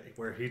play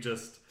where he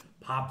just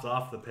pops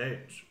off the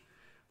page,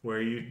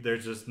 where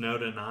there's just no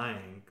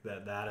denying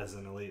that is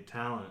an elite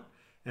talent.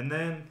 And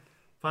then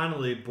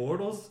finally,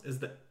 Bortles is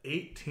the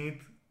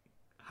 18th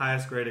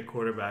highest graded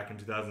quarterback in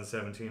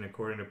 2017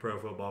 according to Pro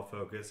Football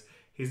Focus.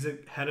 He's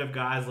ahead of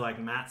guys like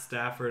Matt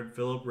Stafford,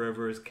 Phillip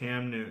Rivers,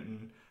 Cam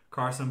Newton,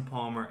 Carson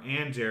Palmer,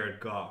 and Jared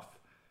Goff.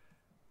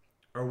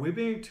 Are we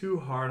being too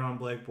hard on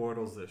Blake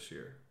Bortles this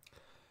year?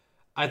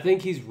 I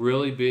think he's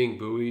really being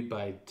buoyed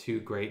by 2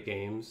 great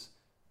games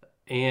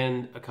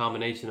and a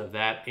combination of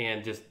that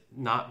and just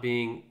not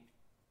being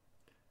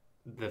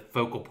the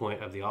focal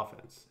point of the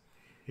offense.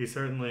 He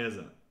certainly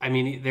isn't. I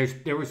mean,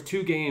 there was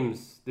 2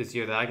 games this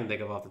year that I can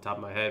think of off the top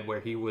of my head where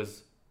he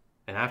was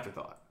an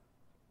afterthought.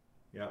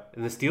 Yep.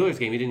 In the Steelers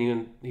game,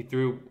 he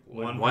threw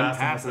one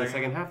pass in the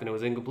second half and it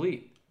was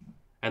incomplete.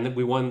 And then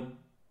we won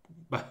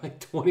by like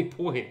 20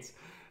 points.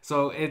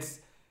 So it's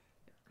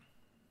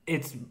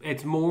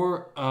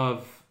more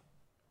of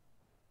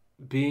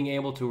being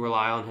able to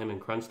rely on him in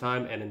crunch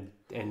time and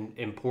in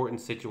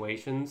important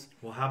situations.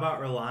 Well, how about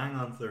relying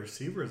on the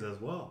receivers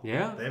as well?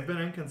 Yeah. They've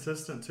been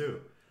inconsistent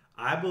too.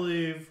 I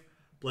believe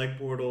Blake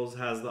Bortles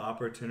has the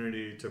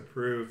opportunity to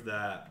prove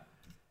that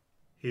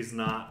he's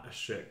not a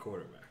shit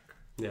quarterback.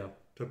 Yeah.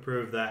 To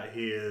prove that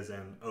he is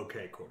an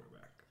okay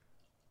quarterback.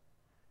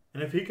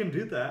 And if he can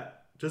do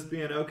that, just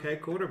be an okay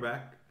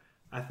quarterback,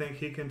 I think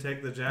he can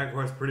take the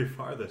Jaguars pretty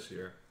far this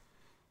year.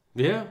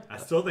 Yeah. I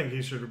still think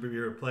he should be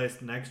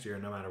replaced next year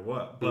no matter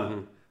what. But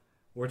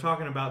we're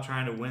talking about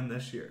trying to win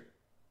this year.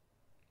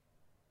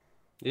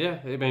 Yeah.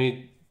 I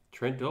mean,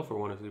 Trent Dilfer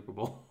won a Super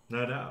Bowl.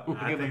 No doubt.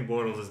 I think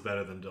Bortles is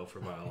better than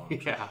Dilfer by a long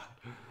shot. Yeah.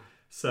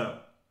 So,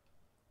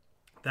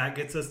 that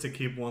gets us to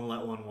keep one,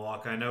 let one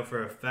walk. I know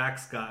for a fact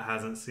Scott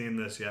hasn't seen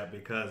this yet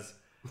because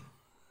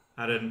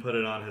I didn't put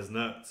it on his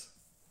notes.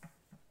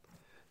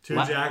 2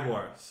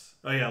 Jaguars.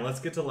 Oh, yeah, let's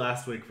get to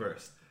last week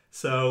first.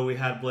 So, we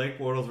had Blake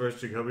Bortles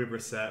versus Jacoby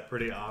Brissett.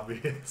 Pretty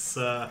obvious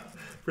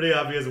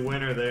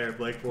winner there.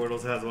 Blake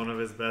Bortles has one of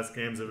his best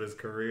games of his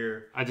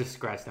career. I just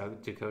scratched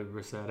out Jacoby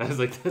Brissett. I was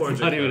like, that's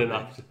not even an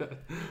option.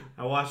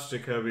 I watched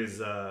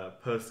Jacoby's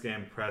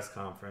post-game press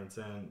conference,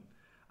 and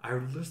I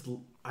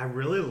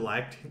really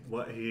liked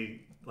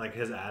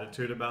his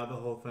attitude about the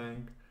whole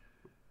thing.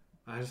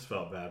 I just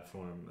felt bad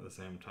for him at the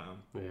same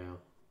time. Yeah.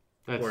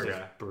 That's Poor just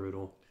guy.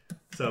 brutal.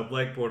 So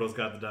Blake Bortles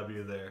got the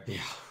W there. Yeah.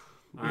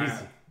 All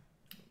right.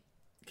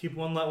 Keep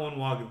one, let one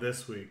walk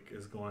this week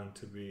is going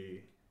to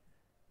be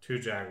 2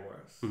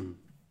 Jaguars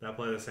that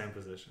play the same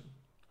position.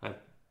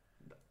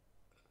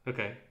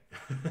 Okay.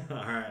 All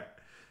right.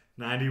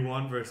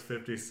 91 versus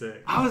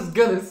 56. I was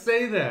going to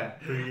say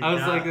that. I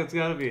was like, that's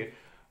got to be.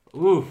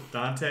 Oof.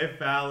 Dante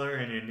Fowler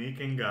and Yannick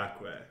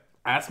Ngakoue.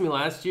 Asked me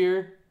last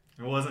year.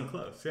 It wasn't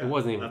close. Yeah. It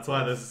wasn't even That's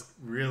close. why this is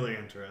really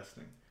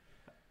interesting.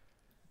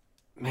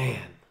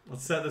 Man.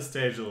 Let's set the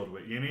stage a little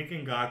bit. Yannick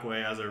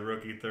Ngakoue, as a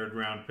rookie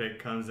third-round pick,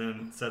 comes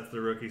in, sets the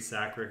rookie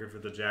sack record for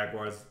the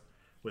Jaguars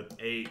with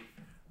 8.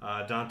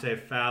 Dante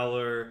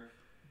Fowler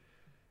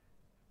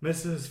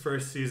misses his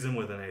first season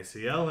with an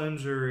ACL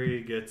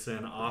injury, gets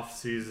an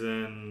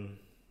off-season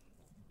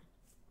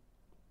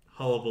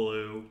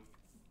hullabaloo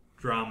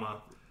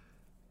drama.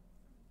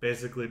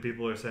 Basically,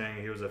 people are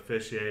saying he was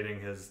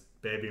officiating his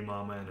baby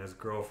mama and his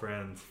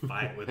girlfriend's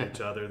fight with each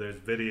other. There's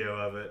video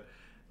of it.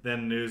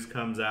 Then news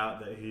comes out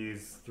that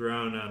he's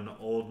thrown an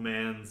old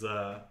man's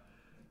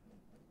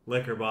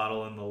liquor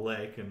bottle in the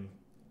lake and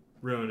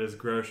ruined his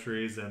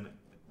groceries and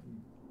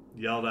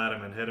yelled at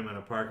him and hit him in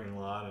a parking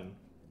lot. And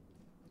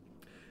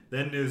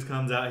then news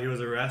comes out he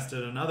was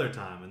arrested another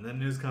time. And then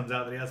news comes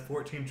out that he has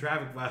 14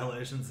 traffic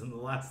violations in the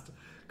last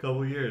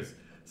couple years.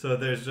 So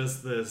there's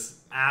just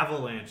this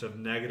avalanche of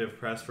negative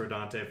press for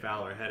Dante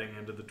Fowler heading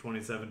into the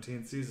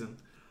 2017 season.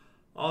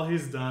 All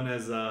he's done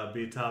is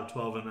be top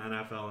 12 in the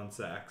NFL in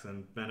sacks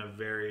and been a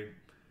very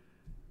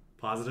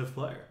positive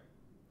player.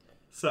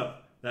 So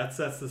that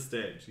sets the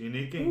stage.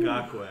 Yannick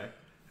Ngakoue,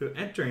 who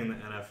entering the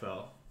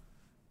NFL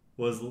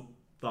was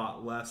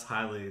thought less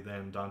highly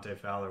than Dante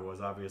Fowler was,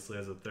 obviously,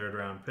 as a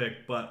third-round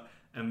pick, but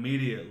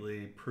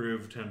immediately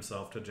proved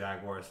himself to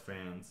Jaguars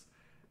fans,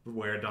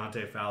 where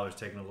Dante Fowler's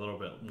taken a little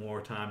bit more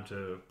time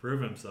to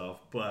prove himself,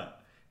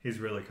 but he's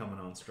really coming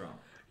on strong.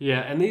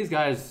 Yeah, and these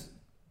guys,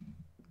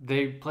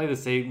 they play the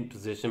same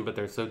position, but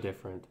they're so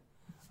different.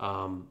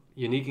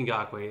 Unique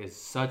Ngakoue is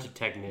such a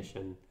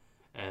technician,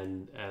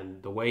 and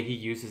the way he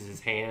uses his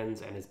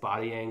hands and his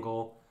body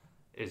angle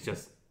is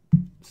just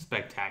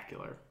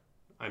spectacular.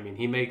 I mean,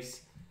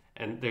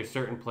 there's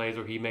certain plays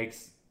where he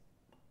makes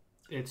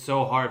it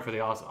so hard for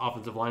the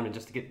offensive lineman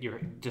just to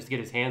get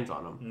his hands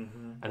on him,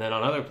 Mm-hmm. and then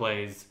on other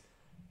plays,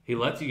 he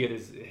lets you get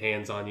his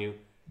hands on you,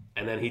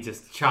 and then he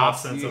just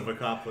chops sense you. of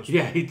accomplishment.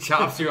 Yeah, he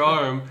chops your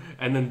arm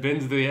and then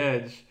bends the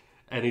edge,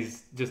 and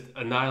he's just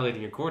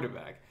annihilating your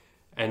quarterback.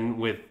 And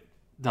with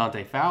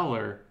Dante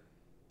Fowler,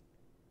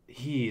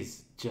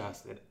 he's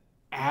just an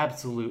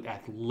absolute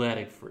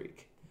athletic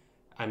freak.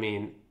 I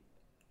mean,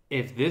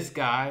 if these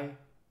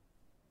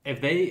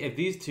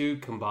two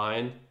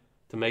combined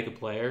to make a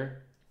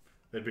player,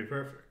 It'd be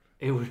perfect.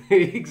 it would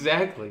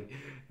exactly.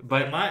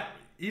 But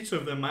Each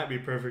of them might be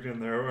perfect in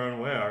their own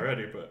way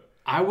already, but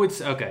I would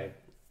say, okay,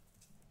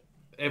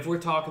 if we're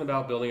talking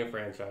about building a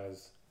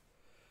franchise,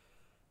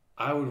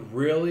 I would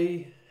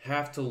really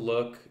have to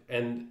look,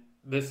 and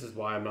this is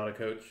why I'm not a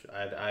coach.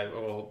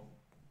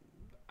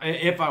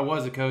 If I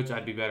was a coach,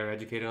 I'd be better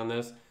educated on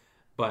this.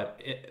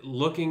 But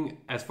looking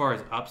as far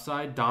as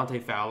upside, Dante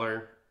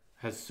Fowler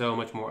has so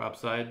much more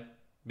upside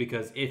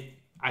because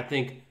I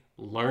think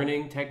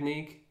learning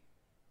technique,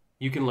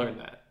 you can learn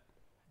that.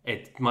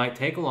 It might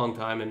take a long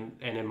time,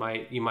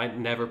 and you might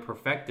never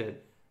perfect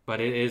it, but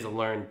it is a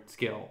learned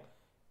skill.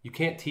 You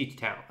can't teach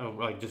talent,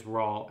 like just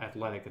raw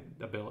athletic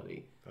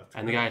ability.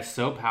 And the guy is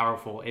so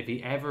powerful. If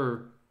he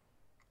ever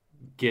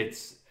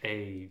gets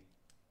a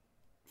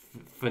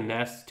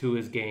finesse to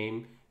his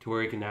game to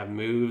where he can have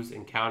moves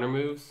and counter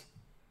moves,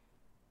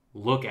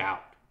 look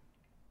out.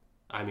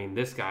 I mean,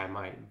 this guy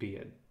might be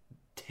a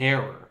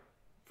terror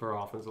for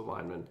offensive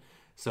linemen.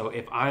 So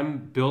if I'm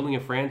building a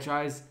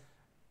franchise,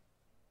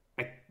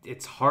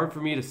 it's hard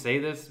for me to say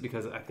this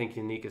because I think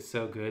Unique is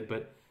so good,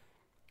 but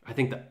I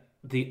think that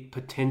the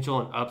potential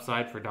and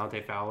upside for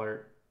Dante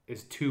Fowler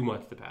is too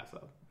much to pass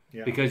up.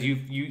 yeah. Because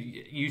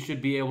you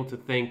should be able to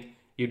think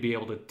you'd be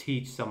able to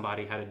teach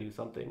somebody how to do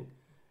something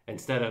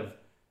instead of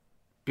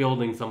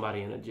building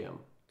somebody in a gym.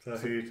 So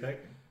who are you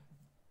taking?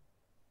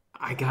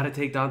 I got to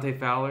take Dante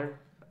Fowler.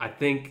 I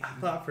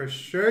thought for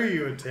sure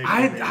you would take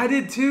him. I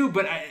did too,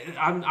 but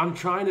I'm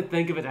trying to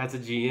think of it as a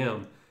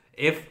GM.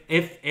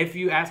 If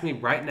you ask me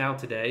right now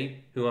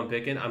today who I'm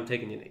picking, I'm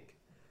taking Unique.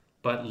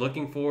 But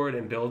looking forward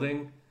and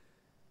building,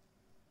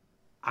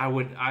 I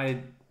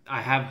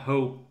have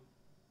hope,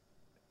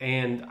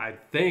 and I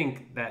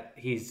think that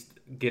he's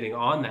getting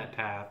on that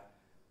path.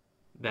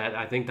 That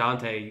I think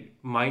Dante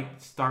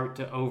might start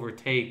to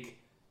overtake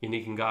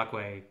Unique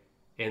Ngakoue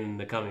in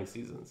the coming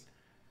seasons.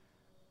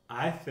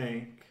 I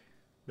think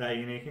that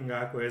Unique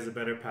Ngakoue is a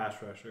better pass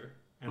rusher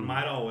and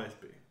might always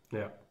be.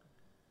 Yeah.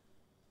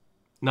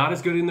 Not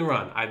as good in the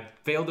run. I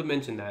failed to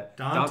mention that.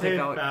 Dante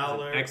Fowler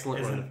Fowler is an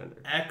excellent is run an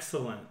defender.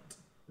 excellent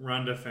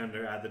run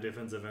defender at the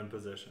defensive end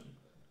position.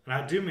 And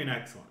I do mean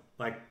excellent.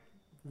 Like,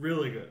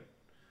 really good.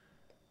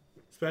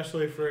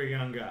 Especially for a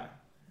young guy.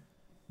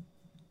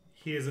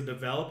 He is a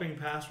developing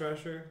pass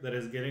rusher that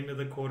is getting to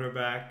the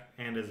quarterback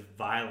and is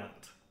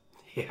violent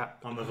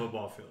on the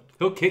football field.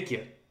 He'll kick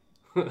you.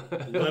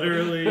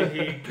 Literally,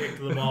 he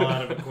kicked the ball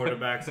out of a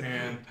quarterback's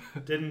hand,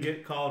 didn't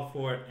get called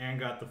for it, and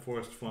got the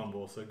forced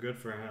fumble. So good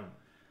for him.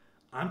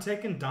 I'm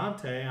taking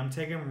Dante. I'm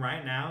taking him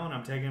right now, and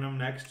I'm taking him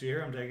next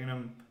year. I'm taking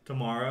him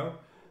tomorrow.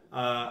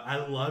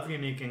 I love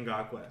Unique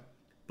Ngakoue,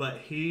 but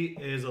he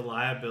is a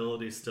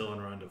liability still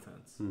in run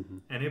defense. Mm-hmm.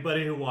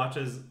 Anybody who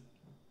watches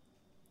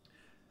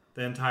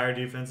the entire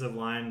defensive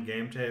line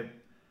game tape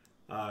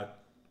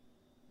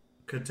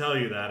could tell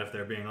you that if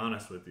they're being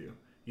honest with you.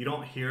 You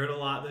don't hear it a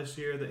lot this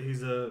year that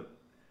he's a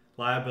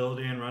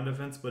liability in run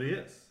defense, but he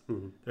is.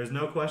 Mm-hmm. There's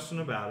no question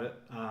about it.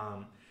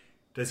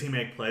 Does he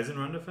make plays in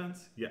run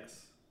defense?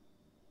 Yes.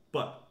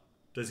 But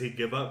does he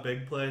give up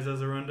big plays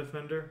as a run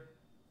defender?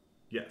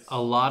 Yes.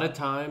 A lot of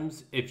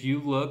times, if you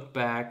look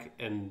back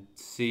and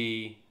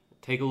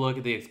take a look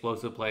at the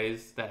explosive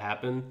plays that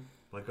happen,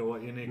 look at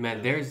what Unique man,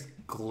 did. There's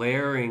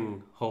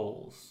glaring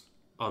holes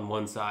on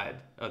one side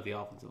of the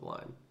offensive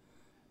line.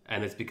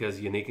 And it's because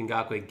Unique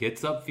Ngakoue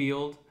gets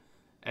upfield,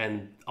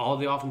 and all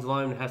the offensive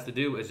lineman has to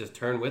do is just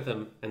turn with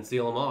him and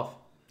seal him off.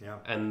 Yeah.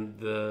 And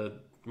the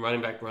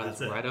running back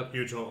runs right up.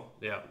 Huge hole.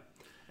 Yeah.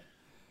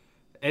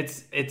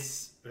 It's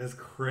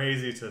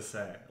crazy to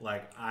say.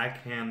 Like, I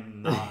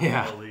cannot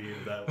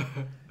believe that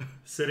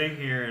sitting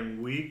here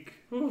in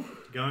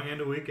going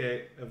into week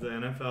 8 of the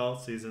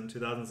NFL season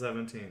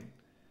 2017,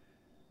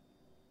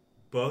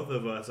 both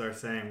of us are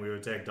saying we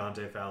would take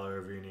Dante Fowler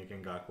over Unique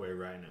Ngakoue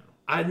right now.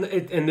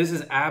 And this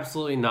is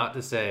absolutely not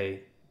to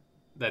say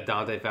that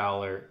Dante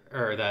Fowler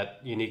or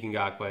that Unique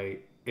Ngakoue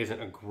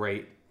isn't a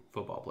great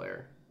football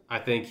player. I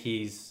think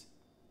he's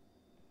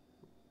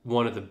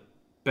one of the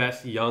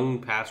best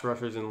young pass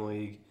rushers in the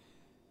league.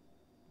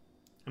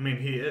 I mean,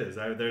 he is.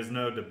 There's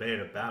no debate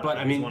about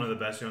it. He's one of the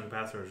best young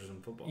pass rushers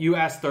in football. You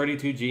ask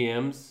 32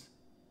 GMs,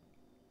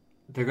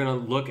 they're going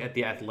to look at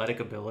the athletic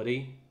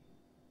ability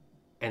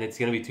and it's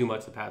going to be too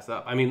much to pass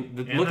up. I mean,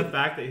 the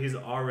fact that he's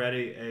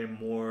already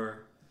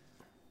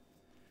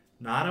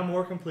not a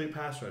more complete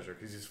pass rusher,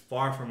 because he's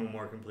far from a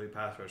more complete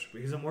pass rusher,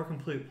 but he's a more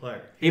complete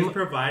player. He's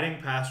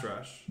providing pass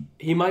rush.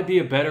 He might be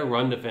a better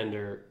run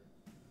defender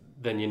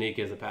than Yannick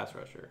is a pass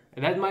rusher.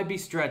 And that might be a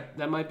stretch.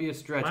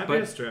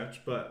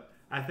 But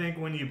I think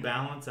when you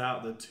balance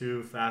out the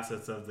two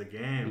facets of the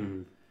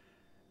game,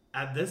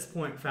 at this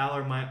point,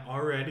 Fowler might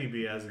already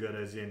be as good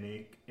as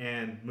Yannick.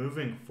 And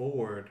moving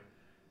forward,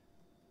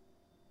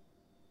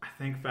 I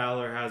think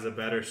Fowler has a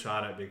better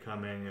shot at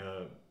becoming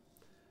a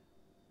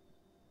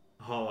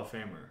Hall of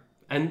Famer.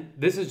 And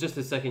this is just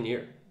his second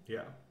year.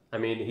 Yeah. I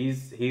mean,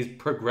 he's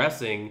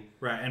progressing.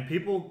 Right. And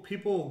people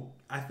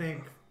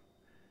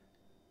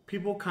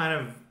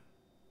kind of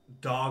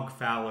dog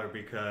Fowler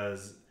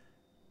because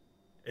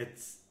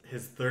it's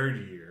his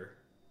third year,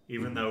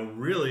 even though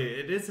really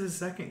it is his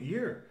second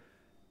year.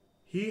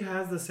 He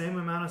has the same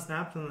amount of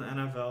snaps in the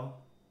NFL.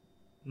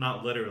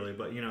 Not literally,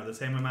 but, the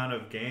same amount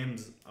of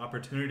games,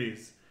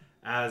 opportunities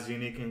as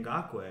Yannick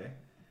Ngakoue.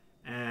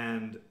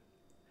 And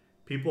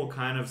people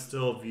kind of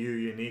still view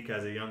Yannick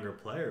as a younger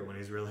player when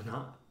he's really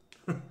not.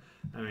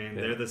 I mean,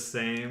 they're the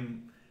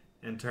same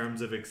in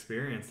terms of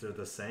experience. They're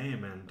the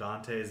same. And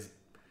Dante's,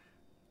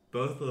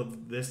 both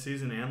of this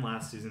season and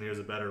last season, he was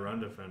a better run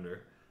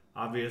defender.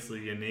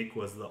 Obviously, Yannick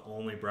was the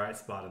only bright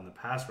spot in the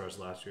pass rush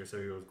last year,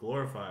 so he was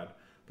glorified.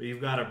 But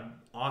you've got an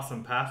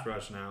awesome pass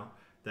rush now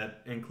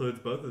that includes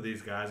both of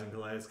these guys in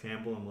Calais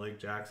Campbell and Malik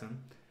Jackson.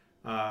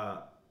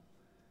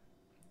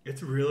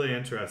 It's really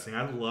interesting.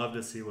 I'd love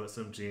to see what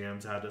some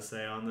GMs had to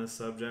say on this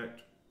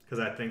subject, because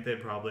I think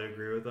they'd probably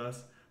agree with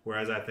us,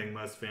 whereas I think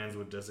most fans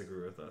would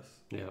disagree with us.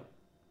 Yeah.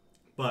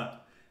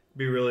 But it'd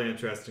be really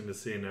interesting to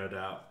see, no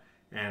doubt.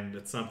 And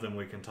it's something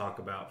we can talk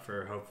about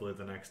for hopefully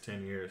the next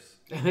 10 years.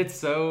 And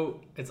it's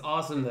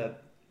awesome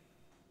that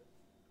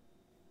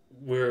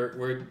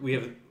we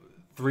have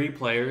 3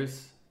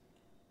 players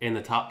in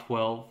the top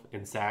 12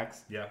 in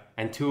sacks. Yeah.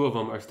 And 2 of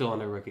them are still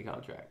under rookie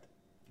contract.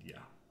 Yeah.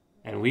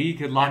 And we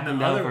could lock them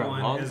down for a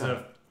long time. And the other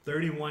one is a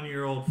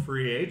 31-year-old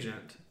free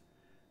agent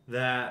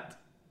that,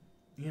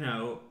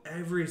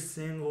 every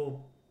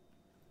single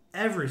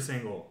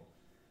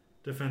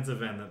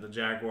defensive end that the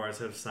Jaguars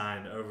have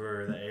signed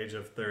over the age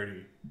of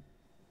 30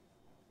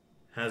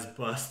 has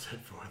busted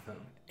for them.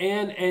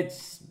 And it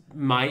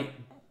might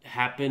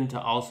happen to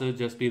also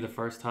just be the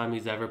first time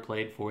he's ever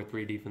played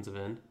 4-3 defensive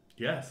end.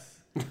 Yes.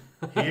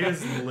 He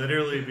is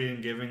literally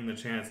being given the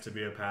chance to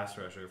be a pass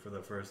rusher for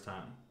the first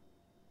time.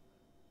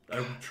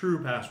 A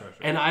true pass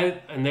rusher.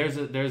 And there's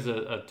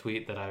a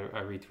tweet that I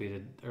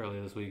retweeted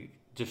earlier this week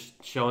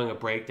just showing a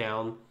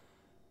breakdown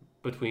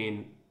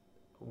between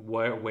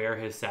where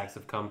his sacks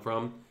have come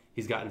from.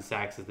 He's gotten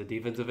sacks as the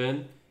defensive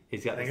end. I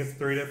think it's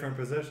 3 different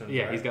positions.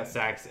 Yeah, right? He's got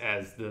sacks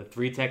as the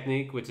 3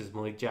 technique, which is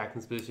Malik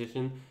Jackson's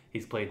position.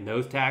 He's played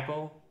nose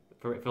tackle,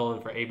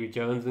 filling for A.B.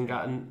 Jones and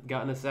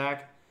gotten a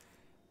sack.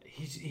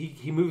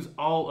 He moves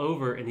all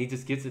over and he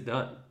just gets it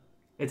done.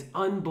 It's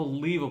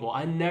unbelievable.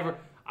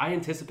 I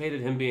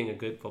anticipated him being a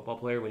good football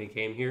player when he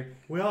came here.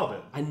 We all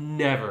did. I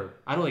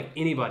don't think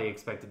anybody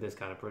expected this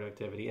kind of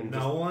productivity. And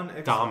no one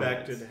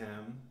expected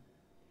him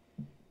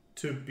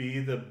to be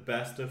the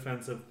best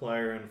defensive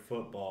player in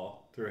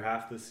football through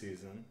half the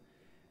season,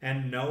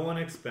 and no one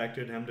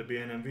expected him to be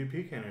an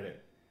MVP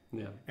candidate.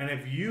 Yeah. And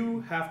if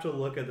you have to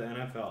look at the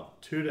NFL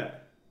today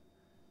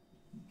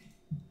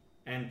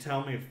and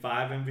tell me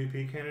 5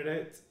 MVP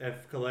candidates,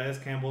 if Calais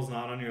Campbell's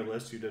not on your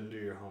list, you didn't do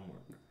your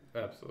homework.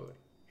 Absolutely.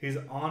 He's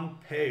on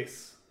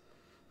pace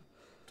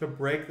to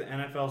break the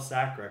NFL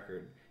sack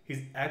record.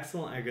 He's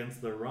excellent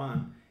against the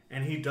run.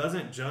 And he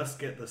doesn't just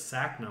get the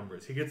sack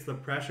numbers. He gets the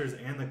pressures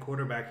and the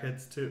quarterback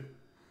hits too.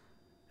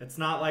 It's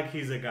not like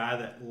he's a guy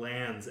that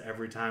lands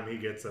every time he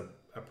gets a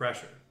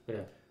pressure.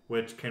 Yeah.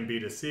 Which can be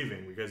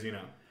deceiving because,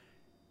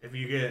 if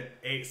you get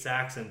 8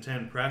 sacks and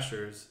 10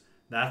 pressures,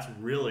 that's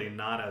really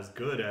not as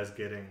good as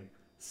getting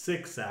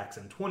 6 sacks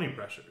and 20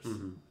 pressures.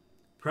 Mm-hmm.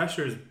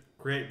 Pressures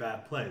create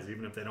bad plays,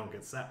 even if they don't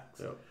get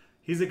sacks. Yep.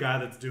 He's a guy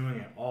that's doing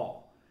it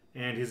all.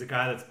 And he's a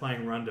guy that's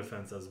playing run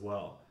defense as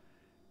well.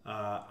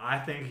 I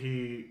think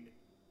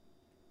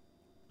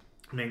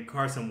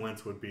Carson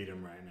Wentz would beat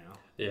him right now.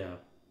 Yeah.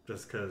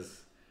 Just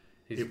because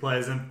he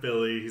plays in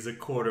Philly. He's a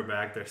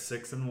quarterback. They're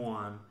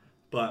 6-1.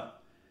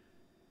 But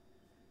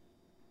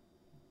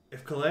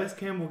if Calais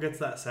Campbell gets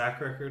that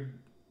sack record,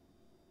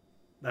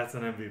 that's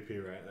an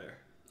MVP right there.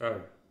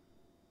 Oh.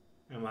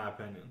 In my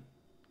opinion.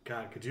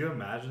 God, could you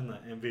imagine the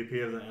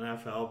MVP of the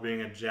NFL being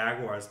a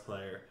Jaguars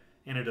player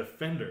and a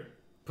defender?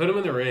 Put him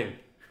in the ring.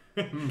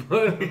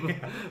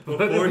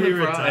 Before he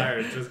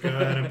retires, just go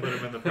ahead and put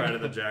him in the pride of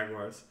the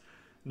Jaguars.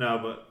 No,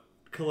 but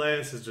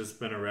Calais has just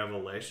been a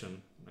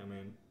revelation. I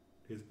mean,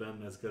 he's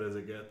been as good as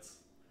it gets.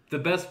 The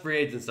best free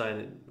agent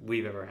signing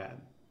we've ever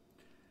had.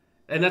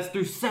 And that's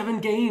through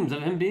 7 games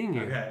of him being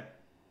here. Okay.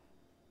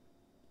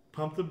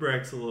 Pump the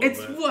brakes a little bit.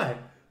 It's what?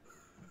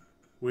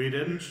 We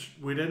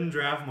didn't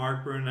draft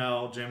Mark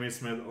Brunell, Jimmy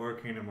Smith, or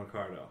Keenan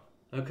McCardell.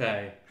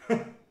 Okay.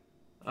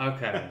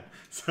 Okay.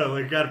 So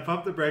we got to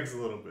pump the brakes a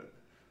little bit.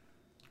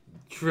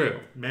 True.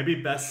 Maybe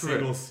best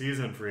single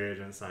season free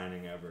agent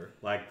signing ever,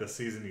 like the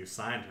season you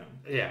signed him.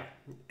 Yeah.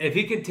 If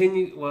he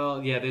continues,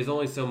 well, yeah, there's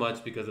only so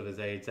much because of his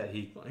age that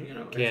he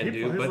can do. If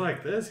he plays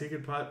like this, he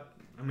could probably.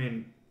 I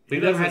mean, he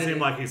doesn't seem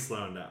like he's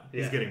slowing down.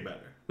 Yeah. He's getting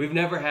better. We've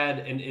never had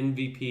an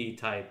MVP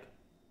type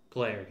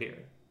player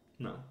here.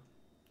 No.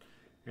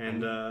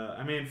 And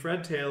I mean,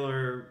 Fred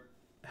Taylor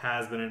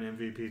has been an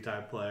MVP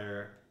type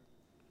player.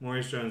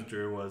 Maurice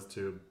Jones-Drew was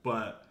too,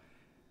 but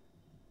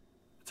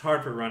it's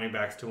hard for running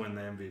backs to win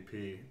the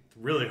MVP. It's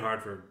really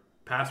hard for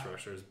pass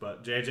rushers,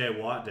 but J.J.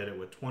 Watt did it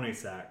with 20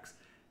 sacks.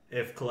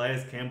 If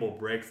Calais Campbell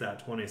breaks that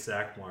 20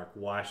 sack mark,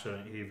 why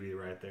shouldn't he be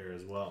right there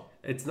as well?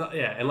 It's not,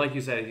 yeah, and like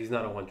you said, he's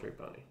not a one-trick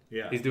pony.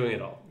 Yeah. He's doing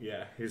it all.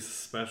 Yeah, he's a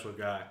special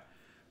guy.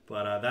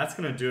 But that's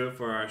going to do it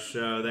for our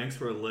show. Thanks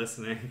for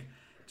listening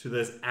to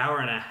this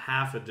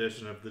hour-and-a-half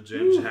edition of the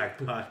GenJag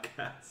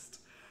podcast.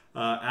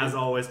 As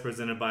always,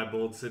 presented by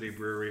Bold City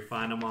Brewery.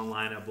 Find them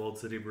online at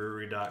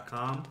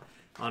boldcitybrewery.com,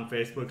 on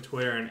Facebook,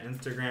 Twitter, and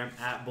Instagram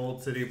at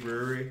Bold City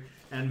Brewery.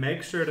 And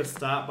make sure to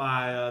stop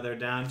by their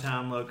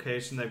downtown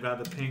location. They've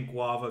got the Pink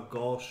Guava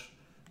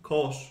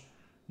Kolsch.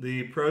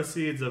 The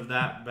proceeds of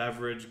that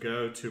beverage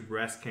go to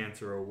breast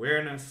cancer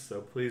awareness,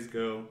 so please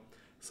go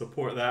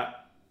support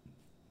that.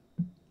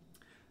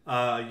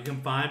 You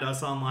can find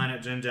us online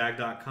at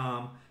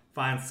genjag.com.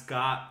 Find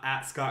Scott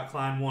at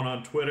ScottKlein1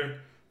 on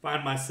Twitter.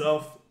 Find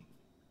myself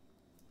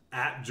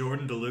at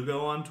Jordan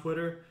DeLugo on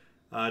Twitter.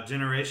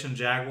 Generation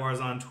Jaguars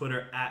on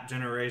Twitter, at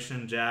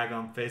Generation Jag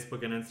on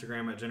Facebook and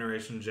Instagram, at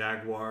Generation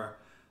Jaguar.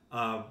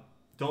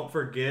 Don't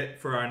forget,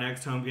 for our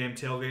next home game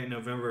tailgate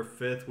November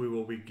 5th, we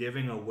will be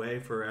giving away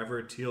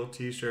Forever Teal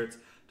t-shirts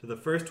to the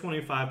first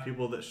 25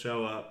 people that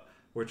show up.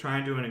 We're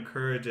trying to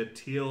encourage a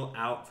teal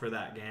out for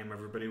that game.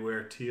 Everybody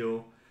wear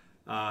teal.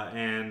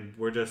 And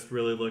we're just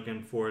really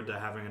looking forward to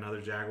having another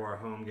Jaguar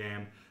home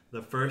game.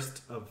 The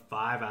first of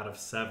 5 out of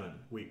 7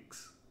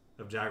 weeks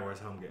of Jaguars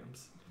home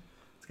games.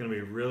 It's going to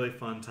be a really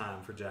fun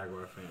time for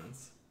Jaguar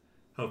fans.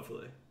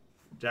 Hopefully.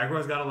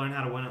 Jaguars got to learn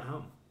how to win at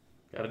home.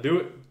 Got to do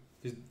it.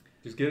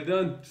 Just get it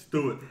done. Just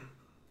do it.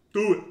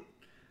 Do it.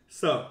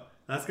 So,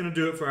 that's going to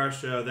do it for our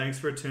show. Thanks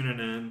for tuning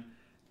in.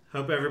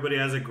 Hope everybody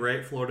has a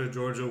great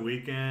Florida-Georgia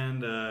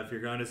weekend. If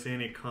you're going to see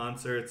any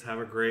concerts, have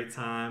a great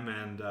time.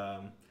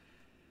 And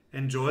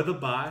enjoy the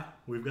bye.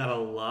 We've got a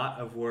lot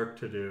of work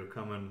to do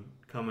coming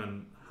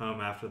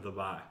home after the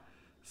bye.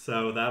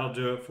 So that'll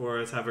do it for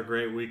us. Have a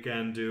great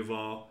weekend,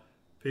 Duval.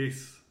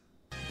 Peace.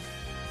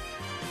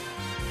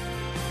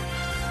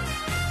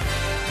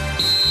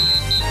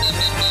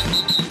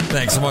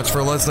 Thanks so much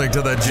for listening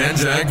to the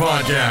GenJag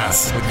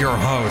podcast with your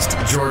host,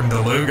 Jordan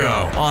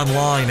DeLugo.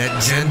 Online at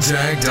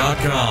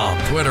genjag.com.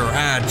 Twitter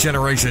at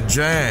Generation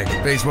Jag.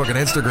 Facebook and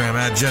Instagram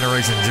at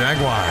Generation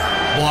Jaguar.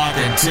 Block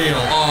and teal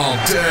all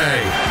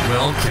day.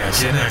 We'll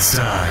catch you next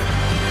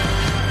time.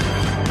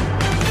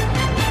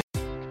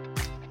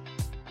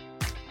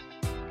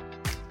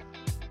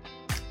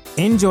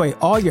 Enjoy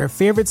all your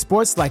favorite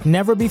sports like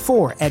never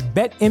before at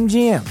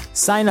BetMGM.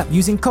 Sign up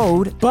using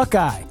code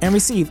Buckeye and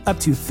receive up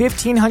to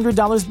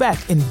 $1,500 back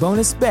in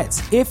bonus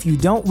bets if you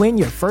don't win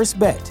your first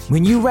bet.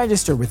 When you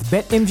register with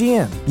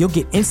BetMGM, you'll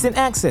get instant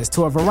access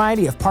to a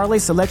variety of parlay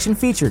selection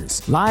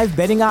features, live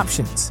betting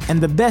options,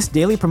 and the best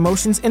daily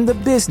promotions in the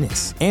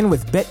business. And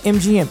with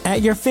BetMGM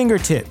at your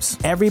fingertips,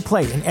 every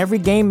play and every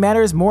game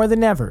matters more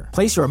than ever.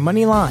 Place your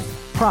money line,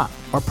 prop,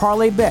 or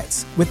parlay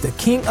bets with the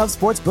king of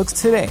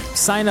sportsbooks today.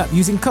 Sign up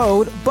using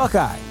code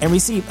Buckeye and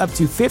receive up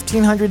to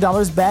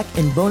 $1,500 back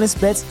in bonus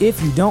bets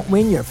if you don't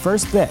win your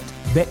first bet.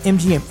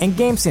 BetMGM and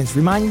GameSense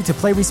remind you to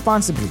play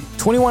responsibly.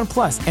 21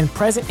 plus and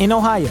present in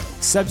Ohio,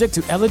 subject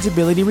to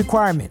eligibility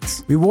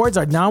requirements. Rewards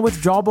are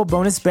non-withdrawable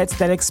bonus bets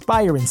that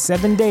expire in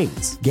 7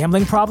 days.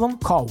 Gambling problem?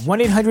 Call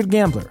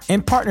 1-800-GAMBLER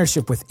in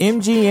partnership with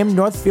MGM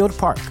Northfield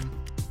Park.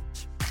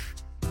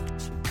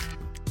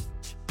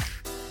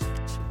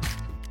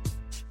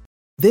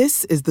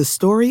 This is the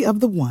story of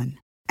the one.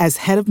 As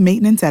head of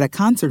maintenance at a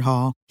concert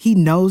hall, he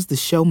knows the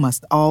show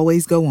must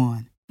always go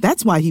on.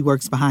 That's why he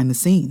works behind the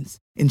scenes,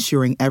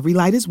 ensuring every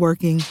light is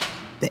working,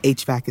 the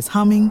HVAC is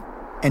humming,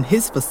 and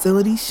his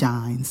facility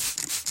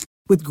shines.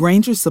 With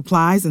Grainger's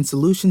supplies and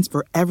solutions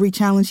for every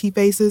challenge he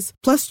faces,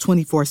 plus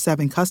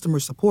 24/7 customer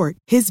support,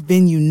 his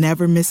venue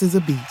never misses a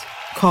beat.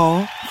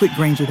 Call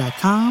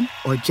quickgrainger.com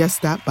or just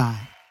stop by.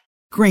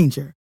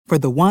 Grainger, for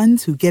the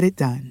ones who get it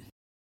done.